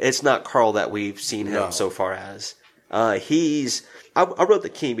 but it's not Carl that we've seen him so far as. I wrote the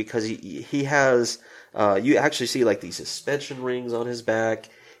king because he has. You actually see like these suspension rings on his back.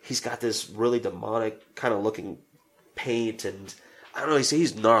 He's got this really demonic kind of looking paint, and I don't know.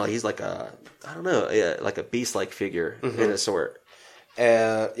 He's gnarly. He's like like a beast-like figure in a sort.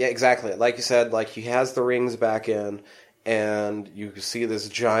 Yeah, exactly. Like you said, like he has the rings back in, and you see this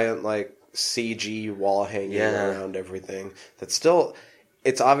giant like CG wall hanging around everything. That's still,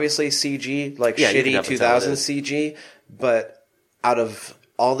 it's obviously CG, like shitty 2000 CG. But out of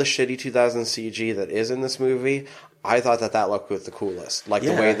all the shitty 2000 CG that is in this movie, I thought that looked the coolest. Like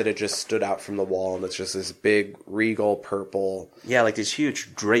the way that it just stood out from the wall, and it's just this big regal purple. Yeah, like these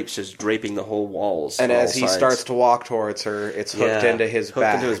huge drapes just draping the whole walls. And as he starts to walk towards her, it's hooked into his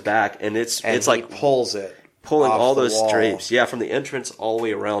back. And it's he like pulls it. Pulling off all the those wall. drapes. Yeah, from the entrance all the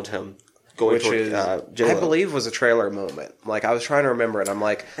way around him. going which toward is, J-Lo. I believe, was a trailer moment. Like, I was trying to remember it. I'm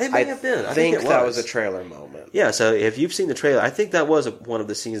like, It may have been. I think think it that was. was a trailer moment. Yeah, so if you've seen the trailer, I think that was one of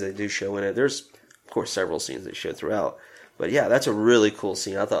the scenes they do show in it. There's, of course, several scenes they show throughout. But yeah, that's a really cool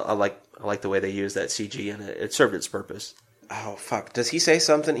scene. I like the way they used that CG, and it served its purpose. Oh, fuck. Does he say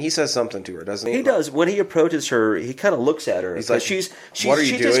something? He says something to her, doesn't he? He does. When he approaches her, he kind of looks at her. He's like, she's "What are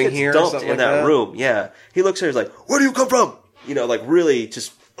you she just doing gets here?" or dumped something in like that room. Yeah. He looks at her, he's like, "Where do you come from?" You know, like really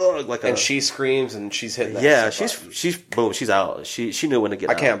just, like And she screams and she's hitting that yeah, shit button. she's out. She knew when to get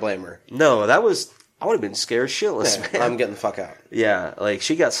I out. can't blame her. No, I would have been scared shitless, Yeah, man. I'm getting the fuck out. Yeah, like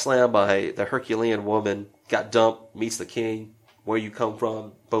she got slammed by the Herculean woman, got dumped, meets the king. Where you come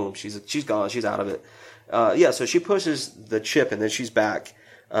from? Boom, she's gone. She's out of it. Yeah, so she pushes the chip and then she's back,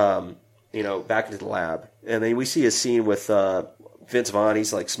 back into the lab. And then we see a scene with Vince Vaughn.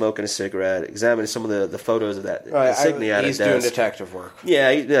 He's like smoking a cigarette, examining some of the photos of that insignia at his He's doing desk. detective work. Yeah,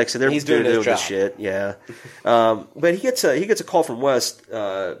 like I said, He's doing his this job. shit. Yeah, but he gets a call from West,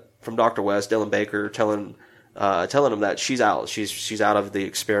 from Dr. West, Dylan Baker, telling him that she's out. She's out of the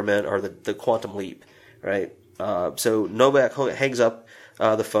experiment or the quantum leap, right? So Novak hangs up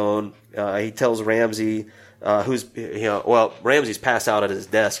the phone. He tells Ramsey, Ramsey's passed out at his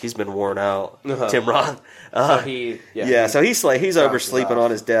desk. He's been worn out. Tim Roth. So So he's oversleeping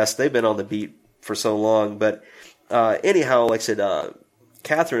on his desk. They've been on the beat for so long. But anyhow, like I said,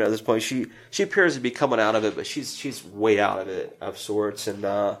 Catherine at this point, she appears to be coming out of it, but she's way out of it of sorts. And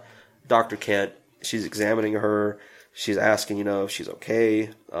Dr. Kent, she's examining her. She's asking, if she's okay.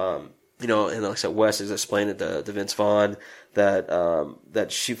 And like I said, Wes is explaining to Vince Vaughn that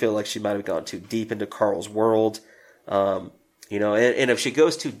she feels like she might have gone too deep into Carl's world. And if she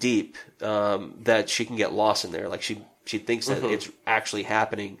goes too deep, that she can get lost in there. Like she thinks that it's actually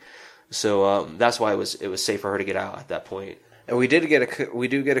happening. So that's why it was safe for her to get out at that point. And we do get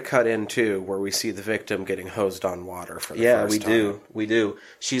a cut in too, where we see the victim getting hosed on water for the first time. We do.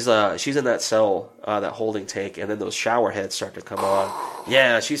 She's in that cell, that holding tank, and then those shower heads start to come on.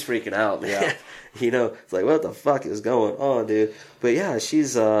 Yeah, she's freaking out, man. Yeah. It's like, what the fuck is going on, dude? But yeah,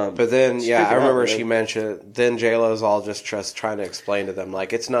 she's. But then, I remember out, she mentioned. Then J-Lo's all just trying to explain to them,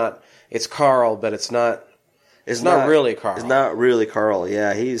 like, it's Carl, but it's not really Carl. It's not really Carl.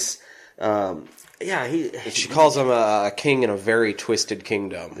 Yeah, he's. She calls him a king in a very twisted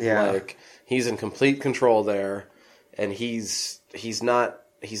kingdom. Yeah. Like, he's in complete control there, and he's not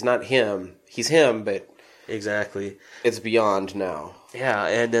him. He's him, but exactly, it's beyond now. Yeah,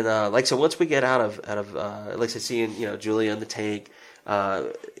 and then so once we get out of like I said, seeing Julia in the tank,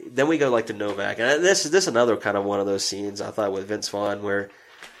 then we go to Novak, and this is another kind of one of those scenes I thought with Vince Vaughn where.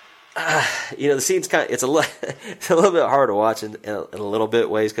 The scene's it's a little bit hard to watch in a little bit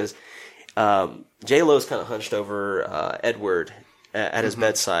ways because J-Lo's kind of hunched over Edward at his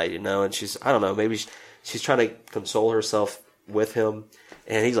bedside, and she's, I don't know, maybe she's trying to console herself with him,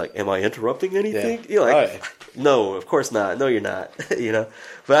 and he's like, "Am I interrupting anything?" Yeah. You're like, "No, of course not. No, you're not."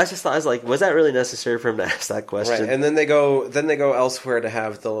 But I was like, was that really necessary for him to ask that question? Right, and then they go elsewhere to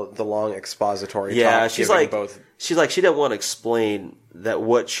have the long expository. Yeah, talk, she's like she didn't want to explain that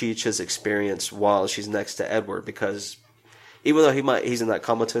what she just experienced while she's next to Edward, because even though he's in that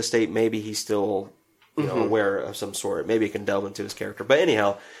comatose state, maybe he's still aware of some sort. Maybe it can delve into his character. But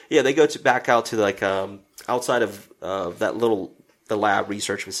anyhow, yeah, they go back out to outside of the lab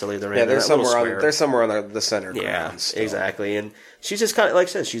research facility they're in. Yeah, they're somewhere on the center ground. Yeah, still. exactly. And she's just kind of, like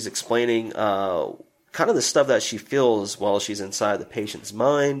I said, she's explaining kind of the stuff that she feels while she's inside the patient's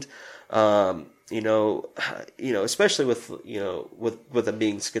mind. Especially with them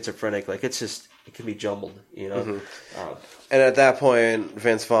being schizophrenic, like it can be jumbled, And at that point,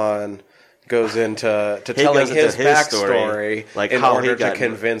 Vince Vaughn goes into telling his backstory, like in how order he got to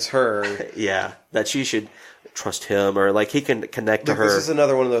convince her, that she should trust him, or like he can connect to her. This is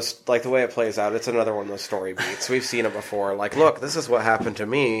another one of those, like the way it plays out. It's another one of those story beats. We've seen it before. Like, look, this is what happened to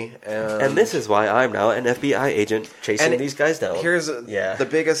me, and this is why I'm now an FBI agent chasing these guys down. Here's the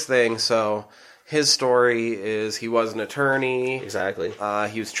biggest thing. So. His story is he was an attorney. Exactly.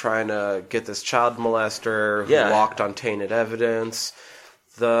 He was trying to get this child molester who walked on tainted evidence.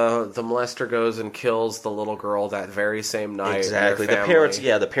 The molester goes and kills the little girl that very same night. Exactly.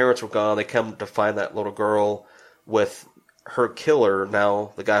 The parents were gone. They come to find that little girl with her killer,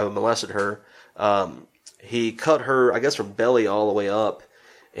 now the guy who molested her. He cut her, I guess, from belly all the way up.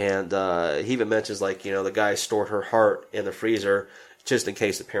 And he even mentions, the guy stored her heart in the freezer just in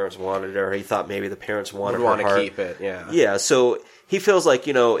case the parents wanted it, or he thought maybe the parents wanted her heart. Want to keep it, yeah. Yeah, so he feels like,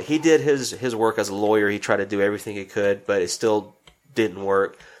 he did his work as a lawyer. He tried to do everything he could, but it still didn't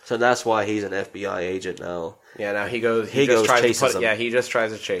work. So that's why he's an FBI agent now. Yeah, now he goes. He just goes tries chases to put, them. Yeah, he just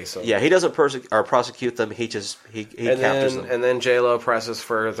tries to chase them. Yeah, he doesn't prosecute them. He captures them. And then J-Lo presses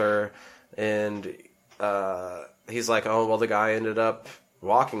further, and he's like, "Oh, well, the guy ended up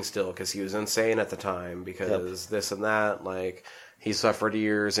walking still because he was insane at the time because this and that. Like, he suffered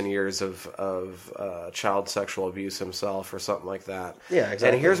years and years of child sexual abuse himself or something like that." Yeah, exactly.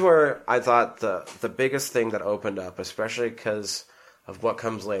 And here's where I thought the biggest thing that opened up, especially because of what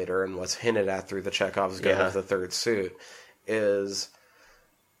comes later and what's hinted at through the Chekhov's gun of the third suit, is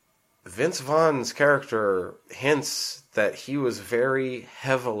Vince Vaughn's character hints that he was very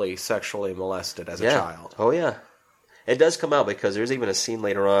heavily sexually molested as a child. Oh, yeah. It does come out because there's even a scene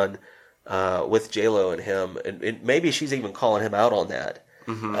later on with J-Lo and him, and maybe she's even calling him out on that.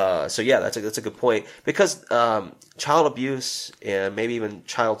 Mm-hmm. So, yeah, that's a good point. Because child abuse and maybe even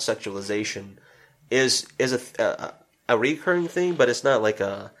child sexualization is a recurring thing, but it's not like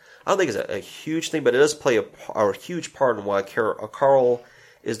I don't think it's a huge thing, but it does play a huge part in why Carl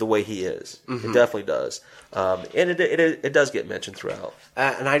is the way he is. Mm-hmm. It definitely does. And it does get mentioned throughout.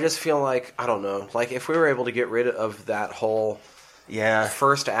 And I just feel like, I don't know, like if we were able to get rid of that whole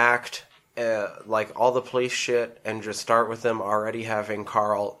first act, like all the police shit, and just start with them already having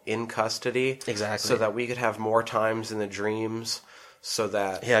Carl in custody. Exactly. So that we could have more times in the dreams. So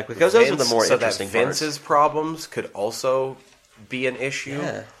that because those are the more interesting parts. Vince's problems could also be an issue.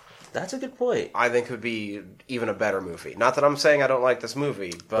 Yeah, that's a good point. I think it would be even a better movie. Not that I'm saying I don't like this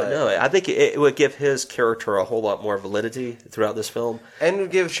movie, but no, I think it would give his character a whole lot more validity throughout this film, and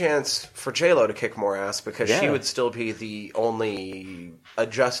would give a chance for J-Lo to kick more ass because she would still be the only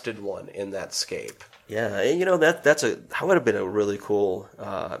adjusted one in that scape. Yeah, and that would have been a really cool,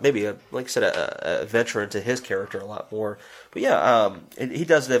 maybe like I said, a venture into his character a lot more. But yeah, he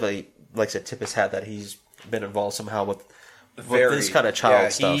does definitely, like I said, tip his hat that he's been involved somehow with this kind of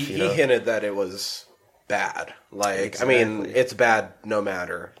child stuff. He hinted that it was bad. Like, I mean, it's bad no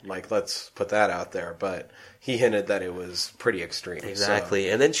matter. Like, let's put that out there. But he hinted that it was pretty extreme. Exactly,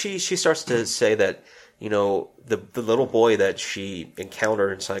 and then she starts to say that, the little boy that she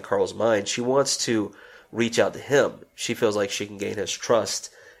encountered inside Carl's mind, she wants to reach out to him. She feels like she can gain his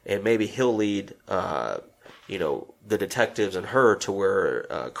trust, and maybe he'll lead, the detectives and her to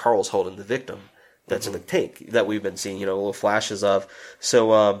where Carl's holding the victim that's in the tank that we've been seeing, little flashes of.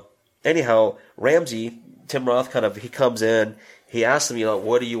 So, anyhow, Ramsey, Tim Roth he comes in. He asks him,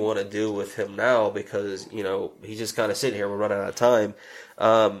 what do you want to do with him now? Because, he's just kind of sitting here. We're running out of time.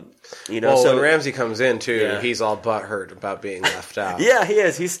 When Ramsey comes in too, he's all butthurt about being left out. Yeah, he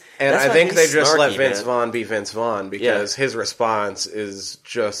is. I think they just let Vince Vaughn be Vince Vaughn because his response is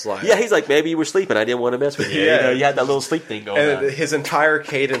just like, he's like, maybe you were sleeping. I didn't want to mess with you. You had that little sleep thing going on. His entire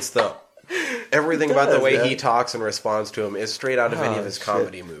cadence, though. Everything about the way he talks and responds to him is straight out of any of his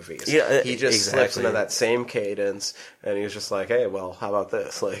comedy movies. Yeah, he just slips into that same cadence, and he's just like, "Hey, well, how about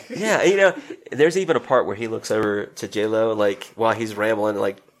this?" Like, there's even a part where he looks over to J-Lo, like while he's rambling,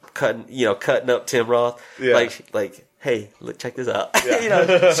 like cutting up Tim Roth, like, "Hey, look, check this out."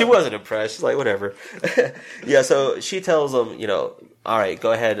 Yeah. She wasn't impressed. She's like, "Whatever." So she tells him, "All right,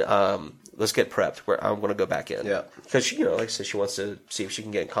 go ahead. Let's get prepped. Where I'm going to go back in." Yeah, because she, like I said, she wants to see if she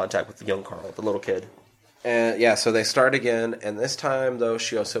can get in contact with the young Carl, the little kid. And so they start again, and this time though,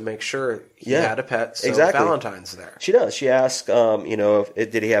 she also makes sure he had a pet. So Valentine's there. She does. She asks,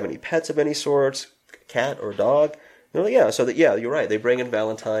 did he have any pets of any sorts, cat or dog? So you're right. They bring in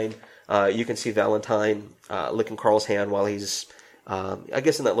Valentine. You can see Valentine licking Carl's hand while he's, I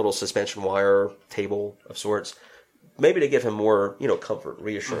guess, in that little suspension wire table of sorts. Maybe to give him more, comfort,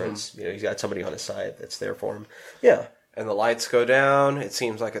 reassurance. Mm-hmm. He's got somebody on his side that's there for him. Yeah. And the lights go down. It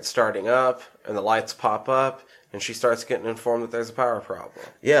seems like it's starting up, and the lights pop up, and she starts getting informed that there's a power problem.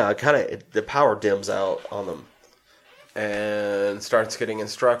 Yeah, the power dims out on them. And starts getting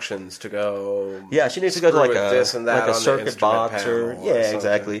instructions to go. Yeah, she needs to go to like this and that a circuit box or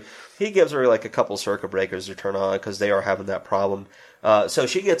exactly. He gives her like a couple circuit breakers to turn on because they are having that problem. So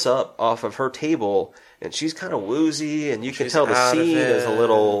she gets up off of her table and she's kind of woozy, and you can tell the scene is a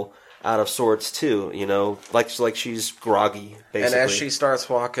little out of sorts too. Like she's groggy basically. And as she starts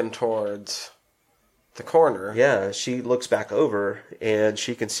walking towards the corner, she looks back over and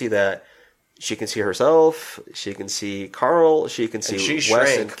she can see that. She can see herself. She can see Carl. She can see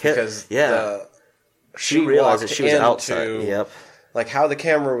Wes and Kit. Because she realized that she was outside. Yep. Like how the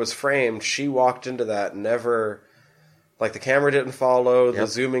camera was framed, she walked into that never. Like the camera didn't follow, the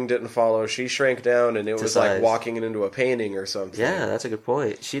zooming didn't follow. She shrank down, and it was like walking into a painting or something. Yeah, that's a good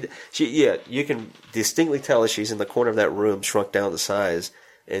point. You can distinctly tell that she's in the corner of that room, shrunk down to size,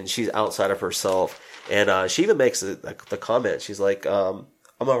 and she's outside of herself. And she even makes the comment. She's like, "I'm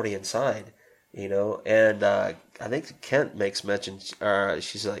already inside," And I think Kent makes mention.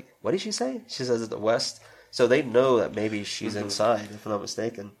 She's like, "What did she say?" She says, "At the West." So they know that maybe she's inside, if I'm not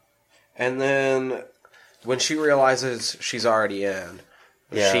mistaken. And then when she realizes she's already in,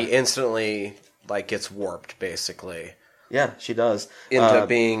 she instantly gets warped, basically. Yeah, she does. Into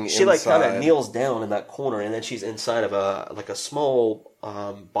being she inside. kind of kneels down in that corner, and then she's inside of a small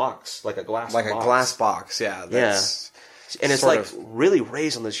box, like a glass box. A glass box, yeah. And it's really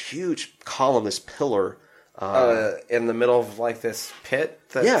raised on this huge column, this pillar. In the middle of this pit.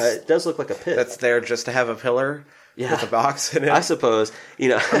 It does look like a pit. That's there just to have a pillar with a box in it. I suppose. I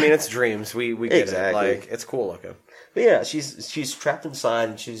mean, it's dreams. We get exactly. it. It's cool looking. But yeah, she's trapped inside,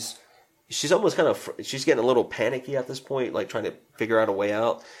 and she's almost she's getting a little panicky at this point, trying to figure out a way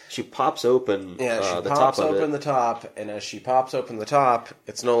out. She pops open the top of it. The top, and as she pops open the top,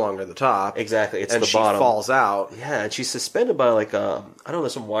 it's no longer the top. Exactly, it's and the bottom. And she falls out. Yeah, and she's suspended by I don't know,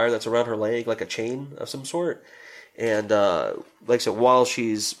 some wire that's around her leg, like a chain of some sort. And so while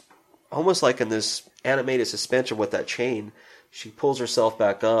she's almost in this animated suspension with that chain, she pulls herself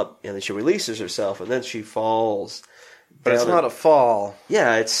back up, and then she releases herself, and then she falls. But it's not a fall.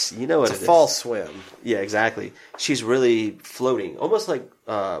 Yeah, it's a false swim. Yeah, exactly. She's really floating, almost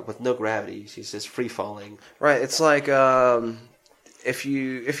with no gravity. She's just free falling. Right. It's like if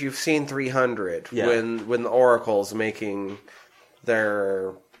you've seen 300 when the Oracle's making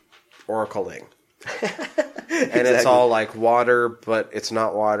their oracling, and it's all water, but it's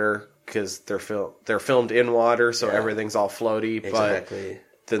not water because they're filmed in water, so everything's all floaty. Exactly. But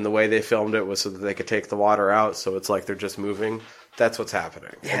then the way they filmed it was so that they could take the water out, so it's they're just moving. That's what's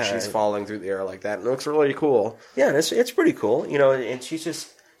happening. Yeah. And she's falling through the air like that. And it looks really cool. Yeah, and it's pretty cool. And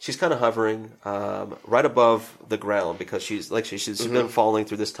she's kind of hovering right above the ground because she's been falling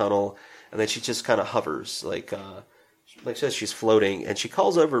through this tunnel, and then she just kind of hovers like she says she's floating, and she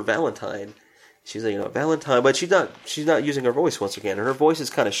calls over Valentine. She's Valentine, but she's not using her voice once again, and her voice is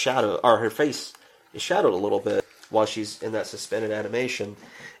kind of shadowed, or her face is shadowed a little bit while she's in that suspended animation.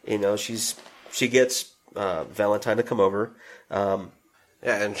 She gets Valentine to come over.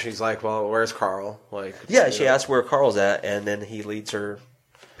 And she's like, "Well, where's Carl?" She asks where Carl's at, and then he leads her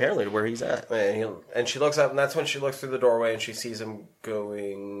apparently to where he's at. And she looks up, and that's when she looks through the doorway, and she sees him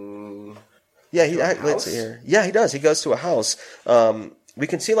going. Yeah, let's see here. Yeah, he does. He goes to a house. We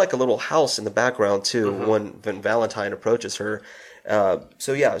can see a little house in the background too when Valentine approaches her. And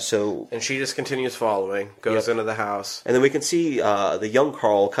she just continues following, goes into the house, and then we can see the young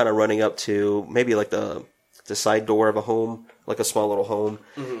Carl kind of running up to maybe the side door of a home, like a small little home,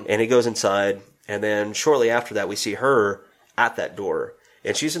 and he goes inside, and then shortly after that we see her at that door,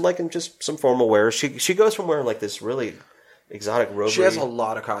 and she's in just some formal wear. She goes from wearing this really exotic robe. She has a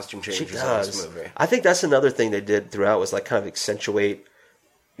lot of costume changes in this movie. I think that's another thing they did throughout was kind of accentuate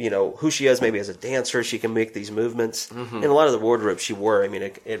who she is maybe as a dancer. She can make these movements. And a lot of the wardrobe she wore, I mean,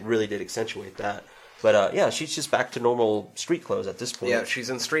 it really did accentuate that. But she's just back to normal street clothes at this point. Yeah, she's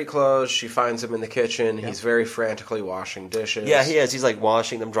in street clothes. She finds him in the kitchen. Yeah. He's very frantically washing dishes. Yeah, he is. He's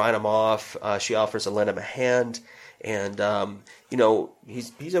washing them, drying them off. She offers to lend him a hand. And,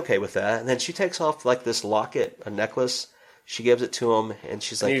 he's okay with that. And then she takes off this locket, a necklace. She gives it to him, and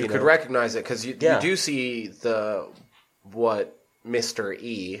she's you could recognize it because you do see what Mr.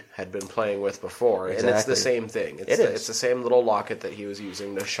 E had been playing with before, and it's the same thing. It's the same little locket that he was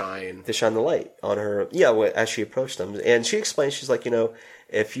using to shine the light on her. Yeah, as she approached them, and she explains, she's like,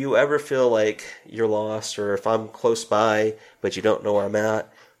 if you ever feel like you're lost, or if I'm close by but you don't know where I'm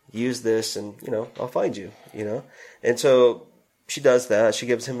at, use this, and I'll find you. And so she does that. She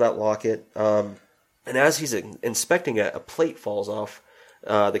gives him that locket, and as he's inspecting it, a plate falls off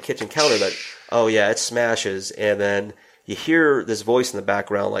the kitchen counter. It smashes, and then you hear this voice in the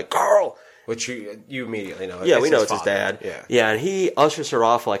background Carl! Which you immediately know. Yeah, we know it's his dad. Yeah. Yeah, and he ushers her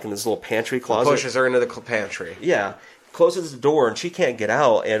off in this little pantry closet. Pushes her into the pantry. Yeah. Closes the door, and she can't get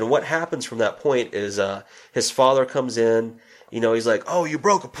out. And what happens from that point is his father comes in. He's like, "Oh, you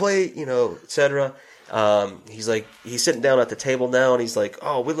broke a plate," etc. He's sitting down at the table now, and he's like,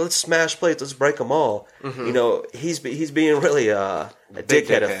 "Oh, let's smash plates. Let's break them all." He's being really a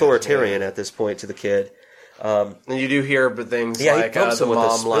dickhead, authoritarian at this point to the kid. And you do hear things he thumps him with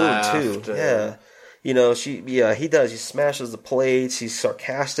a spoon laughed. Too. Yeah. He does. He smashes the plates. He's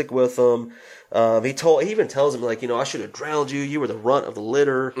sarcastic with them. He even tells him I should have drowned you. You were the runt of the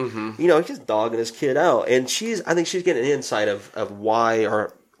litter. He's just dogging his kid out. And I think she's getting an insight of why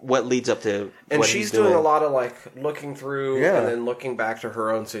what leads up to And what she's he's doing doing. a lot of like looking through Yeah. and then looking back to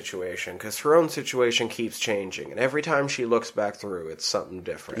her own situation because her own situation keeps changing, and every time she looks back through, it's something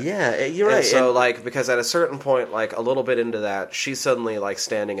different. Yeah, you're And right. so And- like because at a certain point, like a little bit into that, she's suddenly like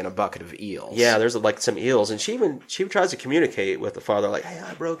standing in a bucket of eels. yeah, there's like some eels, and she tries to communicate with the father, like, "Hey,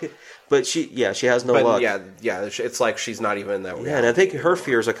 I broke it," but she has no but luck. yeah, it's like she's not even in that. Yeah, and I think her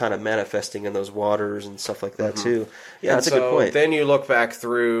fears are kind of manifesting in those waters and stuff like that too. Yeah, that's a good point. Then you look back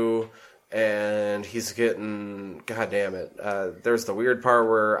through, and he's getting. God damn it! There's the weird part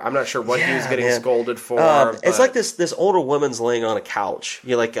where I'm not sure what he was getting man. scolded for. It's but- like this older woman's laying on a couch.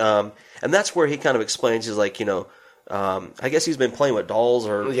 You're like, and that's where he kind of explains. He's like, I guess he's been playing with dolls,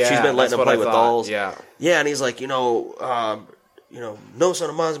 or Yeah, she's been letting that's him what play I with thought, dolls. yeah. yeah, and he's like, no son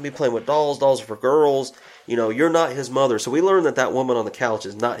of mine's gonna be playing with dolls. Dolls are for girls. You're not his mother. So we learned that woman on the couch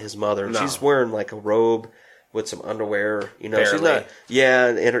is not his mother. No. She's wearing like a robe with some underwear. She's Barely. not. Yeah,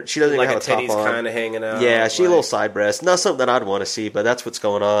 and she doesn't like even a have a top titty's on. kind of hanging out. Yeah, she a like- little side breast. Not something that I'd want to see, but that's what's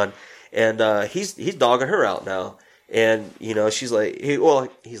going on. And he's dogging her out now. And she's like,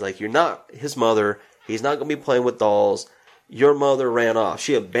 he's like, you're not his mother. He's not going to be playing with dolls. Your mother ran off.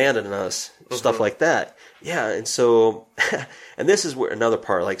 She abandoned us. Stuff like that. Yeah, and so, and this is where another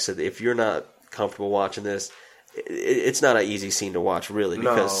part. Like I said, if you're not comfortable watching this, it's not an easy scene to watch, really,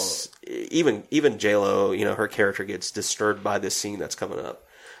 because even J-Lo, her character gets disturbed by this scene that's coming up.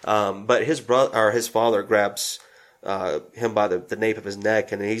 But his father grabs him by the nape of his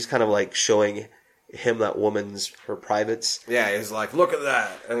neck, and he's kind of like showing him that her privates. Yeah, he's like, look at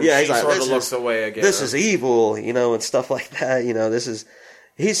that. And Yeah, she he's like, sort this of is- looks away again. This is evil, and stuff like that.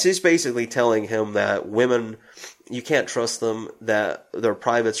 He's basically telling him that women, you can't trust them, that their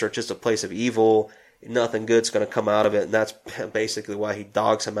privates are just a place of evil, nothing good's going to come out of it, and that's basically why he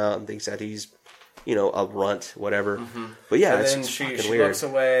dogs him out and thinks that he's, a runt, whatever. But yeah, And it's, then it's she fucking weird. looks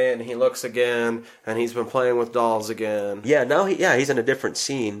away, and he looks again, and he's been playing with dolls again. Yeah, now he's in a different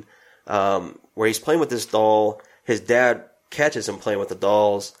scene where he's playing with this doll. His dad catches him playing with the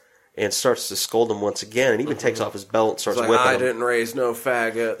dolls and starts to scold him once again, and even takes off his belt and starts It's like, whipping I him. didn't raise no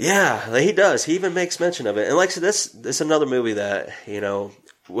faggot. Yeah, he does. He even makes mention of it. And like I said, this is another movie that,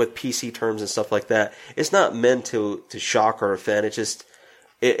 with PC terms and stuff like that, it's not meant to shock or offend. It just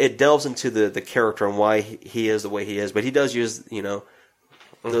it delves into the character and why he is the way he is. But he does use,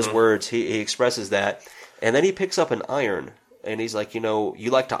 those words. He expresses that. And then he picks up an iron. And he's like, you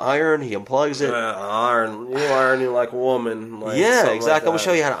like to iron? He unplugs it. Iron you like a woman. Like Yeah, something exactly. like I'm going that. to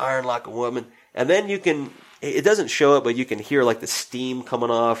show you how to iron like a woman. And then it doesn't show it, but you can hear like the steam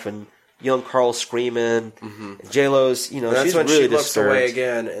coming off and young Carl screaming. J-Lo's, That's she's when really she looks disturbed. away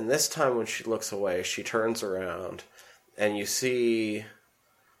again, and this time when she looks away, she turns around, and you see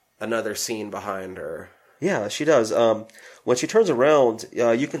another scene behind her. Yeah, she does. When she turns around,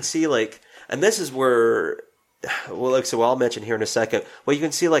 you can see and this is where, I'll mention here in a second. Well, you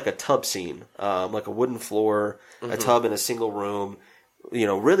can see like a tub scene, like a wooden floor, a tub in a single room.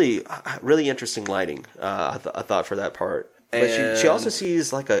 Really, really interesting lighting. I thought for that part. But she also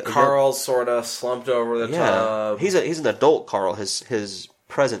sees like a Carl's sort of slumped over the tub. He's an adult Carl, his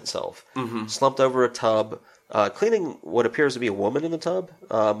present self, slumped over a tub, cleaning what appears to be a woman in the tub.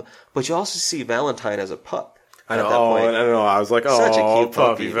 But you also see Valentine as a pup. I know. At that point. I know. I was like, Such a oh, cute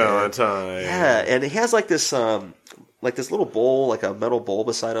puppy puppy, man. Valentine. Yeah, and he has like this little bowl, like a metal bowl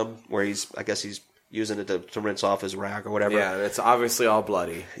beside him, where he's using it to rinse off his rag or whatever. Yeah, and it's obviously all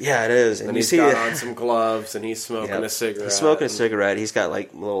bloody. Yeah, it is. And And you he's see got it. on some gloves, and he's smoking a cigarette. He's smoking a cigarette. He's got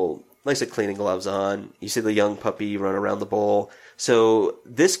like little, like I said, cleaning gloves on. You see the young puppy run around the bowl. So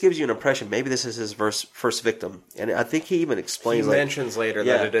this gives you an impression. Maybe this is his first victim, and I think he even He explains. mentions later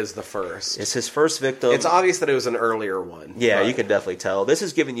Yeah. that it is the first. It's his first victim. It's obvious that it was an earlier one. Yeah, but- you can definitely tell. This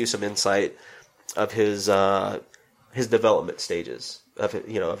is giving you some insight of his development stages of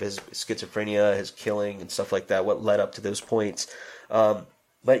his schizophrenia, his killing, and stuff like that. What led up to those points.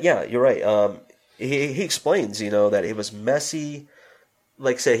 But yeah, you're right. He explains, that it was messy.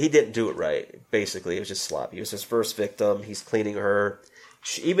 Like I said, he didn't do it right. Basically, it was just sloppy. It was his first victim. He's cleaning her.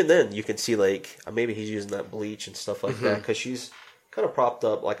 Even then, you can see maybe he's using that bleach and stuff like that because she's kind of propped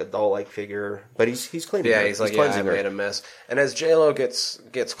up like a doll-like figure. But he's cleaning her. Yeah, he's like, I cleansing her. made a mess. And as J-Lo gets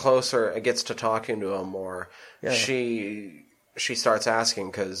closer and gets to talking to him more, Yeah. she she starts asking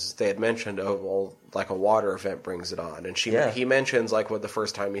because they had mentioned, oh, well, like a water event brings it on, and he mentions like what the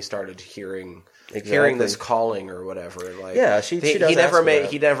first time he started hearing this calling or whatever. Like, yeah, she does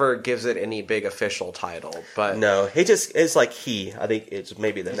he never gives it any big official title, but no, he just it's like he. I think it's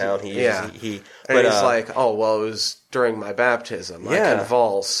maybe the noun he uses. He, and but he's like, oh well, it was during my baptism. I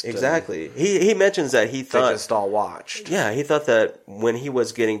convulsed. Exactly. He mentions that he thought they just all watched. Yeah, he thought that when he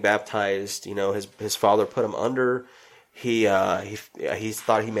was getting baptized, his father put him under. He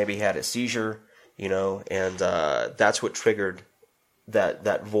thought he maybe had a seizure, and that's what triggered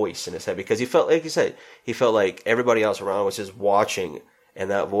that voice in his head, because he felt, like you said, he felt like everybody else around was just watching,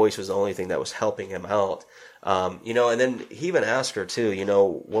 and that voice was the only thing that was helping him out. And then he even asked her too,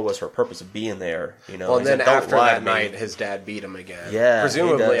 what was her purpose of being there? Well, and then after that night, his dad beat him again. Yeah,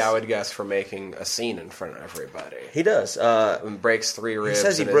 presumably, I would guess for making a scene in front of everybody. He does. And breaks 3 ribs. He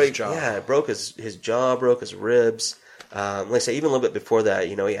says he his jaw. Yeah, broke his jaw, broke his ribs. Like I say, even a little bit before that,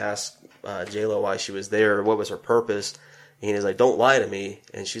 he asked J-Lo why she was there, what was her purpose. And he's like, don't lie to me.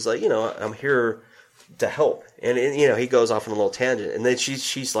 And she's like, I'm here to help. And he goes off on a little tangent. And then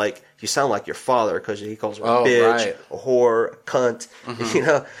she's like, you sound like your father, because he calls her a bitch, a whore, a cunt.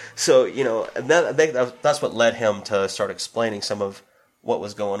 Mm-hmm. So, and that, I think that's what led him to start explaining some of what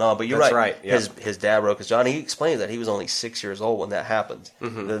was going on. But you're right. Yeah. His dad broke his jaw. And he explains that he was only 6 years old when that happened,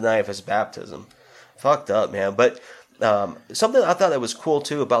 the night of his baptism. Fucked up, man. But something I thought that was cool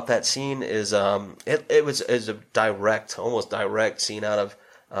too about that scene is it was a almost direct scene out of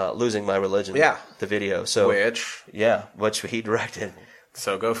Losing My Religion. Yeah, the video. So which he directed.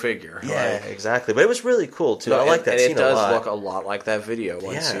 So go figure. Yeah, exactly. But it was really cool too. I like that scene a lot. It does look a lot like that video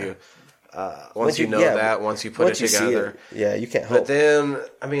once you know that, once you put it together. Yeah, you can't help. But then,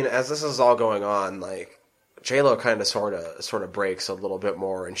 I mean, as this is all going on, like, J-Lo kind of sort of breaks a little bit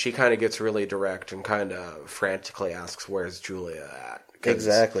more, and she kind of gets really direct and kind of frantically asks, "Where's Julia at?"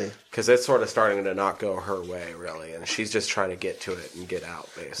 Exactly, because it's sort of starting to not go her way, really, and she's just trying to get to it and get out,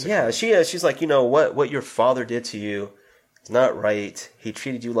 basically. Yeah, she is. She's like, what your father did to you is not right. He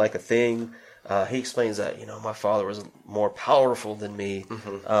treated you like a thing. He explains that my father was more powerful than me.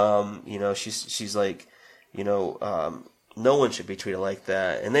 Mm-hmm. She's like, no one should be treated like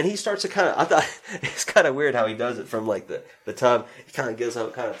that. And then he starts to I thought it's kind of weird how he does it from like the time he kind of gives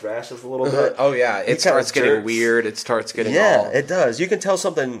out, kind of thrashes a little bit. Oh yeah, it starts getting weird. It starts getting it does. You can tell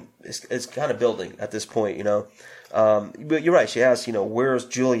something is kind of building at this point, But you're right. She asks, where's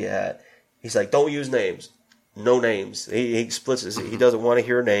Julia at? He's like, don't use names. No names. He splits it. He doesn't want to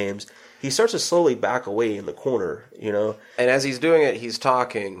hear names. He starts to slowly back away in the corner, And as he's doing it, he's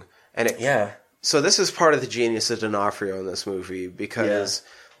talking, So this is part of the genius of D'Onofrio in this movie, because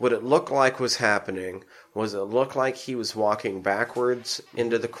what it looked like was happening was it looked like he was walking backwards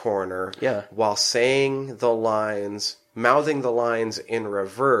into the corner while saying the lines, mouthing the lines in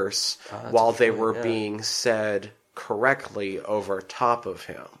reverse while they were being said correctly over top of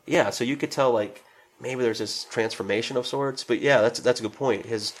him. Yeah, so you could tell, like, maybe there's this transformation of sorts, but that's a good point.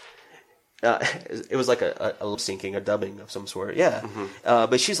 It was like a lip syncing, a dubbing of some sort. Yeah. Mm-hmm.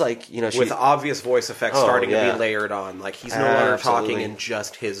 But she's like, with obvious voice effects starting to be layered on. Like, he's no longer talking in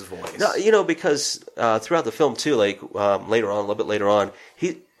just his voice. No, because throughout the film too, like later on, a little bit later on,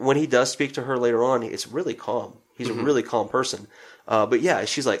 when he does speak to her later on, it's really calm. He's a really calm person. But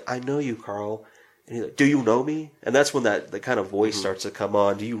she's like, I know you, Carl. And he's like, do you know me? And that's when the kind of voice starts to come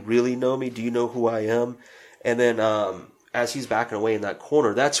on. Do you really know me? Do you know who I am? And then as he's backing away in that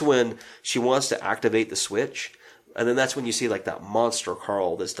corner, that's when she wants to activate the switch. And then that's when you see like that monster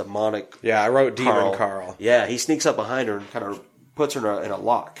Carl, this demonic I wrote Demon Carl. Yeah, he sneaks up behind her and kind of puts her in a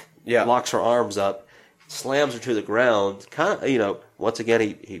lock. Yeah. Locks her arms up, slams her to the ground. Kind of, once again,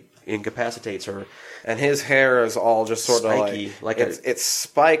 he incapacitates her. And his hair is all just sort spiky, of like it's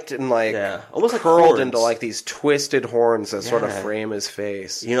spiked and like almost like curled horns. Into like these twisted horns that sort of frame his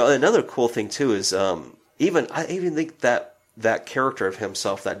face. Another cool thing too is I even think that character of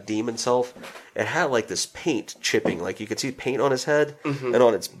himself, that demon self, it had like this paint chipping. Like you could see paint on his head and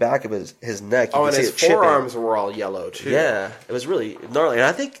on its back of his neck. And his forearms were all yellow too. Yeah, it was really gnarly. And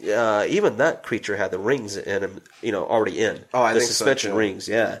I think even that creature had the rings in him, already in. Oh, I the think suspension so, rings.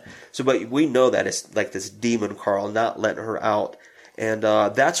 Yeah. So, but we know that it's like this demon Carl not letting her out, and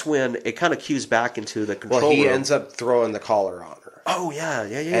that's when it kind of cues back into the control room. Well, he ends up throwing the collar on her. Oh, yeah.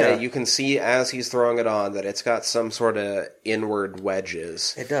 And you can see as he's throwing it on that it's got some sort of inward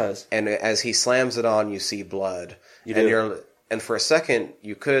wedges. It does. And as he slams it on, you see blood. And for a second,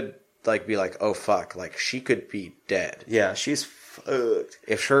 you could be like, oh, fuck, like, she could be dead. Yeah, she's fucked.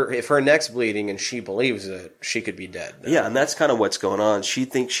 If her neck's bleeding and she believes it, she could be dead. Yeah, and that's kind of what's going on. She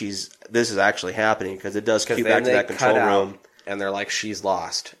thinks this is actually happening because it does cue back to that control room. and they're like, she's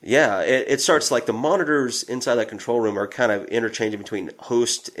lost. Yeah, it starts like the monitors inside that control room are kind of interchanging between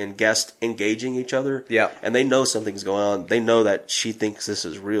host and guest engaging each other. Yeah. And they know something's going on. They know that she thinks this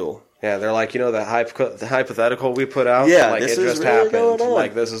is real. Yeah, they're like, the hypothetical we put out? Yeah, like, this it is just really happened. going on.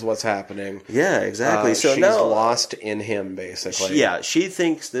 Like, this is what's happening. Yeah, exactly. So she's now, lost in him, basically. yeah, she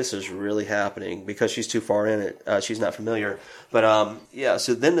thinks this is really happening because she's too far in it. She's not familiar. But, yeah,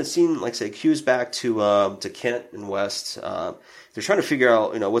 so then the scene, like I say, cues back to Kent and West. They're trying to figure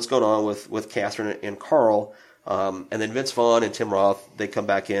out, what's going on with Catherine and Carl. And then Vince Vaughn and Tim Roth, they come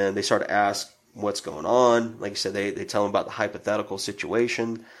back in. They start to ask what's going on. Like you said, they tell him about the hypothetical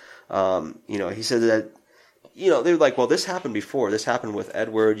situation. He said that, they're like, well, this happened before. This happened with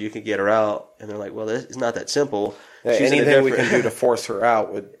Edward. You can get her out. And they're like, well, it's not that simple. Yeah, anything we can do to force her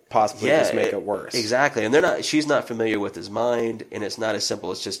out would possibly just make it worse. Exactly. And she's not familiar with his mind, and it's not as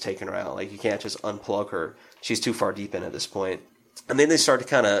simple as just taking her out. Like, you can't just unplug her. She's too far deep in at this point. And then they start to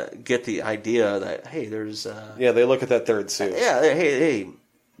kind of get the idea that, hey, there's... yeah, they look at that third suit. Yeah, hey,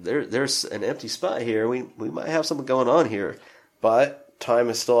 there's an empty spot here. We might have something going on here. But time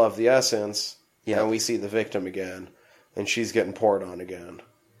is still of the essence, Yeah. and we see the victim again, and she's getting poured on again.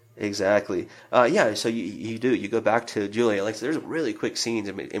 Exactly. Yeah, so you do. You go back to Julia. Like, there's really quick scenes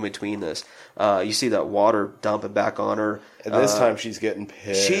in between this. You see that water dumping back on her. And this time she's getting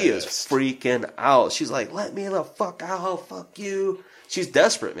pissed. She is freaking out. She's like, let me the fuck out. Fuck you. She's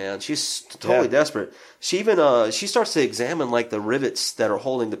desperate, man. She's totally desperate. She even she starts to examine like the rivets that are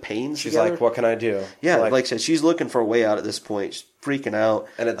holding the panes. She's together. like, what can I do? Yeah, like I said, she's looking for a way out at this point. She's freaking out.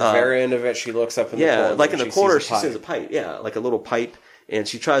 And at the very end of it, she looks up in the corner. Yeah, like in the corner, she sees sees a pipe. Yeah, like a little pipe. And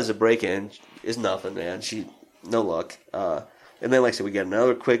she tries to break it, and it's nothing, man. No luck. And then, like I said, we get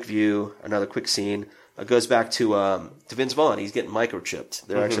another quick view, another quick scene. It goes back to Vince Vaughn. He's getting microchipped.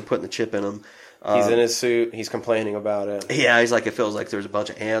 They're actually putting the chip in him. He's in his suit. He's complaining about it. Yeah, he's like, it feels like there's a bunch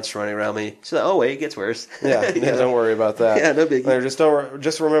of ants running around me. She's like, oh, wait, it gets worse. Yeah, don't worry about that. Yeah, no biggie.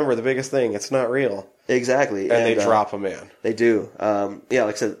 Just remember the biggest thing. It's not real. Exactly. And they drop him in. They do. Yeah,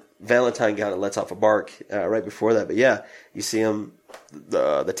 like I said, Valentine kind of lets off a bark right before that. But yeah, you see him,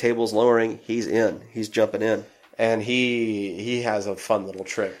 the table's lowering. He's in. He's jumping in. And he has a fun little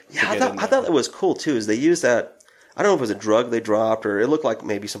trick. Yeah, I thought that was cool too. Is they used that. I don't know if it was a drug they dropped or it looked like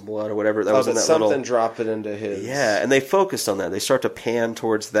maybe some blood or whatever. That was in that something drop it into his. Yeah, and they focused on that. They start to pan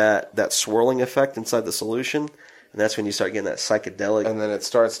towards that swirling effect inside the solution, and that's when you start getting that psychedelic. And then it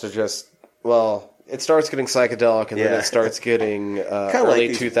starts to it starts getting psychedelic, and then it starts getting early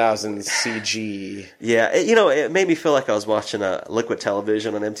 2000s CG. Yeah, it made me feel like I was watching a liquid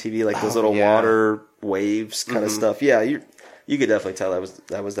television on MTV, like those little water waves kind of stuff. Yeah, you could definitely tell that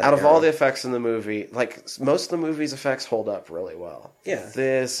was that. Out of all the effects in the movie, like most of the movie's effects hold up really well. Yeah,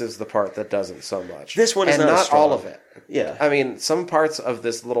 this is the part that doesn't so much. This one is not all of it. Yeah, I mean some parts of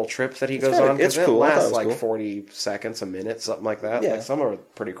this little trip that he goes on, it's cool. It lasts like 40 seconds, a minute, something like that. Yeah. Like some are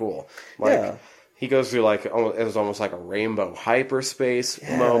pretty cool. Like he goes through like it was almost like a rainbow hyperspace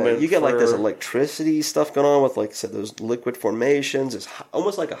moment. You get like this electricity stuff going on with, like I said, those liquid formations. It's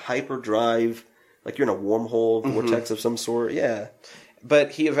almost like a hyperdrive. Like you're in a wormhole vortex of some sort. Yeah. But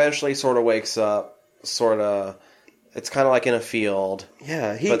he eventually sort of wakes up, it's kind of like in a field.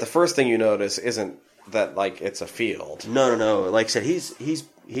 Yeah. But the first thing you notice isn't that, like, it's a field. No. Like I said, he's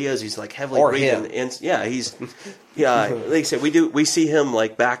like heavily breathing. Him. Like I said, we see him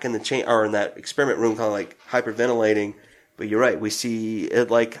like back in the or in that experiment room kind of like hyperventilating. But you're right. We see it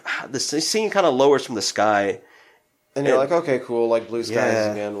like the scene kind of lowers from the sky. And you're like, okay, cool, like blue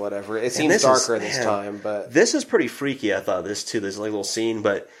skies again, whatever. It seems darker this time, but... This is pretty freaky, I thought, this like little scene,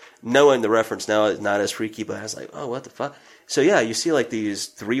 but knowing the reference now is not as freaky, but I was like, oh, what the fuck? So yeah, you see like these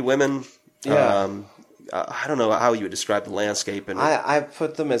three women. Yeah. I don't know how you would describe the landscape. And I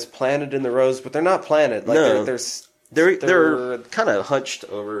put them as planted in the rows, but they're not planted. Like no. They're kind of hunched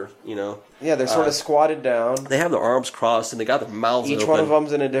over, Yeah, they're sort of squatted down. They have their arms crossed, and they got their mouths open. Each one of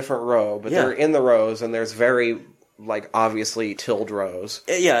them's in a different row, but they're in the rows, and there's very... like obviously tilled rows.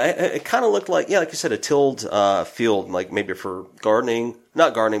 Yeah, it kind of looked like like you said, a tilled field, like maybe for gardening,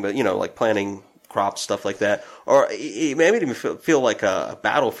 not gardening, but like planting crops, stuff like that, or it made me feel like a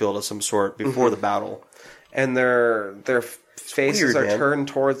battlefield of some sort before the battle. And their faces are turned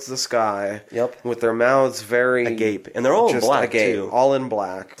towards the sky. Yep, with their mouths very agape, and they're all in black too. All in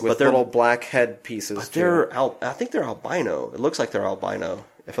black with little black head pieces. But I think they're albino. It looks like they're albino.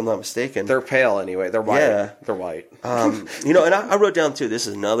 If I'm not mistaken. They're pale anyway. They're white. Yeah. They're white. And I wrote down too, this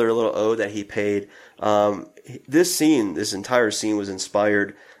is another little ode that he paid. This entire scene was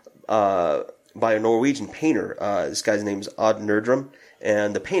inspired by a Norwegian painter. This guy's name is Odd Nerdrum,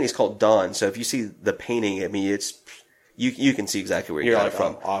 and the painting is called Dawn. So if you see the painting, I mean, you can see exactly where You're got like, it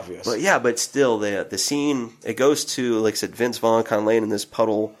from. oh, obvious. But yeah, but still, the scene, it goes to, like I said, Vince Vaughn kind of laying in this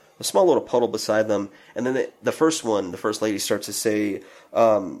puddle, a small little puddle beside them. And then the first lady starts to say,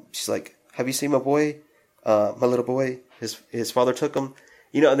 she's like, have you seen my boy? My little boy? His father took him.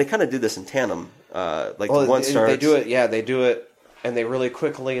 You know, and they kind of do this in tandem. One starts. They do it, and they really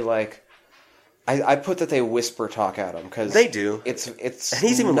quickly, like, I put that they whisper talk at him, because they do. It's and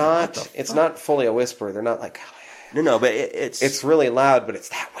he's even not, it's not fully a whisper. They're not like, no, but it's really loud, but it's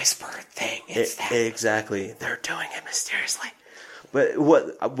that whisper thing. Exactly. They're doing it mysteriously. But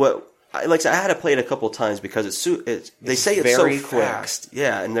what like I said, I had to play it a couple of times because they say it's so fast.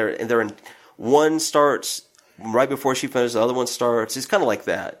 Yeah, and they're in, one starts right before she finishes, the other one starts. It's kind of like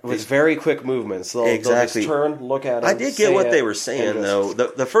that. With very quick movements. They'll just turn, look at it. I did get what they were saying though.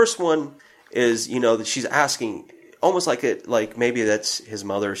 The first one is, you know, that she's asking almost like maybe that's his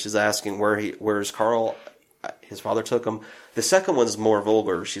mother. She's asking where's Carl? His father took him. The second one's more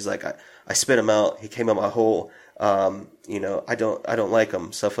vulgar. She's like, I spit him out. He came out my hole. You know, I don't like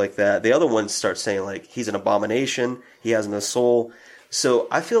him. Stuff like that. The other one starts saying like he's an abomination. He has no soul. So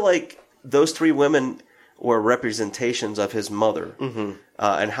I feel like those three women were representations of his mother,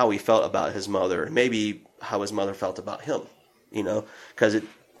 and how he felt about his mother, and maybe how his mother felt about him. You know, because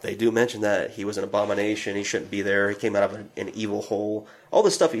they do mention that he was an abomination. He shouldn't be there. He came out of an evil hole. All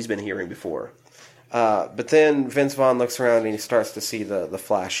the stuff he's been hearing before. But then Vince Vaughn looks around and he starts to see the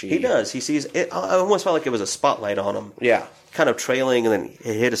flashy. He does. He sees it. I almost felt like it was a spotlight on him. Yeah. Kind of trailing, and then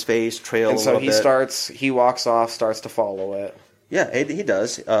it hit his face, trailed. And so he walks off, starts to follow it. Yeah, he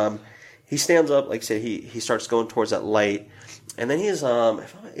does. He stands up, like I said, he starts going towards that light, and then he's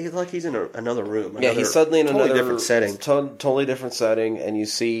he's in another room. He's suddenly in totally another different setting. Totally different setting, and you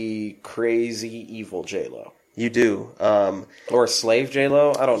see crazy evil J-Lo. You do. Or slave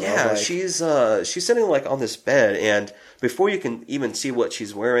J-Lo? I don't know. Yeah, she's sitting like on this bed, and before you can even see what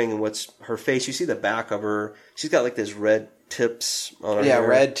she's wearing and what's her face, you see the back of her. She's got like this red tips on her hair. Yeah,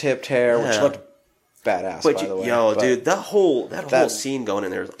 red tipped hair, which looked badass, by the way. Dude, that whole scene going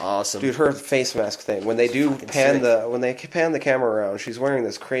in there is awesome. Dude, her face mask thing. When they pan the camera around, she's wearing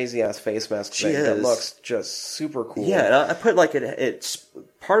this crazy ass face mask thing that looks just super cool. Yeah, and I put like it's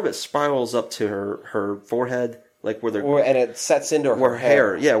part of it spirals up to her forehead, like and it sets into her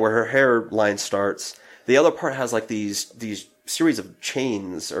hair. Yeah, where her hairline starts. The other part has like these series of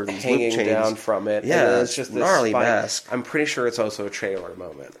chains or these hanging loop chains down from it. Yeah, and it's just this gnarly spike. mask. I'm pretty sure it's also a trailer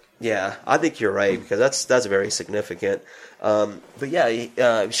moment. Yeah, I think you're right, because that's very significant. But yeah, you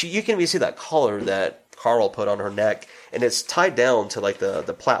can even see that collar that Carl put on her neck, and it's tied down to like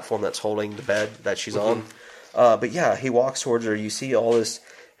the platform that's holding the bed that she's on. But yeah, he walks towards her. You see all this.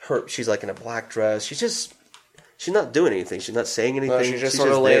 She's like in a black dress. She's not doing anything. She's not saying anything. No, she's just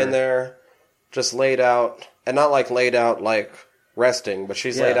sort of laying there, just laid out, and not like laid out like resting, but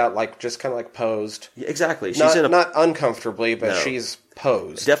she's laid out like just kind of like posed. Yeah, exactly. She's not uncomfortably, but she's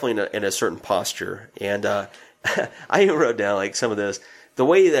posed. Definitely in a certain posture. And I even wrote down like some of this. The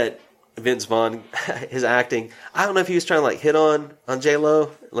way that Vince Vaughn is acting, I don't know if he was trying to like hit on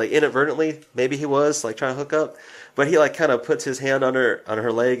J-Lo, like inadvertently. Maybe he was like trying to hook up. But he like kind of puts his hand on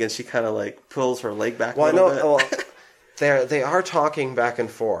her leg, and she kind of like pulls her leg back a little bit. They are talking back and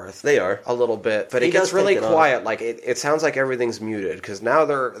forth. They are a little bit, but it gets really quiet. Like it sounds like everything's muted because now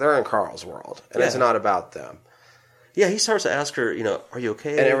they're in Carl's world, and it's not about them. Yeah, he starts to ask her, are you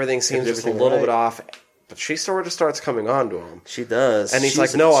okay? And everything seems just a little bit off. But she sort of starts coming on to him. She does, and he's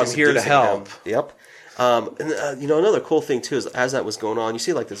like, "No, I'm here to help." Yep. And another cool thing too is as that was going on, you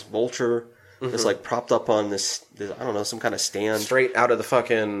see like this vulture. It's like propped up on this, I don't know, some kind of stand. Straight out of the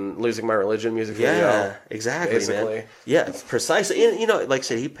fucking Losing My Religion music video. Yeah, exactly, basically. Man. Yeah, precisely. And, like I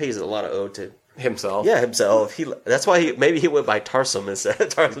said, he pays a lot of ode to himself. Yeah, himself. That's why maybe he went by Tarsum instead of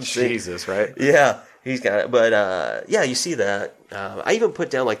Tarsum. Jesus, right? Yeah, he's got it. But, yeah, you see that. I even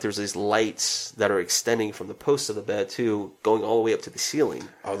put down, like, there's these lights that are extending from the post of the bed, too, going all the way up to the ceiling.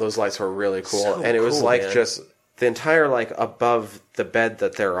 Oh, those lights were really cool. So and it was cool, like man. Just... The entire, like, above the bed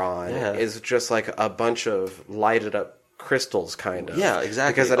that they're on is just, like, a bunch of lighted up crystals, kind of. Yeah,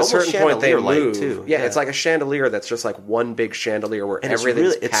 exactly. Because at a certain point they move. Too. Yeah, it's like a chandelier that's just, like, one big chandelier where and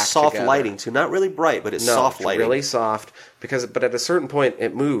everything's it's packed soft together. lighting, too. Not really bright, but it's soft lighting. really soft. But at a certain point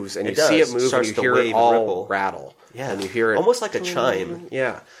it moves, and you see it move, and you hear it all rattle. Yeah. And you hear it. Almost like a chime.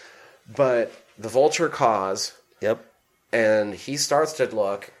 Yeah. But the vulture caws. Yep. And he starts to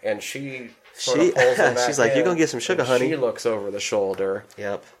look, and she... Sort of pulls him back she's like, "You're gonna get some sugar, honey." She looks over the shoulder.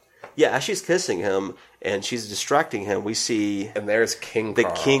 Yep. Yeah, as she's kissing him and she's distracting him, we see And there's King the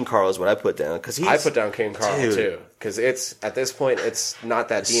Carl. King Carl is what I put down because I put down King Carl Dude. too, because it's at this point it's not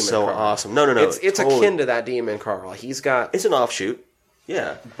that demon. so Carl. awesome. No, It's totally. akin to that demon Carl. He's got, It's an offshoot.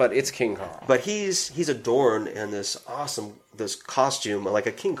 Yeah. but it's King Carl. But he's adorned in this costume, like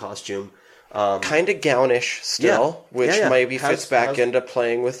a king costume. Kind of gownish still, Yeah. which Yeah. maybe fits back into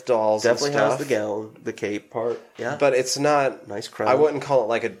playing with dolls. Definitely and stuff. has the gown, the cape part. Yeah. But it's not Nice crown. I wouldn't call it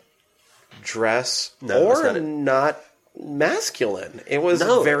like a dress No, it's or not not masculine. It was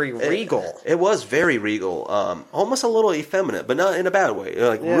very regal. It was very regal. Almost a little effeminate, but not in a bad way.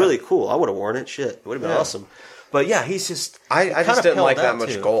 Like Yeah. really cool. I would have worn it. Shit, it would have been Yeah. awesome. But yeah, he's just. I kinda just didn't pale like that down,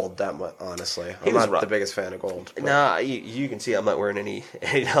 much too. gold. That much, honestly. I'm was not rough. the biggest fan of gold. but- Nah, you can see I'm not wearing any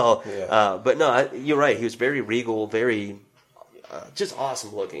at all. Yeah. But no, you're right. He was very regal, very just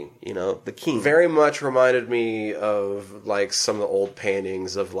awesome looking. You know, the king. Very much reminded me of like some of the old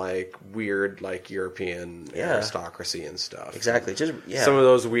paintings of like weird like European aristocracy and stuff. Exactly. Just yeah. Some of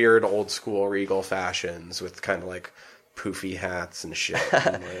those weird old school regal fashions with kind of like poofy hats and shit.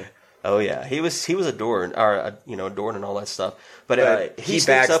 And, like, Oh yeah, he was adorned, or adorned and all that stuff. But he sneaks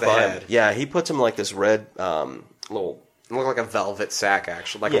bags up the on him. head. Yeah, he puts him like this red little. it looked like a velvet sack,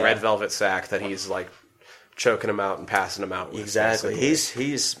 actually, like Yeah. a red velvet sack that he's like choking him out and passing him out with. Exactly. basically.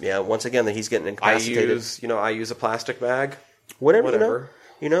 He's once again that he's getting I incapacitated. use a plastic bag. whatever.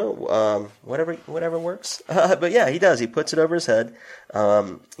 Whatever works. But yeah, he does. He puts it over his head.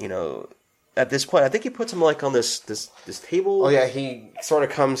 At this point, I think he puts him like on this table. Oh yeah, he sort of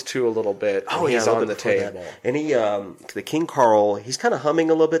comes to a little bit. And he's a little on the bit before that. table. And he, the King Carl, he's kind of humming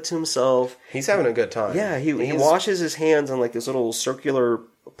a little bit to himself. He's having a good time. Yeah, he He's- washes his hands on like this little circular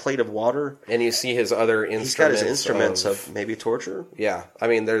plate of water. and you see his other instruments. He's got his instruments of maybe torture. Yeah, I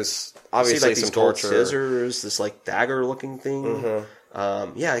mean, there's See, obviously like some these gold torture. scissors, this like dagger looking thing.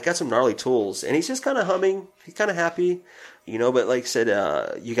 Yeah, he got some gnarly tools, and he's just kind of humming. He's kind of happy, But like I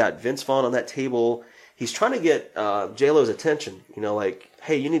said, you got Vince Vaughn on that table. He's trying to get J-Lo's attention. Like,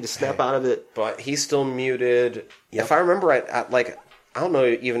 hey, you need to snap out of it. But he's still muted. Yep. If I remember right, I don't know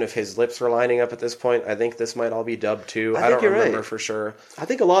even if his lips are lining up at this point. I think this might all be dubbed too. I think don't you're remember right. for sure. I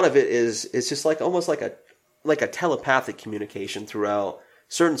think a lot of it is it's just like almost like a telepathic communication throughout.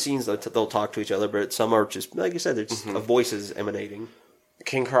 Certain scenes they'll talk to each other, but some are just like you said, they're just voices emanating.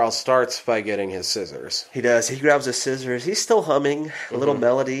 King Carl starts by getting his scissors. He does. He grabs his scissors. He's still humming a little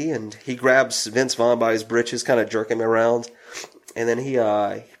melody, and he grabs Vince Vaughn by his britches, kind of jerking him around, and then he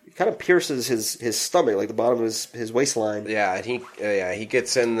kind of pierces his stomach, like the bottom of his waistline. Yeah, and he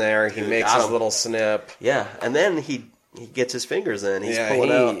gets in there. He makes got his him. little snip. Yeah, and then he gets his fingers in. He's Yeah,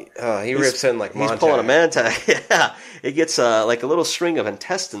 pulling out. he rips in like He's Montag. pulling a manti. Yeah, it gets like a little string of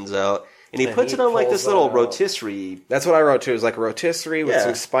intestines out, and he puts he it on like pulls this little that out. rotisserie. That's what I wrote too. It was like a rotisserie with Yeah.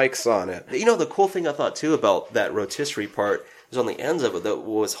 some spikes on it. The cool thing I thought too about that rotisserie part is on the ends of it that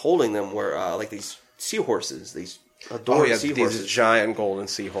was holding them were like these seahorses, these adored seahorses. these giant golden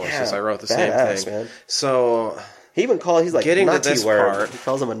seahorses. Yeah, I wrote the badass, same thing. man. So He even he's like Getting to nutty this worm. part- He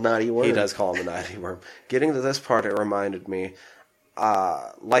calls him a naughty worm. he does call him a natty worm. Getting to this part, it reminded me,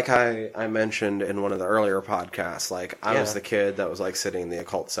 like I mentioned in one of the earlier podcasts, like I was Yeah. the kid that was like sitting in the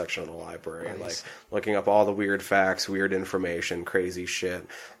occult section of the library, like looking up all the weird facts, weird information, crazy shit.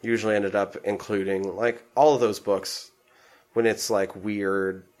 Usually ended up including like all of those books when it's like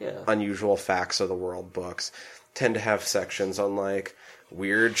weird, unusual facts of the world books tend to have sections on like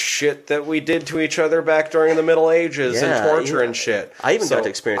weird shit that we did to each other back during the Middle Ages and Yeah, torture and shit. I even got to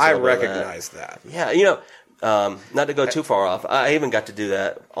experience a I little bit of that. recognize that. Yeah, not to go too far off, I even got to do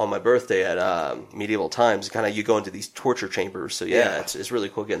that on my birthday at Medieval Times. Kind of, you go into these torture chambers. So Yeah. it's really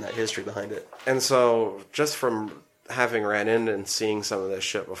cool getting that history behind it. And so, just from having ran into and seeing some of this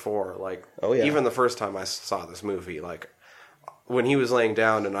shit before, like, Oh, yeah. even the first time I saw this movie, like, when he was laying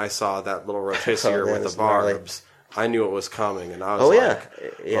down and I saw that little rotisserie Oh, man, with it's the gnarly. barbs, I knew it was coming, and I was Oh, like,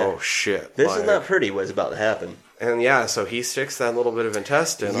 yeah. oh, shit. This like, is not pretty what's about to happen. And yeah, so he sticks that little bit of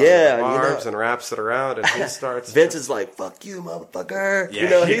intestine Yeah, on the barbs know- and wraps it around, and he starts... Vince is like, "Fuck you, motherfucker!"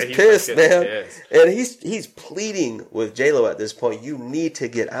 Yeah, he's he's pissed, fucking man, pissed. and he's pleading with J-Lo at this point. You need to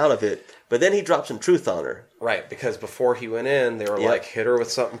get out of it. But then he drops some truth on her. Right, because before he went in, they were Yep. like, hit her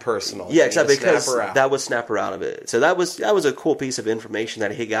with something personal. Yeah, You exactly, need to snap because her out. that would snap her out of it. So that was a cool piece of information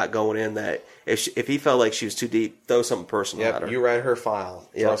that he got going in. That if he felt like she was too deep, throw something personal at her. Yep, you read her file.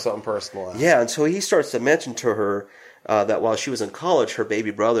 Throw Yep. something personal out. Yeah, and so he starts to mention to her that while she was in college, her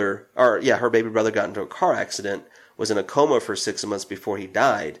baby brother got into a car accident, was in a coma for 6 months before he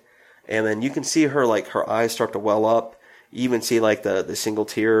died, and then you can see her like her eyes start to well up. You even see like the single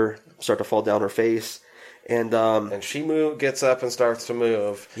tear start to fall down her face, And she gets up and starts to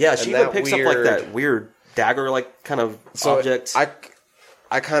move. yeah, and she even picks up like weird- that weird dagger like kind of object.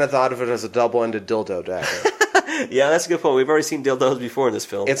 I kind of thought of it as a double-ended dildo dagger. Yeah, that's a good point. We've already seen dildos before in this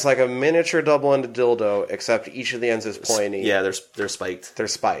film. It's like a miniature double-ended dildo, except each of the ends is pointy. Yeah, they're spiked. They're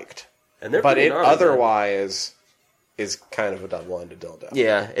spiked. And they're but pretty it gnarly, man. otherwise is kind of a double-ended dildo.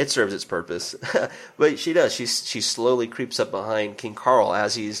 Yeah, it serves its purpose. But she does. She slowly creeps up behind King Carl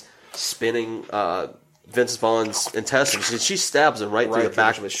as he's spinning Vince Vaughn's intestines. She stabs him right through the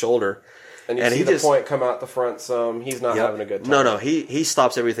back of his shoulder. And you see he the just, point come out the front some. He's not having a good time. No, he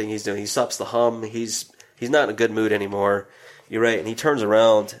stops everything he's doing. He stops the hum. He's not in a good mood anymore. You're right. And he turns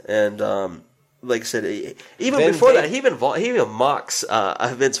around and, like I said, even Then before that, he even mocks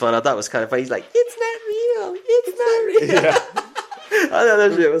Vince Vaughn. I thought it was kind of funny. He's like, "It's not real. It's not real." Yeah. I thought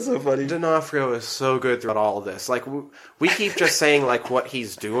that shit was so funny. D'Onofrio is so good throughout all of this. Like, we keep just saying, like, what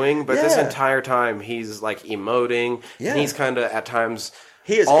he's doing, but this Yeah. entire time he's, like, emoting. Yeah. And he's kind of, at times,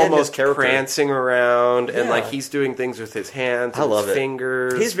 He is in his almost character. prancing around. And, Yeah. like, he's doing things with his hands I and love his it.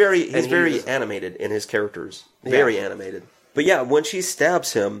 fingers. He's very and animated in his characters. Very animated. But yeah, when she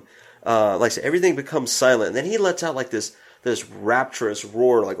stabs him, like I said, everything becomes silent. And then he lets out, like, this rapturous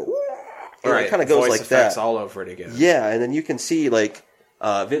roar, like, and Right, it kind of goes voice like effects that. all over it again. Yeah, and then you can see, like,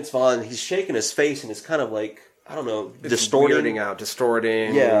 Vince Vaughn, he's shaking his face, and it's kind of like, I don't know, It's distorting. weirding out,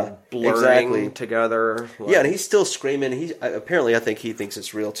 distorting, Yeah, blurring exactly. together. Yeah, and he's still screaming. Apparently, I think he thinks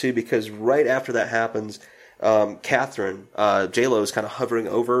it's real, too, because right after that happens, Catherine, J-Lo, is kind of hovering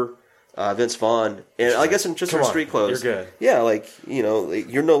over Vince Vaughn, and I guess in just her Come on, street clothes. you're good. Yeah, like, you know,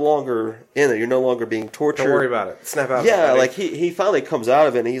 like, you're no longer in it. You're no longer being tortured. Don't worry about it. Snap out. Yeah, buddy. like he finally comes out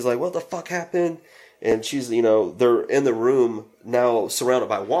of it, and he's like, "What the fuck happened?" And she's, you know, they're in the room now, surrounded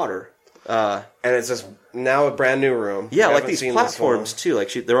by water. And it's just now a brand new room. Yeah, We like haven't these seen this platforms one. too.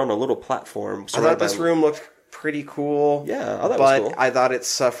 Like they're on a little platform. I thought this room looked pretty cool. Yeah, I thought it was but cool. I thought it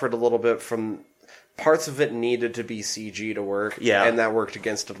suffered a little bit from parts of it needed to be CG to work. Yeah. and that worked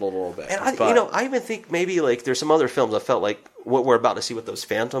against it a little bit. And But I even think maybe like there's some other films I felt like what we're about to see with those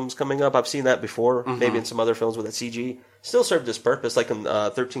phantoms coming up. I've seen that before. Mm-hmm. Maybe in some other films with that CG still served its purpose, like in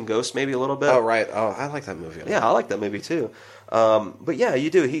 13 Ghosts, maybe a little bit. oh right, I like that movie. Yeah, I like that movie too. But yeah, you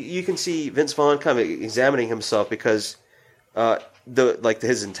do. You can see Vince Vaughn kind of examining himself because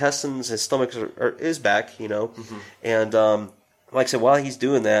his intestines, his stomach is back, you know, and like I said, while he's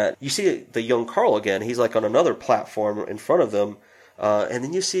doing that, you see the young Carl again. He's like on another platform in front of them, and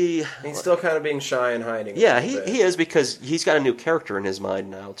then you see He's still kind of being shy and hiding. yeah, a little bit. he is because he's got a new character in his mind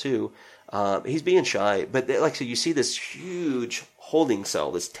now too. He's being shy, but like I said, you see this huge holding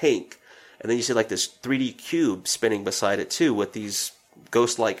cell, this tank, and then you see like this 3D cube spinning beside it too, with these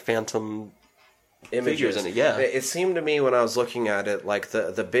ghost-like phantom figures in it. Yeah, It seemed to me when I was looking at it like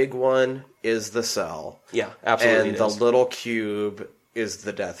the big one is the cell. yeah, absolutely. And it the is. little cube is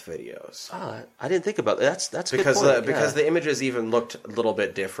the death videos. I didn't think about that. That's a Because good point. because yeah. the images even looked a little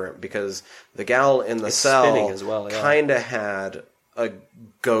bit different because the gal in the It's cell spinning as well, yeah. kind of had a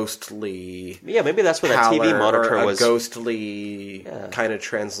ghostly Yeah, maybe that's where that TV pallor monitor or a was. ghostly kind of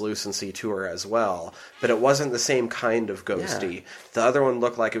translucency to her as well, but it wasn't the same kind of ghosty. Yeah. The other one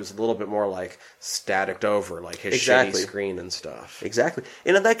looked like it was a little bit more like staticked over, like his Exactly. shitty screen and stuff. Exactly,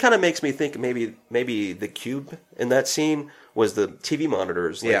 and that kind of makes me think maybe the cube in that scene was the TV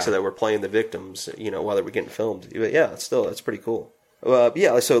monitors, like, Yeah. so that were playing the victims, you know, while they were getting filmed. But yeah, that's pretty cool.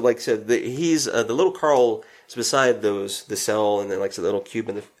 Yeah, so like I said, he's the little Carl is beside the cell, and then like I said, the little cube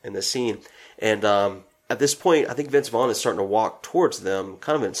in the scene, and at this point, I think Vince Vaughn is starting to walk towards them,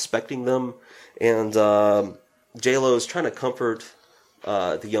 kind of inspecting them, and J-Lo is trying to comfort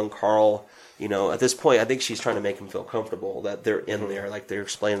the young Carl. You know, at this point, I think she's trying to make him feel comfortable that they're in there, like they're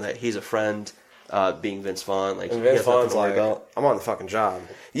explaining that he's a friend, being Vince Vaughn. Like, And he Vince has nothing Vaughn's to worry like, about. I'm on the fucking job.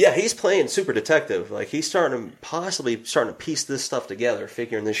 Yeah, he's playing super detective. Like, he's possibly starting to piece this stuff together,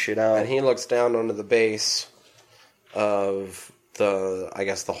 figuring this shit out. And he looks down onto the base of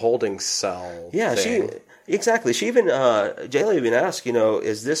the holding cell. Yeah, thing. exactly. She even J-Lo even asked, you know,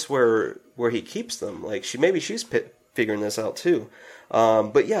 is this where he keeps them? Like, she's figuring this out too.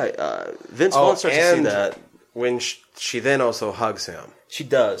 But yeah, Vince Vaughn starts to see and that. when she then also hugs him, She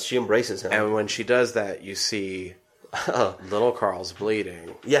does. She embraces him. and when she does that, you see little Carl's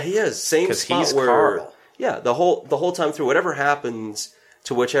bleeding. Yeah, he is. Same 'Cause spot he's where Carl. Yeah, the whole time through, whatever happens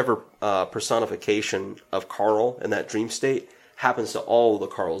to whichever personification of Carl in that dream state happens to all the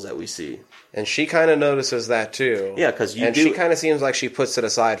Carls that we see. And she kind of notices that too. Yeah, 'cause you and do- she kind of seems like she puts it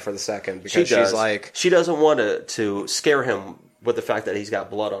aside for the second because She does. she's like, she doesn't want to scare him with the fact that he's got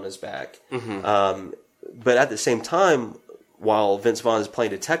blood on his back. But at the same time, while Vince Vaughn is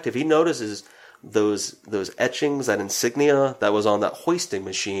playing detective, he notices those etchings, that insignia that was on that hoisting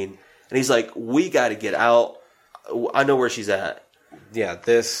machine. And he's like, we got to get out. I know where she's at. Yeah,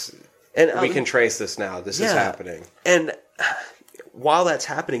 this... And we can trace this now. This is happening. And while that's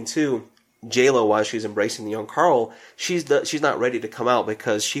happening, too, J-Lo, while she's embracing the young Carl, she's not ready to come out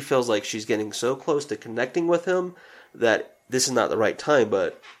because she feels like she's getting so close to connecting with him that this is not the right time.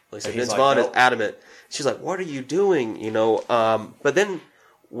 But like Vince Vaughn is adamant. She's like, "What are you doing?" But then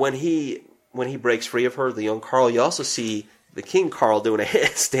when he breaks free of her, the young Carl, you also see the King Carl doing a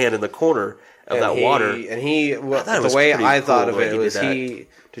handstand in the corner of that water. And the way I thought of it was he.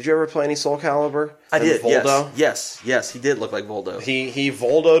 Did you ever play any Soul Calibur? I did. Voldo? Yes. He did look like Voldo. He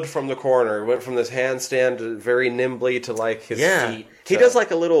Voldoed from the corner, went from this handstand very nimbly to like his feet. He does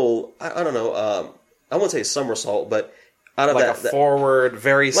like a little. I don't know. I won't say a somersault, but out of like that forward,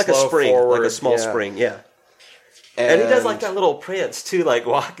 very like slow a spring, forward, like a small spring. Yeah. And he does like that little prance too, like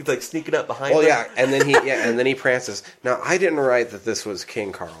like sneaking up behind him. Well, yeah, and then he prances. Now, I didn't write that this was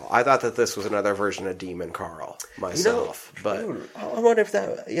King Carl. I thought that this was another version of Demon Carl myself. But I wonder if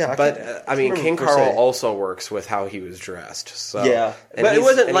that. Yeah, but I mean, King Carl also works with how he was dressed. So yeah, but it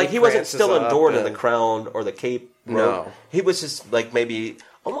wasn't like he wasn't still adorned in the crown or the cape. No, he was just like maybe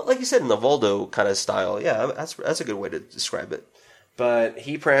almost like you said in the Voldo kind of style. Yeah, that's a good way to describe it. But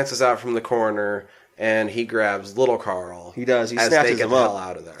he prances out from the corner. And he grabs little Carl. He does. He as snatches they get him the up. hell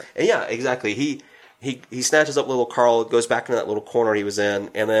out of there. And yeah, exactly. He snatches up little Carl, goes back into that little corner he was in,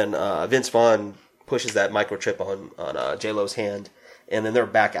 and then Vince Vaughn pushes that microchip on J-Lo's hand, and then they're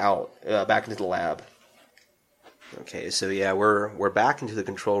back out, back into the lab. Okay, so yeah, we're back into the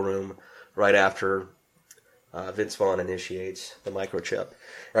control room right after Vince Vaughn initiates the microchip.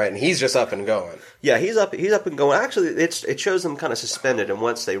 Right, and he's just up and going. Yeah, he's up and going. Actually, it shows them kind of suspended, and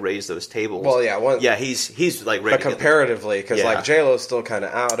once they raise those tables, well, yeah, he's like ready. But comparatively, because like J-Lo's still kind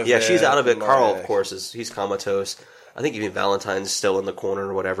of out of it. Yeah, she's out of it. Carl, of course, he's comatose. I think even Valentine's still in the corner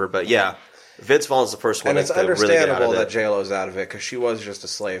or whatever. But yeah, Vince Vaughn's the first one. And it's understandable that J-Lo's out of it because she was just a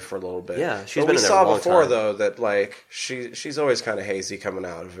slave for a little bit. Yeah, she's been in there a long time. We saw before though that like she's always kind of hazy coming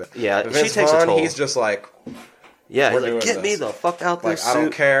out of it. Yeah, but Vince she takes Vaughn, a toll. He's just like. Yeah, he's like, get me the fuck out this suit. I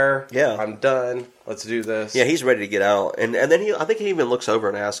don't care. Yeah. I'm done. Let's do this. Yeah, he's ready to get out. And then I think he even looks over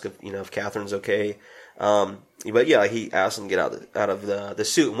and asks if Catherine's okay. But yeah, he asks him to get out of the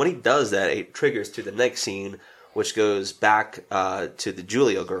suit. And when he does that, it triggers to the next scene, which goes back to the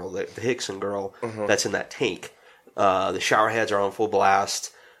Julia girl, the Hickson girl, that's in that tank. The shower heads are on full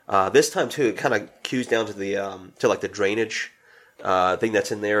blast. This time, too, it kind of cues down to the drainage thing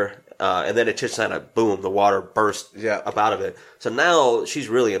that's in there. And then it just kind of, boom, the water burst up out of it. So now she's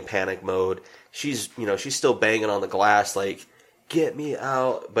really in panic mode. She's still banging on the glass like, get me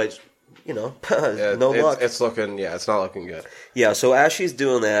out. But, no luck. It's not looking good. Yeah, so as she's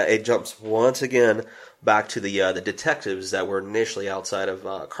doing that, it jumps once again back to the detectives that were initially outside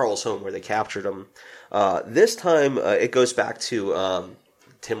of Carl's home where they captured him. This time, it goes back to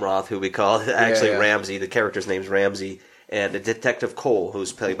Tim Roth, who we call Ramsey. The character's name's Ramsey. And Detective Cole,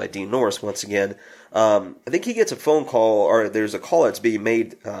 who's played by Dean Norris once again. I think he gets a phone call, or there's a call that's being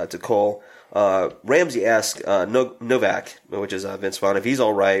made to Cole. Ramsey asks Novak, which is Vince Vaughn, if he's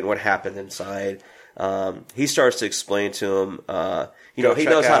all right, what happened inside. He starts to explain to him, he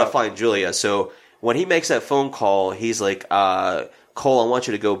knows how to find Julia. So when he makes that phone call, he's like, Cole, I want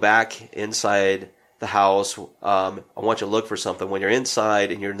you to go back inside the house. I want you to look for something. When you're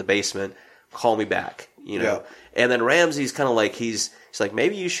inside and you're in the basement, call me back. Yeah. And then Ramsey's kind of like he's like,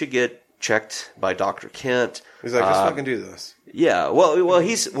 maybe you should get checked by Dr. Kent. He's like, let's fucking do this. Yeah. Well,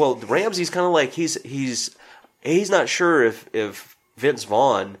 Ramsey's kind of like he's not sure if Vince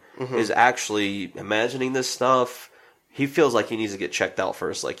Vaughn is actually imagining this stuff. He feels like he needs to get checked out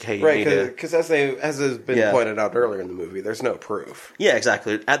first. Like, hey, you need to, because as has been pointed out earlier in the movie, there's no proof. Yeah,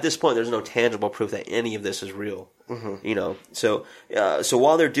 exactly. At this point, there's no tangible proof that any of this is real. So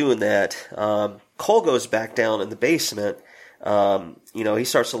while they're doing that, Cole goes back down in the basement. He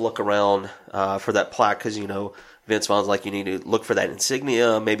starts to look around for that plaque because Vince Vaughn's like, you need to look for that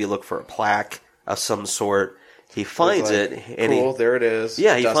insignia, maybe look for a plaque of some sort. He finds it. And cool, there it is.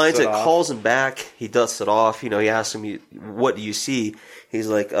 Yeah, he finds it, calls him back. He dusts it off. He asks him, what do you see? He's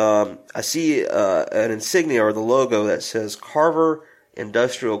like, I see an insignia or the logo that says Carver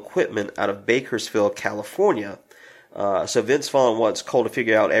Industrial Equipment out of Bakersfield, California. So Vince Vaughn wants Cole to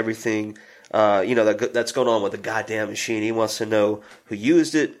figure out everything, that's going on with the goddamn machine. He wants to know who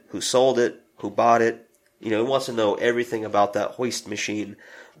used it, who sold it, who bought it. He wants to know everything about that hoist machine.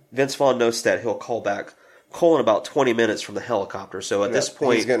 Vince Vaughn notes that he'll call back Cole about 20 minutes from the helicopter. So at this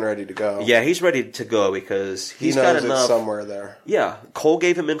point, he's getting ready to go. Yeah, he's ready to go because He he's knows got it's enough. somewhere there. Yeah, Cole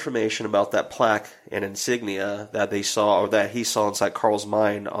gave him information about that plaque and insignia that they saw, or that he saw inside Carl's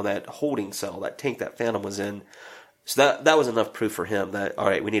mind on that holding cell, that tank that Phantom was in. So that was enough proof for him that, all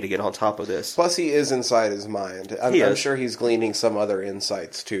right, we need to get on top of this. Plus, he is inside his mind. I'm is. sure he's gleaning some other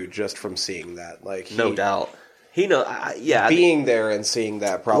insights too, just from seeing that. Like, No doubt. He know, yeah. being there and seeing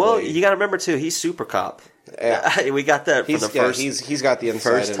that probably. Well, you got to remember too, he's super cop. Yeah. We got that from the first. He's got the inside.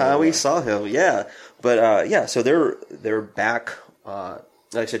 First time we saw him, yeah. But so they're back. Like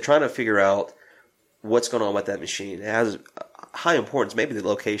I said, trying to figure out what's going on with that machine. It has high importance, maybe the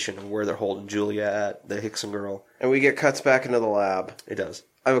location of where they're holding Julia at, the Hickson girl. And we get cuts back into the lab. It does.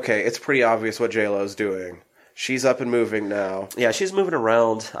 Okay, it's pretty obvious what J-Lo's doing. She's up and moving now. Yeah, she's moving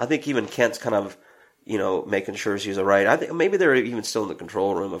around. I think even Kent's kind of, making sure she's all right. I think maybe they're even still in the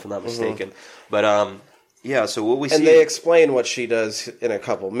control room, if I'm not mistaken. But yeah. So what we see, and they explain what she does in a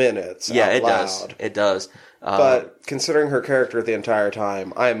couple minutes. Yeah, out it loud. does. It does. But considering her character the entire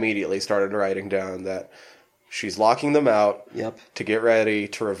time, I immediately started writing down that she's locking them out. Yep. To get ready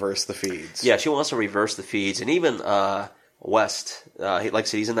to reverse the feeds. Yeah, she wants to reverse the feeds, and even West, like I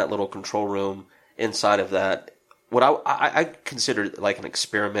said, he's in that little control room inside of that. What I consider like an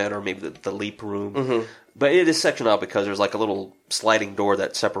experiment, or maybe the leap room, but it is sectioned out because there's like a little sliding door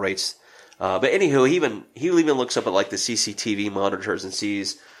that separates. But anywho, he even looks up at like the CCTV monitors and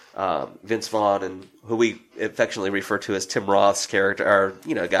sees Vince Vaughn, and who we affectionately refer to as Tim Roth's character, or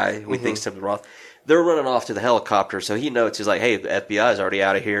guy who we think's Tim Roth. They're running off to the helicopter, so he notes, he's like, "Hey, the FBI is already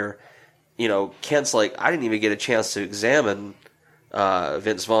out of here." Kent's like, "I didn't even get a chance to examine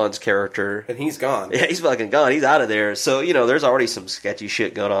Vince Vaughn's character, And he's gone. yeah, he's fucking gone. He's out of there." So there's already some sketchy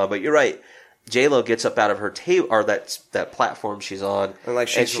shit going on. But you're right. J-Lo gets up out of her table, or that platform she's on, And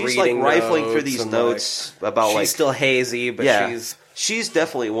she's like reading rifling through notes these and, notes about she's still hazy, but she's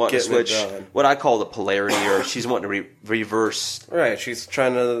definitely wanting to getting it switch done. what I call the polarity, or she's wanting to reverse. Right, she's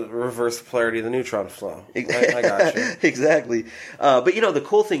trying to reverse the polarity of the neutron flow. I got you. Exactly. But the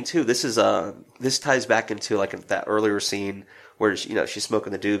cool thing too, this ties back into like that earlier scene where she's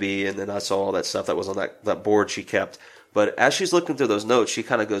smoking the doobie, and then I saw all that stuff that was on that board she kept. But as she's looking through those notes, she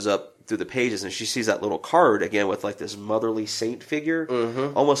kind of goes up through the pages, and she sees that little card again with like this motherly saint figure,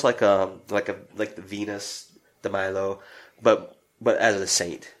 almost like the Venus de Milo, but as a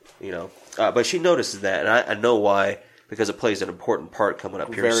saint, But she notices that, and I know why, because it plays an important part coming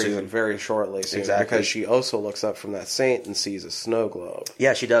up here soon. Very shortly soon. Exactly. Because she also looks up from that saint and sees a snow globe.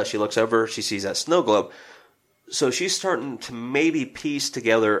 Yeah, she does. She looks over, she sees that snow globe. So she's starting to maybe piece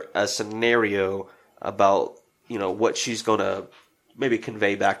together a scenario about, what she's going to maybe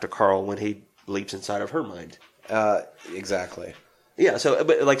convey back to Carl when he leaps inside of her mind. Exactly. Yeah, so,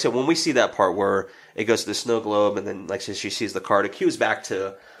 but like I said, when we see that part where it goes to the snow globe, and then, like I said, she sees the card, it cues back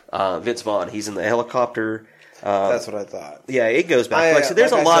to Vince Vaughn. He's in the helicopter. That's what I thought. Yeah, it goes back. Like I said,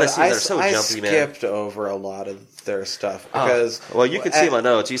 there's a lot of scenes that are so jumpy, I man. skipped over a lot of their stuff because... well, you can see my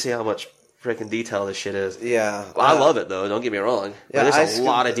notes. You see how much freaking detail this shit is. Yeah. Well, I love it, though. Don't get me wrong. Yeah, But there's a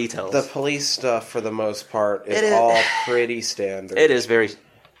lot of details. The police stuff, for the most part, is all pretty standard. It is very,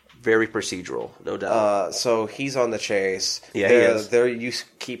 very procedural, no doubt. So he's on the chase. Yeah, he is. You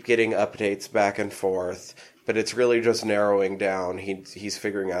keep getting updates back and forth, but it's really just narrowing down. He's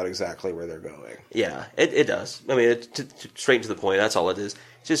figuring out exactly where they're going. Yeah, it does. I mean, straight to the point. That's all it is.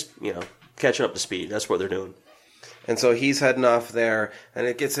 Just, catching up to speed. That's what they're doing. And so he's heading off there, and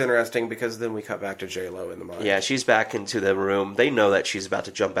it gets interesting because then we cut back to J-Lo in the mine. Yeah, she's back into the room. They know that she's about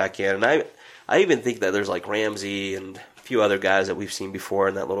to jump back in. And I even think that there's like Ramsey and a few other guys that we've seen before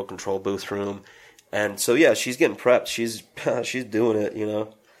in that little control booth room. And so, yeah, she's getting prepped. She's doing it,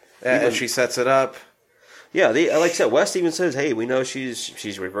 And she sets it up. Yeah, like I said, West even says, hey, we know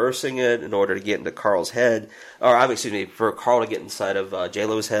she's reversing it in order to get into Carl's head. Or, excuse me, for Carl to get inside of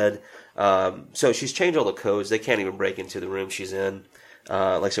J-Lo's head. So she's changed all the codes. They can't even break into the room she's in.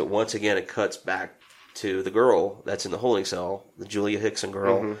 Like I said, once again, it cuts back to the girl that's in the holding cell, the Julia Hickson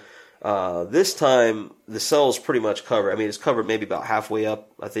girl. This time, the cell's pretty much covered. I mean, it's covered maybe about halfway up,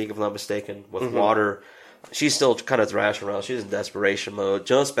 I think, if I'm not mistaken, with water. She's still kind of thrashing around. She's in desperation mode.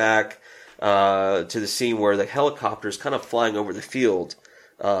 Jumps back to the scene where the helicopter is kind of flying over the field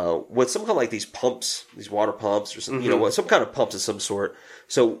with some kind of like these pumps, these water pumps, or some, some kind of pumps of some sort.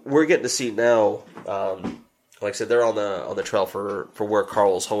 So we're getting to see now, like I said, they're on the trail for where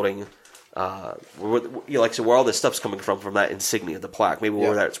Carl's holding, like I said, where all this stuff's coming from that insignia, the plaque, maybe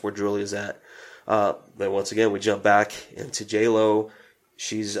where that's where Julia's at. Then once again, we jump back into J-Lo.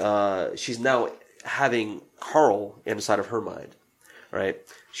 She's now having Carl inside of her mind, right?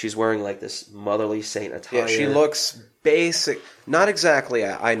 She's wearing like this motherly saint attire. Yeah, she looks not exactly,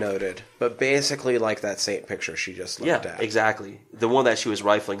 I noted, but basically like that saint picture she just looked at. Exactly. The one that she was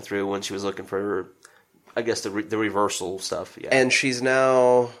rifling through when she was looking for, I guess, the reversal stuff. Yeah. And she's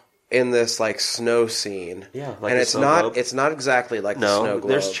now in this like snow scene. Yeah, like and a it's snow not globe. it's not exactly like the snow globe.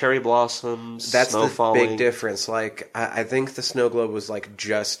 There's cherry blossoms. That's snow the falling. big difference. Like I think the snow globe was like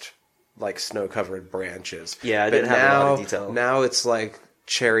just like snow covered branches. Yeah, it but didn't have a lot of detail. Now it's like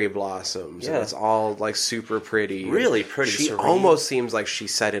cherry blossoms, and it's all like super pretty. Really pretty. She serene. almost seems like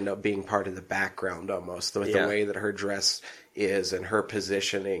she's setting up being part of the background, almost with Yeah. the way that her dress is and her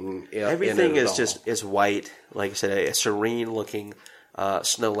positioning. Everything in it is all. is white. Like I said, a serene looking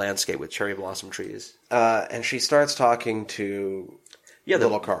snow landscape with cherry blossom trees. And she starts talking to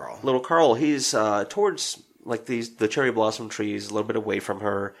little Carl. Little Carl, he's towards like the cherry blossom trees, a little bit away from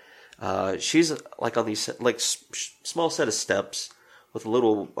her. She's like on these like small set of steps with a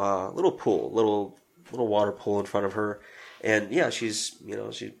little pool, little water pool in front of her, and yeah,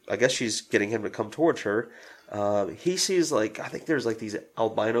 I guess she's getting him to come towards her. He sees I think there's like these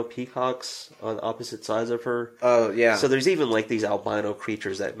albino peacocks on opposite sides of her. Oh yeah. So there's even like these albino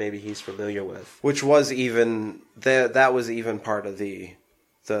creatures that maybe he's familiar with. Which was even that was even part of the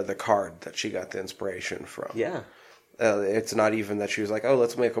card that she got the inspiration from. Yeah. It's not even that she was like, oh,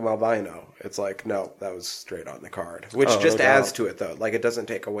 let's make them albino. It's like, no, that was straight on the card. Which just no adds doubt. to it, though. Like, it doesn't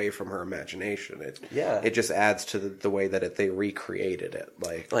take away from her imagination. It just adds to the way that they recreated it.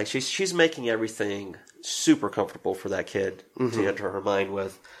 Like she's making everything super comfortable for that kid to enter her mind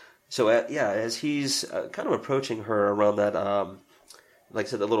with. So as he's kind of approaching her around that, like I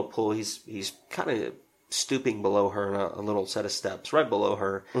said, the little pool, he's kind of stooping below her on a little set of steps right below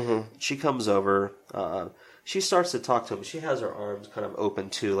her. Mm-hmm. She comes over. She starts to talk to him. She has her arms kind of open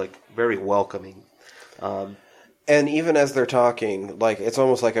too, like very welcoming. And even as they're talking, like it's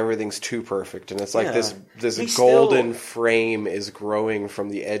almost like everything's too perfect, and it's like this He's golden still, frame is growing from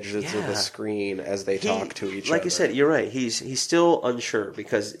the edges of the screen as they talk to each other. Like you said, you're right. He's still unsure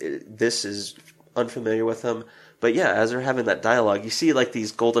because this is unfamiliar with him. But yeah, as they're having that dialogue, you see like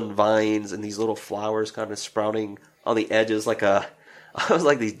these golden vines and these little flowers kind of sprouting on the edges, like I was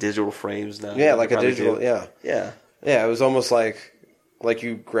like these digital frames now. Yeah, like a digital. Yeah. It was almost like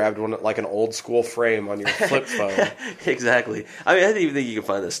you grabbed one, like an old school frame on your flip phone. Exactly. I mean, I don't even think you can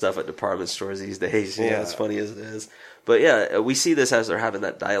find this stuff at department stores these days. You know, as funny as it is. But yeah, we see this as they're having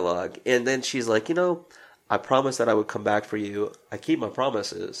that dialogue, and then she's like, I promised that I would come back for you. I keep my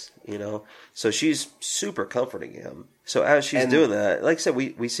promises, So she's super comforting him. So as she's doing that, like I said,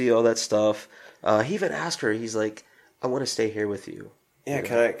 we see all that stuff. He even asked her, he's like, I want to stay here with you.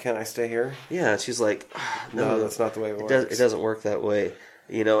 Yeah, can I stay here? Yeah, and she's like, no, that's not the way it works. It doesn't work that way,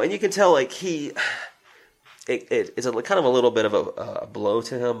 And you can tell, like it's kind of a little bit of a blow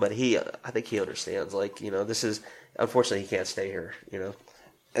to him, but I think he understands. Like, this is unfortunately he can't stay here.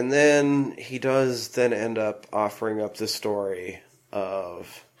 And then he does then end up offering up the story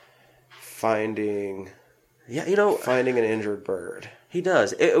of finding an injured bird. He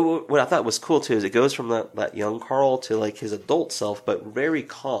does. What I thought was cool too is it goes from that young Carl to like his adult self, but very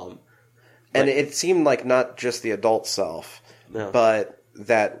calm. And it seemed like not just the adult self, but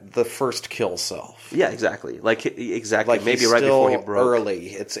that the first kill self. Yeah, exactly. Like maybe he's right still before he broke. Early.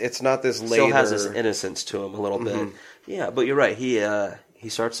 It's not this later. Still has this innocence to him a little bit. Yeah, but you're right. He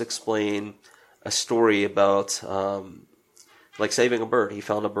starts to explain a story about like saving a bird. He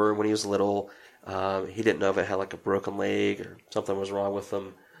found a bird when he was little. He didn't know if it had like a broken leg or something was wrong with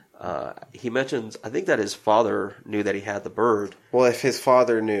him. He mentions, I think that his father knew that he had the bird. Well, if his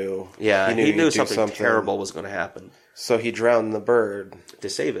father knew, he knew something terrible was going to happen. So he drowned the bird to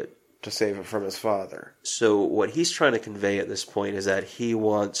save it from his father. So what he's trying to convey at this point is that he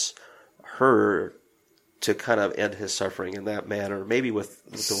wants her to kind of end his suffering in that manner, maybe with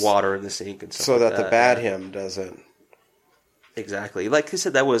the water and the sink and stuff so like that the bad him doesn't. Exactly. Like I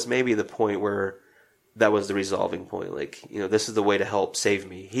said, that was maybe the point where that was the resolving point. Like, this is the way to help save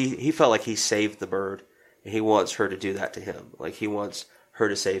me. He felt like he saved the bird, and he wants her to do that to him. Like, he wants her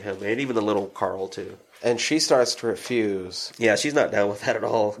to save him, and even the little Carl, too. And she starts to refuse. Yeah, she's not down with that at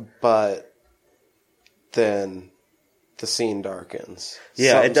all. But then the scene darkens.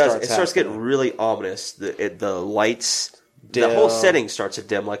 Yeah, it does. It starts getting really ominous. The lights, dim. The whole setting starts to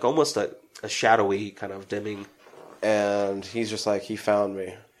dim, like almost a shadowy kind of dimming. And he's just like, he found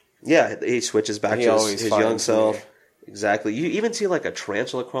me. Yeah, he switches back to his young self. Me. Exactly. You even see like a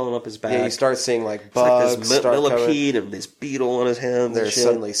tarantula crawling up his back. Yeah, you start seeing like bugs. It's like this millipede and this beetle on his hands. There's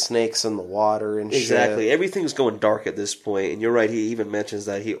suddenly snakes in the water and exactly. shit. Everything's going dark at this point. And you're right, he even mentions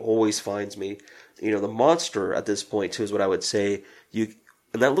that he always finds me. The monster at this point, too, is what I would say.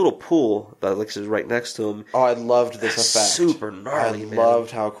 And that little pool that like is right next to him. Oh, I loved this effect. Super gnarly, man. I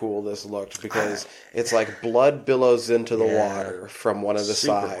loved how cool this looked because it's like blood billows into the water from one of the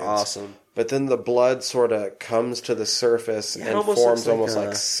Super sides. awesome. But then the blood sort of comes to the surface and forms almost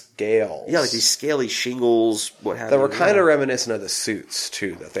like scales. Yeah, like these scaly shingles, what have you. That were kind of reminiscent of the suits,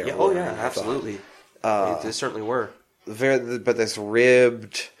 too, that they were wearing. Oh, yeah, absolutely. They certainly were. But this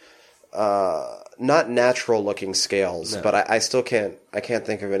ribbed, not natural-looking scales, but I still can't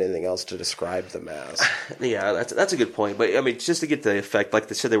think of anything else to describe them as. Yeah, that's a good point. But, I mean, just to get the effect, like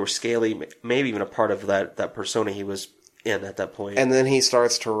they said, they were scaly, maybe even a part of that persona he was in at that point. And then he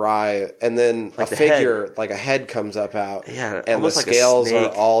starts to writhe, and then like a head comes up out, and the scales are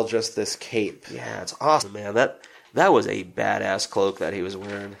all just this cape. Yeah, it's awesome, man. That was a badass cloak that he was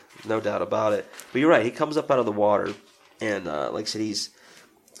wearing, no doubt about it. But you're right, he comes up out of the water, and like I said,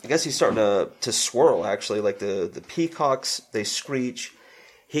 I guess he's starting to swirl, actually. Like the peacocks, they screech.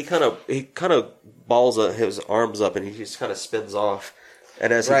 He kind of balls his arms up, and he just kind of spins off.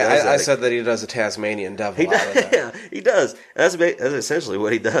 And as he does that, I said that he does a Tasmanian devil out of that. Yeah, he does. That's essentially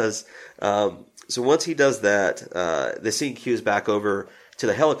what he does. So once he does that, the scene cues back over to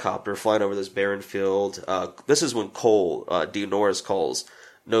the helicopter flying over this barren field. This is when Cole, Dean Norris, calls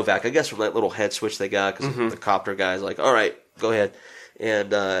Novak, I guess from that little head switch they got, because the copter guy's like, all right, go ahead.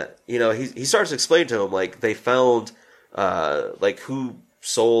 And, he starts to explain to him, like, they found, who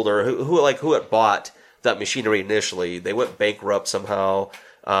sold or who had bought that machinery initially. They went bankrupt somehow.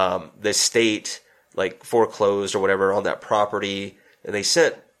 The state foreclosed or whatever on that property, and they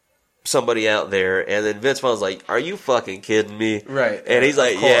sent somebody out there. And then Vince Vaughn's like, "Are you fucking kidding me?" Right. And he's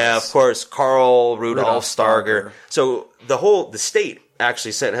like, "Yeah, of course, Carl Rudolph Stargher." So the state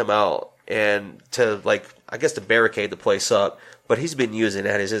actually sent him out and to to barricade the place up, but he's been using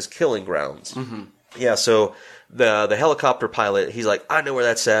that as his killing grounds. Mm-hmm. Yeah. So the helicopter pilot, he's like, "I know where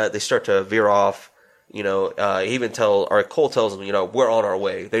that's at." They start to veer off. Cole tells them, we're on our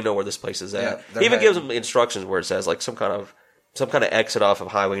way. They know where this place is at. He even gives them instructions where it says some kind of exit off of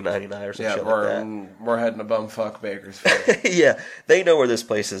Highway 99 or some shit like that. We're heading to bumfuck Bakersfield. Yeah, they know where this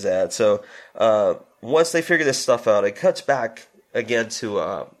place is at. So once they figure this stuff out, it cuts back again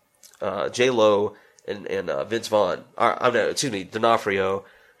to J-Lo and Vince Vaughn. D'Onofrio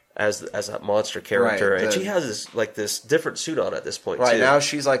as that monster character, and she has this different suit on at this point. Right, too. now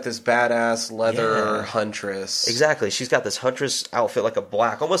she's like this badass leather huntress. Exactly, she's got this huntress outfit, like a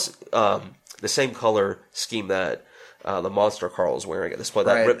black, almost the same color scheme that the monster Carl is wearing at this point.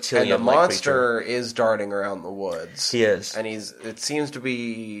 That reptilian, and the monster is darting around the woods. He is, and it seems to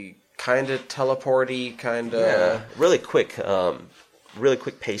be kind of teleporty, kind of really quick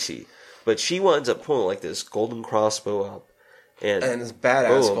pacey. But she winds up pulling like this golden crossbow up. And this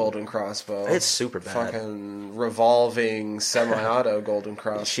badass golden crossbow. It's super bad. Fucking revolving semi-auto golden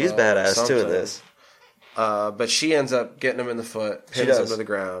crossbow. She's badass too in this. But she ends up getting him in the foot, pins him to the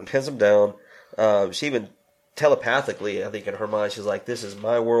ground. Pins him down. She even telepathically, I think in her mind, she's like, "This is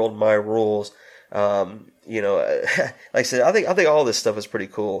my world, my rules." Like I said, I think all this stuff is pretty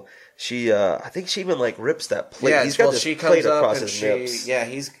cool. I think she even rips that plate. Yeah, he's got this plate across his nips. Yeah,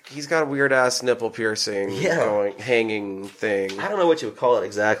 he's got a weird ass nipple piercing, hanging thing. I don't know what you would call it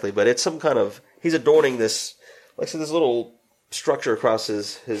exactly, but it's some kind of. He's adorning this, this little structure across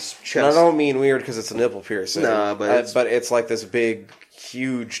his chest. And I don't mean weird because it's a nipple piercing. Nah, but it's like this big,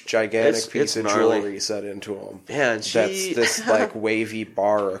 huge, gigantic piece of jewelry set into him. Yeah, and that's this wavy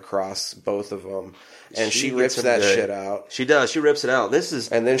bar across both of them. And she rips that shit out. She does. She rips it out.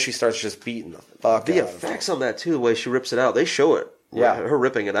 And then she starts just beating the fuck out of it. The effects on that, too, the way she rips it out, they show it. Yeah. Her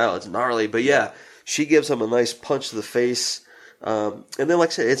ripping it out. It's gnarly. But, she gives him a nice punch to the face. And then,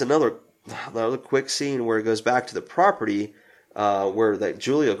 like I said, it's another quick scene where it goes back to the property where that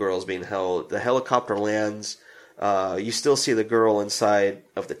Julia girl is being held. The helicopter lands. You still see the girl inside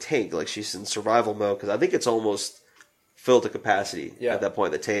of the tank. Like, she's in survival mode because I think it's almost filled to capacity at that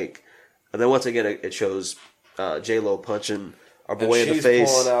point, the tank. And then once again, it shows J-Lo punching our boy in the face.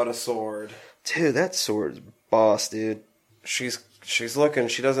 She's pulling out a sword. Dude, that sword's boss, dude. She's looking.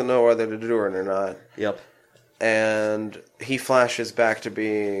 She doesn't know whether to do it or not. Yep. And he flashes back to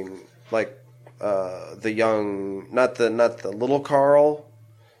being the young, not the little Carl.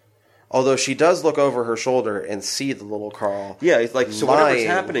 Although she does look over her shoulder and see the little Carl. Yeah, it's so whatever's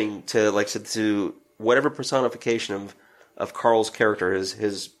happening to whatever personification of Carl's character,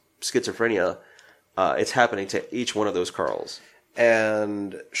 his schizophrenia, it's happening to each one of those Carls.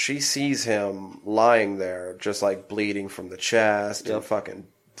 And she sees him lying there, just bleeding from the chest and fucking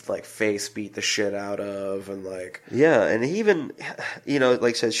face beat the shit out of, and and he even,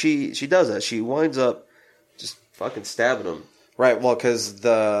 like I said, she does that. She winds up just fucking stabbing him Right, well, because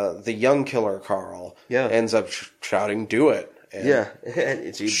the young killer Carl ends up shouting, "Do it!" And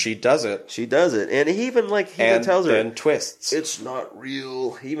and she does it. She does it, and he even tells her, and twists. It's not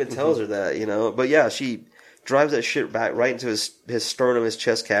real. He even tells her that, But yeah, she drives that shit back right into his sternum, his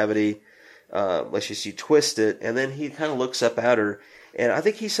chest cavity. She twists it, and then he kind of looks up at her, and I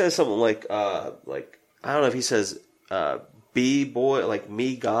think he says something like I don't know if he says "be boy," like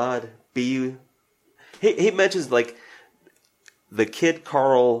 "me God be." He mentions like the kid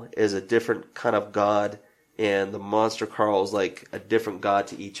Carl is a different kind of god, and the monster Carl is like a different god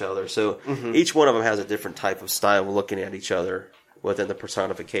to each other. So each one of them has a different type of style of looking at each other within the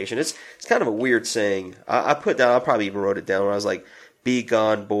personification. It's kind of a weird saying. I probably even wrote it down where I was like, "Be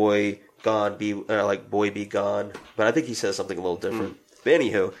gone, boy, gone, be like boy, be gone." But I think he says something a little different. But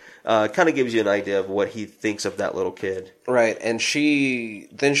anywho, kind of gives you an idea of what he thinks of that little kid. Right, and she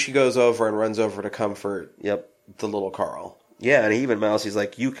goes over and runs over to comfort the little Carl. Yeah, and he even mouths, he's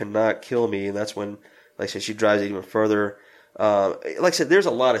like, "You cannot kill me," and that's when, like I said, she drives it even further. Like I said, there's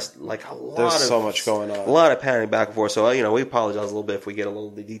so much going on, a lot of panning back and forth. So we apologize a little bit if we get a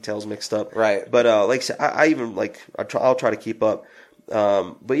little the details mixed up, right? But like I said, I'll try to keep up.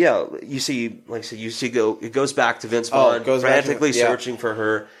 But yeah, you see, it goes back to Vince Vaughn frantically searching for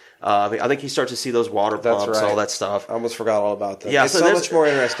her. I think he starts to see those water pumps, all that stuff. I almost forgot all about that. Yeah, it's so much more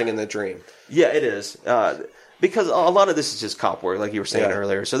interesting in the dream. Yeah, it is. Because a lot of this is just cop work, like you were saying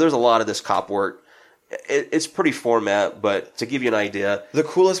earlier. So there's a lot of this cop work. It's pretty format, but to give you an idea. The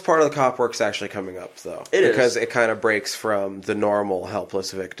coolest part of the cop work's actually coming up, though. Because it kind of breaks from the normal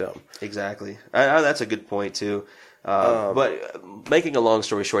helpless victim. Exactly. That's a good point, too. But making a long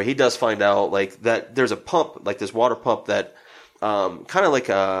story short, he does find out like that there's a pump, like this water pump that kind of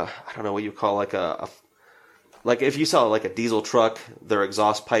like I don't know what you call like if you saw like a diesel truck, their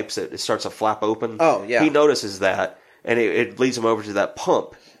exhaust pipes, it starts to flap open. Oh, yeah. He notices that, and it leads him over to that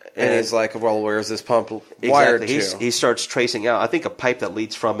pump. And he's like, well, where's this pump wired to? He starts tracing out, I think, a pipe that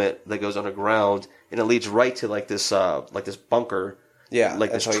leads from it that goes underground, and it leads right to like this bunker. Yeah.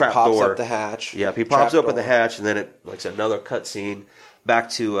 Like this so trap door. He pops door. up the hatch. Yeah, he pops open the hatch, and then it, like I said, another cutscene.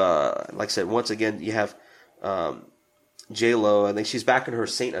 Back to, like I said, once again, you have J-Lo. I think she's back in her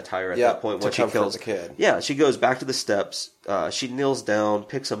saint attire at that point when she kills the kid. Yeah, she goes back to the steps. She kneels down,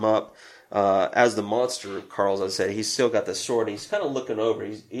 picks him up. As the monster, Carl's, as I said, he's still got the sword. And he's kind of looking over.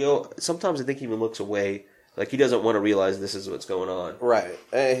 Sometimes I think he even looks away, like he doesn't want to realize this is what's going on. Right.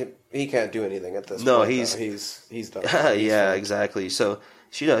 He can't do anything at this point. No, he's done. Yeah, exactly. So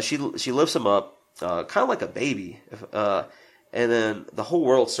she does. She lifts him up, kind of like a baby, and then the whole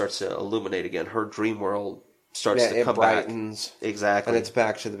world starts to illuminate again. Her dream world starts to come brightens. Back. Exactly. And it's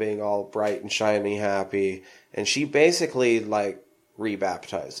back to being all bright and shiny, happy. And she basically, like,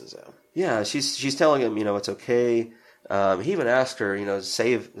 rebaptizes him. Yeah, she's telling him, it's okay. He even asked her,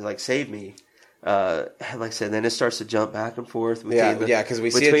 save me. Like I said, then it starts to jump back and forth. Because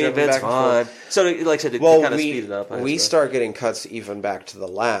we see it jumping back and forth. So, like I said, to kind of speed it up. We start getting cuts even back to the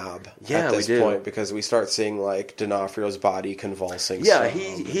lab at this point because we start seeing, like, D'Onofrio's body convulsing. Yeah,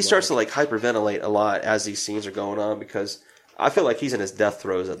 he starts to, like, hyperventilate a lot as these scenes are going on because I feel like he's in his death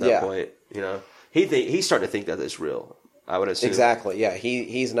throes at that point. He's starting to think that it's real, I would assume. Exactly, yeah.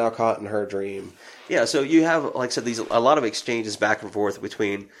 He's now caught in her dream. Yeah, so you have, like I said, a lot of exchanges back and forth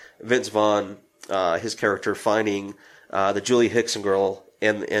between Vince Vaughn, his character, finding the Julie Hickson girl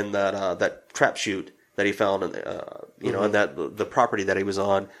in that trap chute that he found, in that the property that he was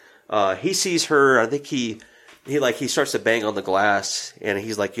on. He sees her. I think he starts to bang on the glass, and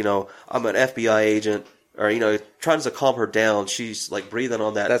he's like, I'm an FBI agent. Or, trying to calm her down. She's, like, breathing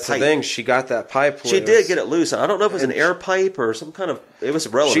on that That's pipe. the thing. She got that pipe loose. She did get it loose. I don't know if it was an air pipe or some kind of... It was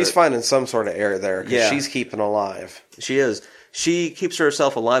relevant. She's finding some sort of air there because she's keeping alive. She is. She keeps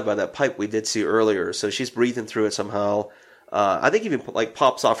herself alive by that pipe we did see earlier. So she's breathing through it somehow. I think even, like,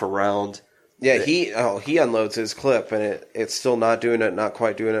 pops off a round. Yeah, he unloads his clip, and it's still not doing it, not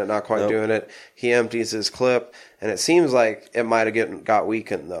quite doing it, not quite doing it. He empties his clip, and it seems like it might have got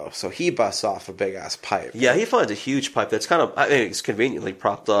weakened, though. So he busts off a big-ass pipe. Yeah, he finds a huge pipe that's kind of, it's conveniently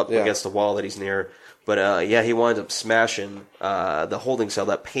propped up against the wall that he's near. But, he winds up smashing the holding cell,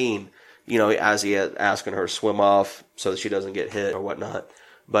 that pane, as he asking her to swim off so that she doesn't get hit or whatnot.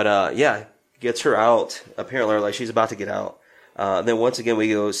 But, gets her out. Apparently, like, she's about to get out. Then once again we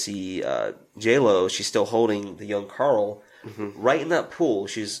go see J-Lo. She's still holding the young Carl right in that pool.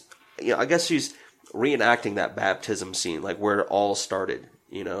 She's, I guess she's reenacting that baptism scene, like where it all started.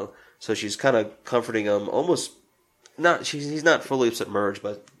 So she's kind of comforting him. Almost not. He's not fully submerged,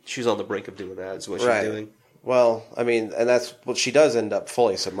 but she's on the brink of doing that. Is what she's doing. Well, I mean, and that's well, she does end up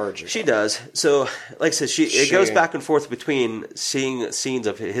fully submerging. She does. So, like I said, it goes back and forth between seeing scenes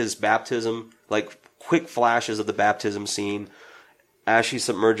of his baptism, like quick flashes of the baptism scene. As she's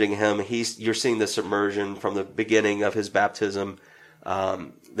submerging him, you're seeing the submersion from the beginning of his baptism.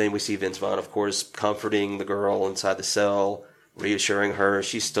 Then we see Vince Vaughn, of course, comforting the girl inside the cell, reassuring her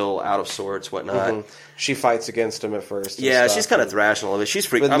she's still out of sorts, whatnot. Mm-hmm. She fights against him at first. Yeah, she's kind of thrashing a little bit. She's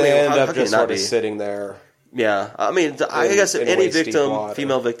freaking. But they end up just sort of sitting there. Yeah, I mean, I guess any victim, water.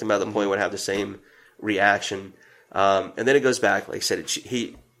 female victim at the point would have the same reaction. And then it goes back, like I said,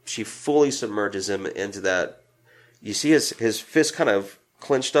 she fully submerges him into that. You see his fist kind of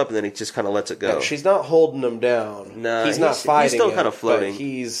clenched up, and then he just kind of lets it go. Yeah, she's not holding him down. No, he's not fighting. He's still him, kind of floating.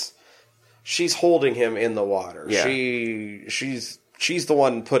 But she's holding him in the water. Yeah. She's the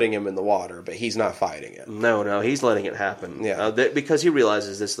one putting him in the water, but he's not fighting it. No, he's letting it happen. Yeah, because he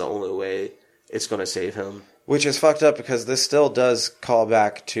realizes this is the only way it's going to save him. Which is fucked up because this still does call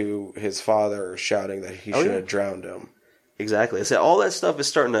back to his father shouting that he should have drowned him. Exactly. So all that stuff is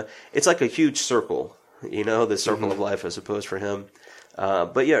starting to. It's like a huge circle, the circle of life, I suppose, for him.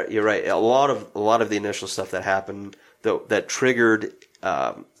 But yeah, you're right. A lot of the initial stuff that happened that triggered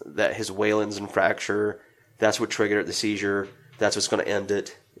that his Wayland's and fracture. That's what triggered the seizure. That's what's going to end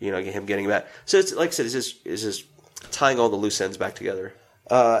it. Him getting back. So it's like I said, it's just tying all the loose ends back together.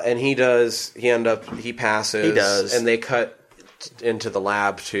 And he passes. He does. And they cut into the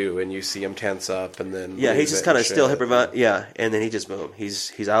lab too, and you see him tense up, and then he's just kind of still hypervent. Yeah, and then he just boom,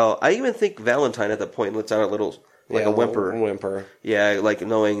 he's out. I even think Valentine at that point lets out a little a whimper. Yeah, like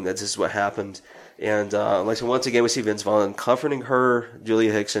knowing that this is what happened. And so once again we see Vince Vaughn comforting her,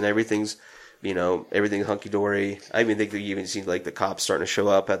 Julia Hickson. Everything's hunky dory. I even think that you even see like the cops starting to show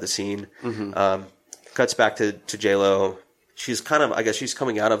up at the scene. Mm-hmm. Cuts back to J-Lo. She's she's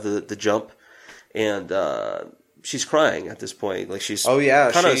coming out of the jump, and she's crying at this point. Like she's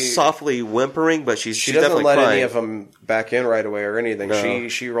kind of softly whimpering, but she doesn't definitely let crying. Any of them back in right away or anything. No.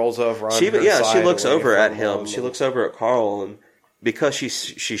 She rolls over on her side. She looks over at him. She looks over at Carl, and because she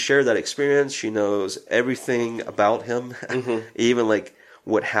shared that experience, she knows everything about him, even like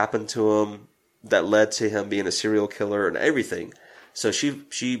what happened to him that led to him being a serial killer and everything. So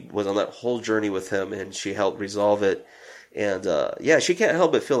she was on that whole journey with him, and she helped resolve it. And she can't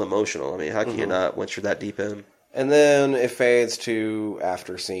help but feel emotional. I mean, how can you not once you're that deep in? And then it fades to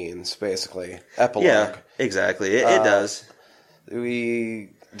after scenes, basically epilogue. Yeah, exactly. It does.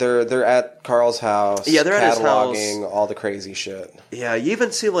 They're at Carl's house. Yeah, they're at his house. Cataloging all the crazy shit. Yeah, you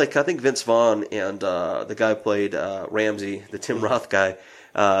even see I think Vince Vaughn and the guy who played Ramsey, the Tim Roth guy.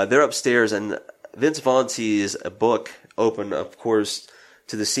 They're upstairs, and Vince Vaughn sees a book open, of course,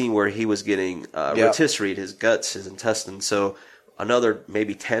 to the scene where he was getting rotisserie, his guts, his intestines. So another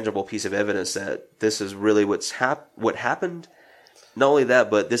maybe tangible piece of evidence that this is really what happened. Not only that,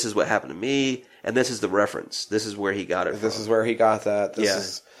 but this is what happened to me, and this is the reference. This is where he got it from. This is where he got that. This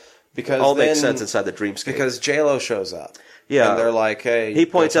is because all makes sense inside the dreamscape. Because J-Lo shows up. Yeah. And they're like, hey. He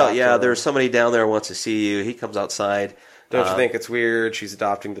points out, there's somebody down there who wants to see you. He comes outside. Don't you think it's weird? She's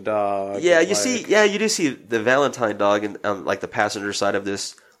adopting the dog. Yeah, you do see the Valentine dog on like the passenger side of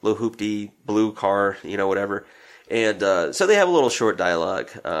this little hoopty blue car, whatever. And so they have a little short dialogue.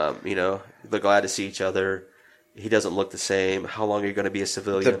 They're glad to see each other. He doesn't look the same. How long are you going to be a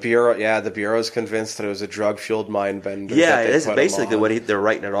civilian? The Bureau's convinced that it was a drug-fueled mind bender. Yeah, it's basically what they're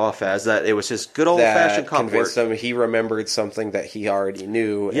writing it off as, that it was just good old-fashioned cop work. Convinced him he remembered something that he already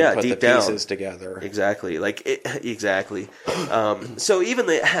knew and put deep the down. pieces together. Exactly. Exactly. So even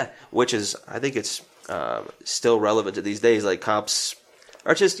which is, I think it's still relevant to these days, like cops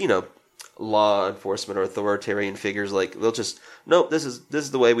are just, law enforcement or authoritarian figures, like they'll just, nope, this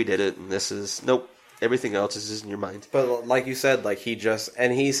is the way we did it, and this is, nope. Everything else is just in your mind. But like you said, like he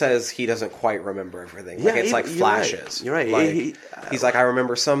says he doesn't quite remember everything. Like it's like flashes. You're right. Like, he's like, I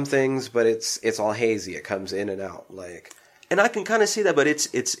remember some things, but it's all hazy. It comes in and out. Like, and I can kind of see that, but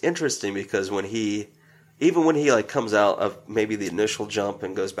it's interesting because when he like comes out of maybe the initial jump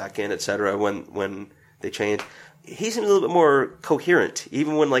and goes back in, etc. When they change, he seems a little bit more coherent,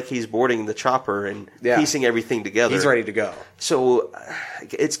 even when like he's boarding the chopper and piecing everything together. He's ready to go. So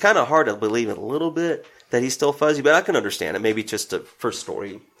it's kind of hard to believe it a little bit that he's still fuzzy, but I can understand it. Maybe just a first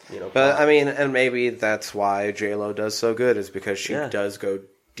story, But I mean, and maybe that's why J-Lo does so good, is because she does go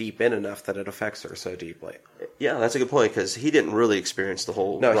deep in enough that it affects her so deeply. Yeah, that's a good point, because he didn't really experience the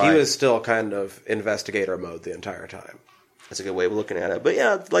whole No, ride. He was still kind of investigator mode the entire time. That's a good way of looking at it. But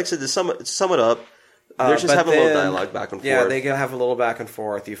yeah, like I said, to sum it up, they're just having a little dialogue back and forth. Yeah, they can have a little back and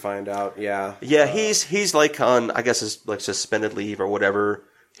forth, you find out, Yeah, he's like on, I guess, like suspended leave or whatever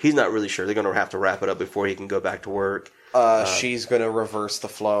he's not really sure. They're going to have to wrap it up before he can go back to work. She's going to reverse the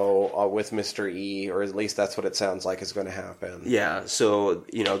flow with Mr. E, or at least that's what it sounds like is going to happen. Yeah, so,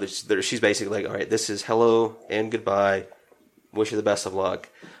 she's basically like, all right, this is hello and goodbye. Wish you the best of luck.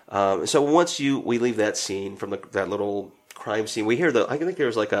 So once we leave that scene from that little crime scene, we hear I think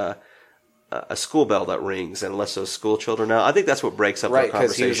there's like a school bell that rings and lets those school children out. I think that's what breaks up Right, the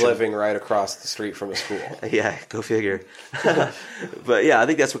conversation. because he was living right across the street from a school. Yeah, go figure. But yeah, I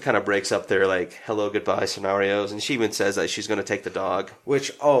think that's what kind of breaks up their like hello goodbye scenarios. And she even says that she's going to take the dog.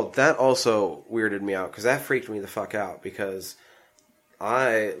 Which, that also weirded me out, because that freaked me the fuck out, because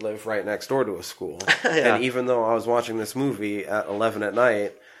I live right next door to a school. Yeah. And even though I was watching this movie at 11 at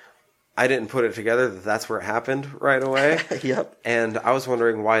night, I didn't put it together that that's where it happened right away. Yep. And I was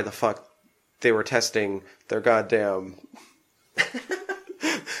wondering why the fuck they were testing their goddamn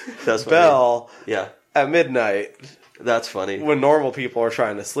That's funny. bell Yeah, at midnight that's funny. when normal people are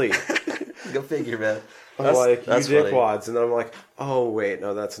trying to sleep. Go figure, man. I'm like, that's you funny. dickwads. And then I'm like, oh, wait,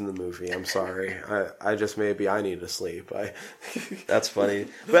 no, that's in the movie. I'm sorry. I just, maybe I need to sleep. That's funny.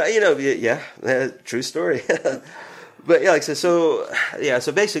 But, true story. But, yeah, like I said,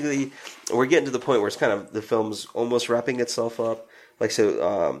 so basically, we're getting to the point where it's kind of, the film's almost wrapping itself up. Like,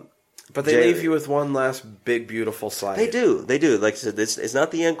 so, But they leave you with one last big, beautiful sight. They do. Like I said, it's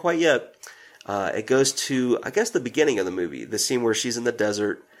not the end quite yet. It goes to, I guess, the beginning of the movie, the scene where she's in the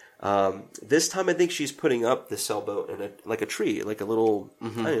desert. This time, I think she's putting up the sailboat in a tree, like a little, I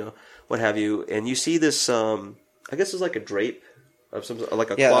don't know, what have you. And you see this, I guess it's like a drape of some,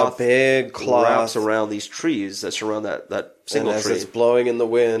 like a cloth, a big cloth wraps around these trees that surround that single and as tree. it's blowing in the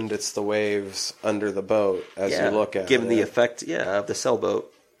wind, it's the waves under the boat as you look at giving it. the effect, of the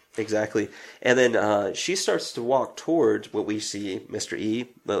sailboat. Exactly. And then she starts to walk towards what we see, Mr. E,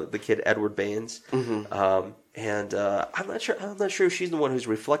 the kid Edward Baines. Mm-hmm. And I'm not sure if she's the one who's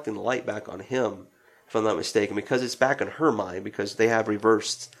reflecting the light back on him, if I'm not mistaken, because it's back in her mind, because they have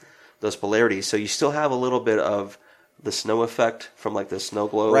reversed those polarities. So you still have a little bit of the snow effect from like the snow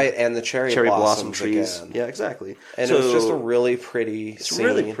globe. Right, and the cherry blossom trees. again. Yeah, exactly. And so, it was just a really pretty scene.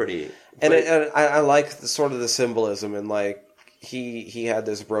 really pretty. And I like sort of the symbolism, and like he had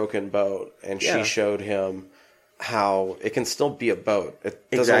this broken boat, and she showed him how it can still be a boat. It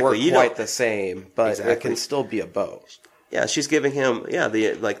doesn't work quite the same, but it can still be a boat. Yeah, she's giving him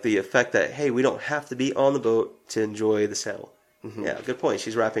the effect that, hey, we don't have to be on the boat to enjoy the sail. Mm-hmm. Yeah, good point.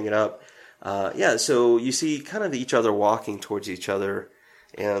 She's wrapping it up. So you see kind of each other walking towards each other,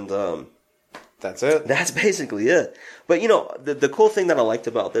 and that's it. That's basically it. But the cool thing that I liked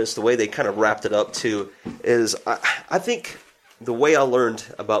about this, the way they kind of wrapped it up too, is I think the way I learned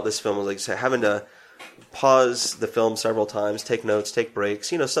about this film was, like I said, having to pause the film several times, take notes, take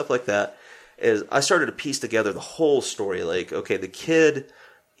breaks, stuff like that, is I started to piece together the whole story. Like, okay, the kid,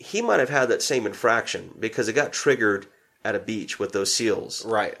 he might have had that same infraction because it got triggered at a beach with those seals.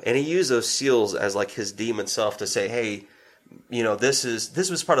 Right. And he used those seals as like his demon self to say, hey, this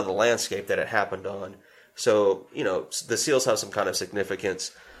was part of the landscape that it happened on. So, the seals have some kind of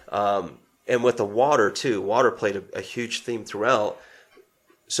significance. And with the water too, water played a huge theme throughout.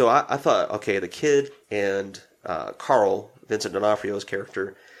 So I thought, okay, the kid and Carl, Vincent D'Onofrio's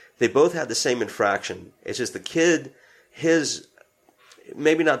character, they both had the same infraction. It's just the kid, his,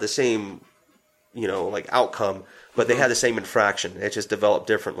 maybe not the same, outcome, but they had the same infraction. It just developed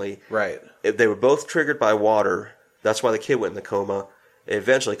differently. Right. They were both triggered by water. That's why the kid went in the coma. It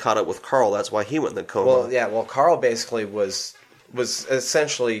eventually caught up with Carl. That's why he went in the coma. Well, Carl basically was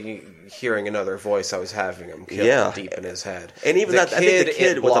essentially hearing another voice I was having him killed deep in his head. And even I think the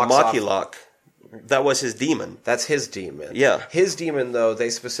kid with the Maki lock, that was his demon. That's his demon. Yeah. His demon, though, they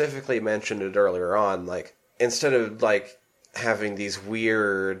specifically mentioned it earlier on, like, instead of, like, having these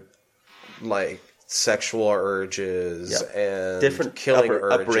weird, like, sexual urges and different killing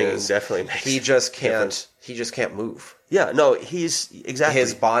upbringing urges, definitely makes he just can't move. Yeah, no, he's exactly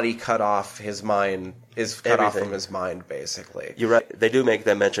his body cut off, his mind is cut off from his mind, basically. You're right. They do make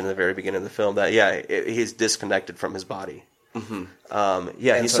that mention at the very beginning of the film that he's disconnected from his body. Mm-hmm.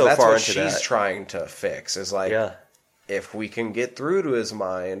 And he's so far into that. She's trying to fix is like, if we can get through to his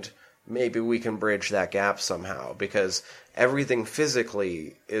mind, maybe we can bridge that gap somehow, because everything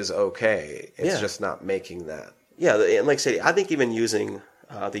physically is okay. It's just not making that. Yeah, and like I say, I think even using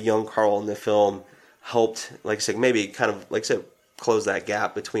the young Carl in the film helped, like I said, maybe kind of, like I said, close that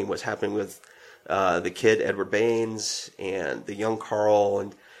gap between what's happening with the kid, Edward Baines, and the young Carl.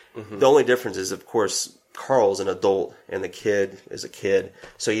 And the only difference is, of course, Carl's an adult and the kid is a kid.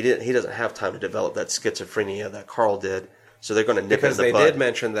 So he doesn't have time to develop that schizophrenia that Carl did. So they're going to nip Because it in the they bud. did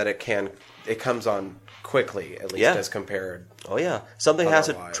mention that it comes on quickly, at least Yeah. as compared. Oh yeah, something has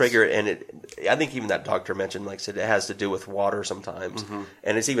to Otherwise. trigger it, and I think even that doctor mentioned, like I said, it has to do with water sometimes,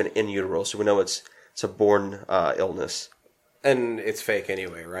 and it's even in utero, so we know it's a born illness. And it's fake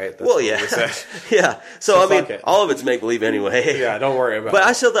anyway, right? That's Well, what yeah, we said. yeah. So So I mean, fuck it. all of it's make believe anyway. Yeah, don't worry about it. But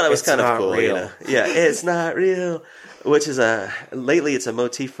I still thought it was It's kind of not cool. real. You know? Yeah, it's not real. Which is lately it's a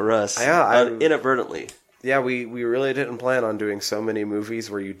motif for us. Yeah, inadvertently. Yeah, we really didn't plan on doing so many movies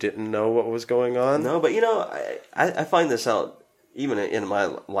where you didn't know what was going on. No, but I find this out even in my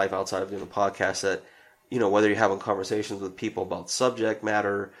life outside of doing a podcast that, whether you're having conversations with people about subject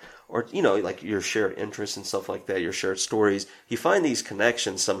matter or, like your shared interests and stuff like that, your shared stories, you find these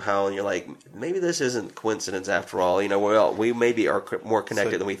connections somehow and you're like, maybe this isn't coincidence after all. We maybe are more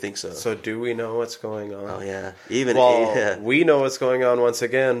connected than we think so. So do we know what's going on? Oh, yeah. We know what's going on once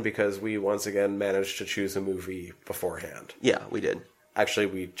again because we once again managed to choose a movie beforehand. Yeah, we did. Actually,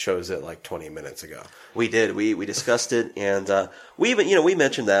 we chose it like 20 minutes ago. We did. We discussed it, and we even we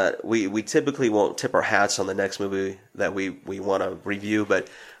mentioned that we typically won't tip our hats on the next movie that we want to review, but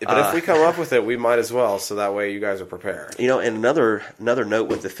if we come up with it, we might as well, so that way you guys are prepared. And another note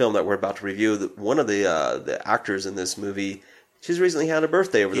with the film that we're about to review, one of the actors in this movie, she's recently had a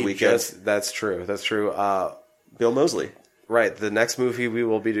birthday over the weekend. That's true. That's true. Bill Moseley. Right. The next movie we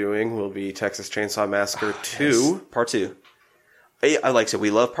will be doing will be Texas Chainsaw Massacre 2. Yes, Part 2. I like I said,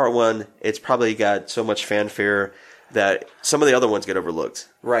 we love Part 1. It's probably got so much fanfare that some of the other ones get overlooked.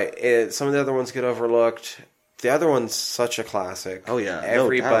 Right. Some of the other ones get overlooked. The other one's such a classic. Oh, yeah.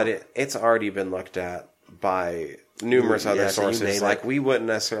 Everybody, No doubt. it's already been looked at by numerous other so you sources. name Like, it. we wouldn't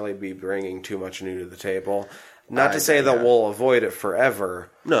necessarily be bringing too much new to the table. Not to I- say that yeah. we'll avoid it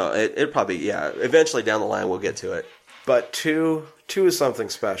forever, No, it probably, eventually down the line we'll get to it. but two is something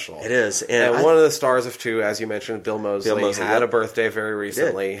special. It is. And one of the stars of 2, as you mentioned, Bill Moseley, Moseley, had yep. a birthday very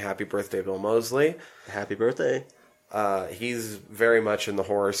recently. Happy birthday, Bill Moseley. Happy birthday. He's very much in the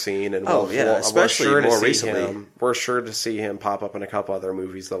horror scene, and especially we're sure more to see recently. him. We're sure to see him pop up in a couple other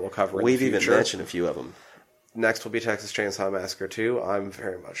movies that we'll cover in We've the even future. mentioned a few of them. Next will be Texas Chainsaw Massacre 2. I'm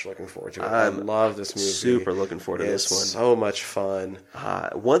very much looking forward to it. I love this movie. Super looking forward to this one. It's so much fun.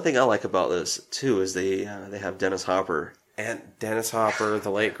 One thing I like about this too is they have Dennis Hopper. And Dennis Hopper, the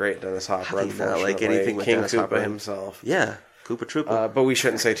late great Dennis Hopper, I do not unfortunately, like anything with King Dennis Koopa Hopper. himself. Yeah, Koopa Troopa. But we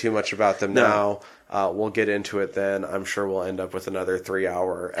shouldn't say too much about them No. now. We'll get into it then. I'm sure we'll end up with another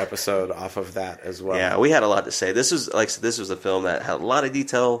 3-hour episode off of that as well. Yeah, we had a lot to say. This was a film that had a lot of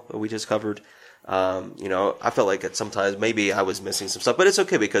detail that we just covered. I felt like sometimes maybe I was missing some stuff, but it's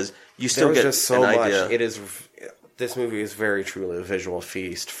okay because you still There was get just so an much. idea. This movie is very truly a visual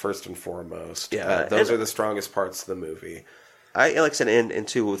feast, first and foremost. Yeah, those are the strongest parts of the movie. Like I said, and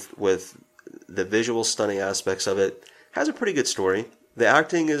too with the visual stunning aspects of it, has a pretty good story. The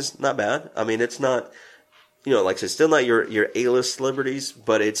acting is not bad. I mean, it's not, like I said, still not your A-list celebrities,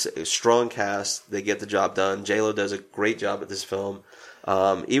 but it's a strong cast. They get the job done. J-Lo does a great job at this film,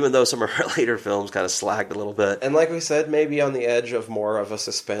 even though some of her later films kind of slacked a little bit. And like we said, maybe on the edge of more of a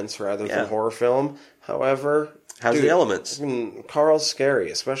suspense rather Yeah. than horror film. However, Has the elements. Carl's scary,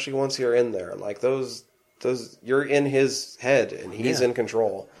 especially once you're in there. Like those you're in his head and he's Yeah. in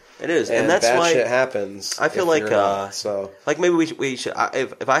control. It is, And that's bad why shit happens. I feel if like you're not. So like maybe we should.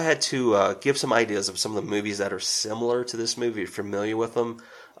 If I had to give some ideas of some of the movies that are similar to this movie, if you're familiar with them,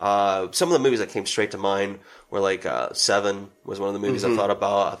 some of the movies that came straight to mind were like Seven was one of the movies I thought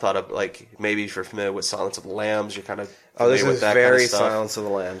about. I thought of like maybe if you're familiar with Silence of the Lambs, you're kind of this familiar is with that very kind of stuff. Silence of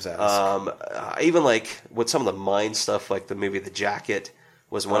the Lambs-esque. Even like with some of the mind stuff, like the movie The Jacket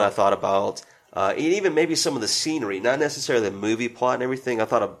was one I thought about. And even maybe some of the scenery, not necessarily the movie plot and everything. I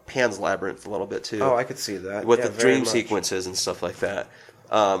thought of Pan's Labyrinth a little bit too. I could see that. With Yeah, the very dream much. sequences and stuff like that.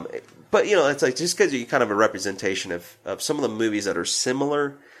 But it's like just because you kind of a representation of some of the movies that are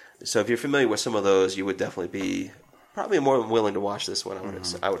similar. So if you're familiar with some of those, you would definitely be probably more than willing to watch this one.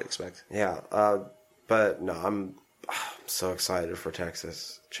 I would expect. Yeah, but no, I'm so excited for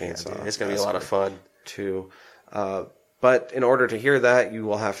Texas Chainsaw. Dude, it's gonna be a lot of fun. Too. But in order to hear that, you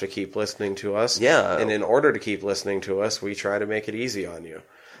will have to keep listening to us. Yeah. And in order to keep listening to us, we try to make it easy on you.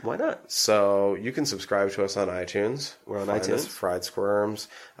 Why not? So you can subscribe to us on iTunes. We're on Find iTunes. us, Fried Squirms,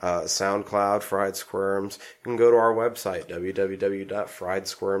 SoundCloud, Fried Squirms. You can go to our website,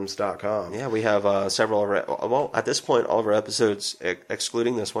 www.friedsquirms.com. Yeah, we have several of our, at this point, all of our episodes,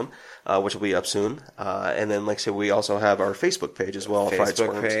 excluding this one, which will be up soon. And then, like I said, we also have our Facebook page as well, Fried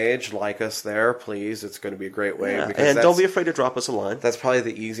Facebook Squirms. page, like us there, please. It's going to be a great way. Yeah, Because and that's, don't be afraid to drop us a line. that's probably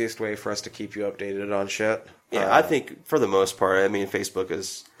the easiest way for us to keep you updated on shit. Yeah, I think for the most part, I mean, Facebook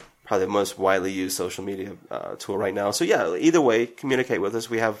is probably the most widely used social media tool right now. So yeah, either way, communicate with us.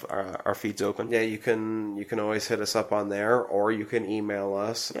 We have our feeds open. Yeah, you can always hit us up on there, or you can email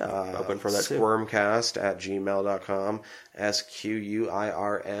us. Yeah, open for that too. Squirmcast@gmail.com,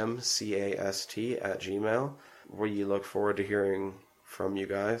 SQUIRMCAST@gmail. We look forward to hearing from you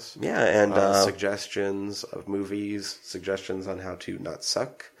guys. Yeah, and suggestions of movies, suggestions on how to not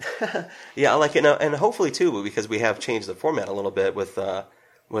suck. Yeah, I like it now, and hopefully too, because we have changed the format a little bit with our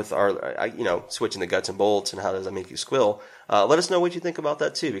switching the guts and bolts and how does that make you squill. Let us know what you think about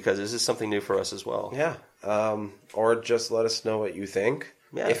that too, because this is something new for us as well. Yeah, or just let us know what you think.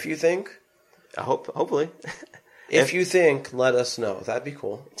 Yeah. If you think, Hopefully. if you think, let us know. That'd be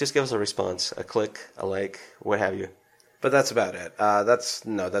cool. Just give us a response, a click, a like, what have you. But that's about it. That's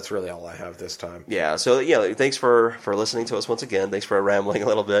really all I have this time. Yeah, so yeah, thanks for listening to us once again. Thanks for rambling a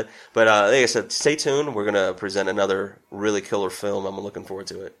little bit. But like I said, stay tuned. We're going to present another really killer film. I'm looking forward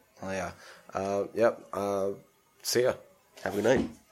to it. Oh, yeah. Yep. See ya. Have a good night.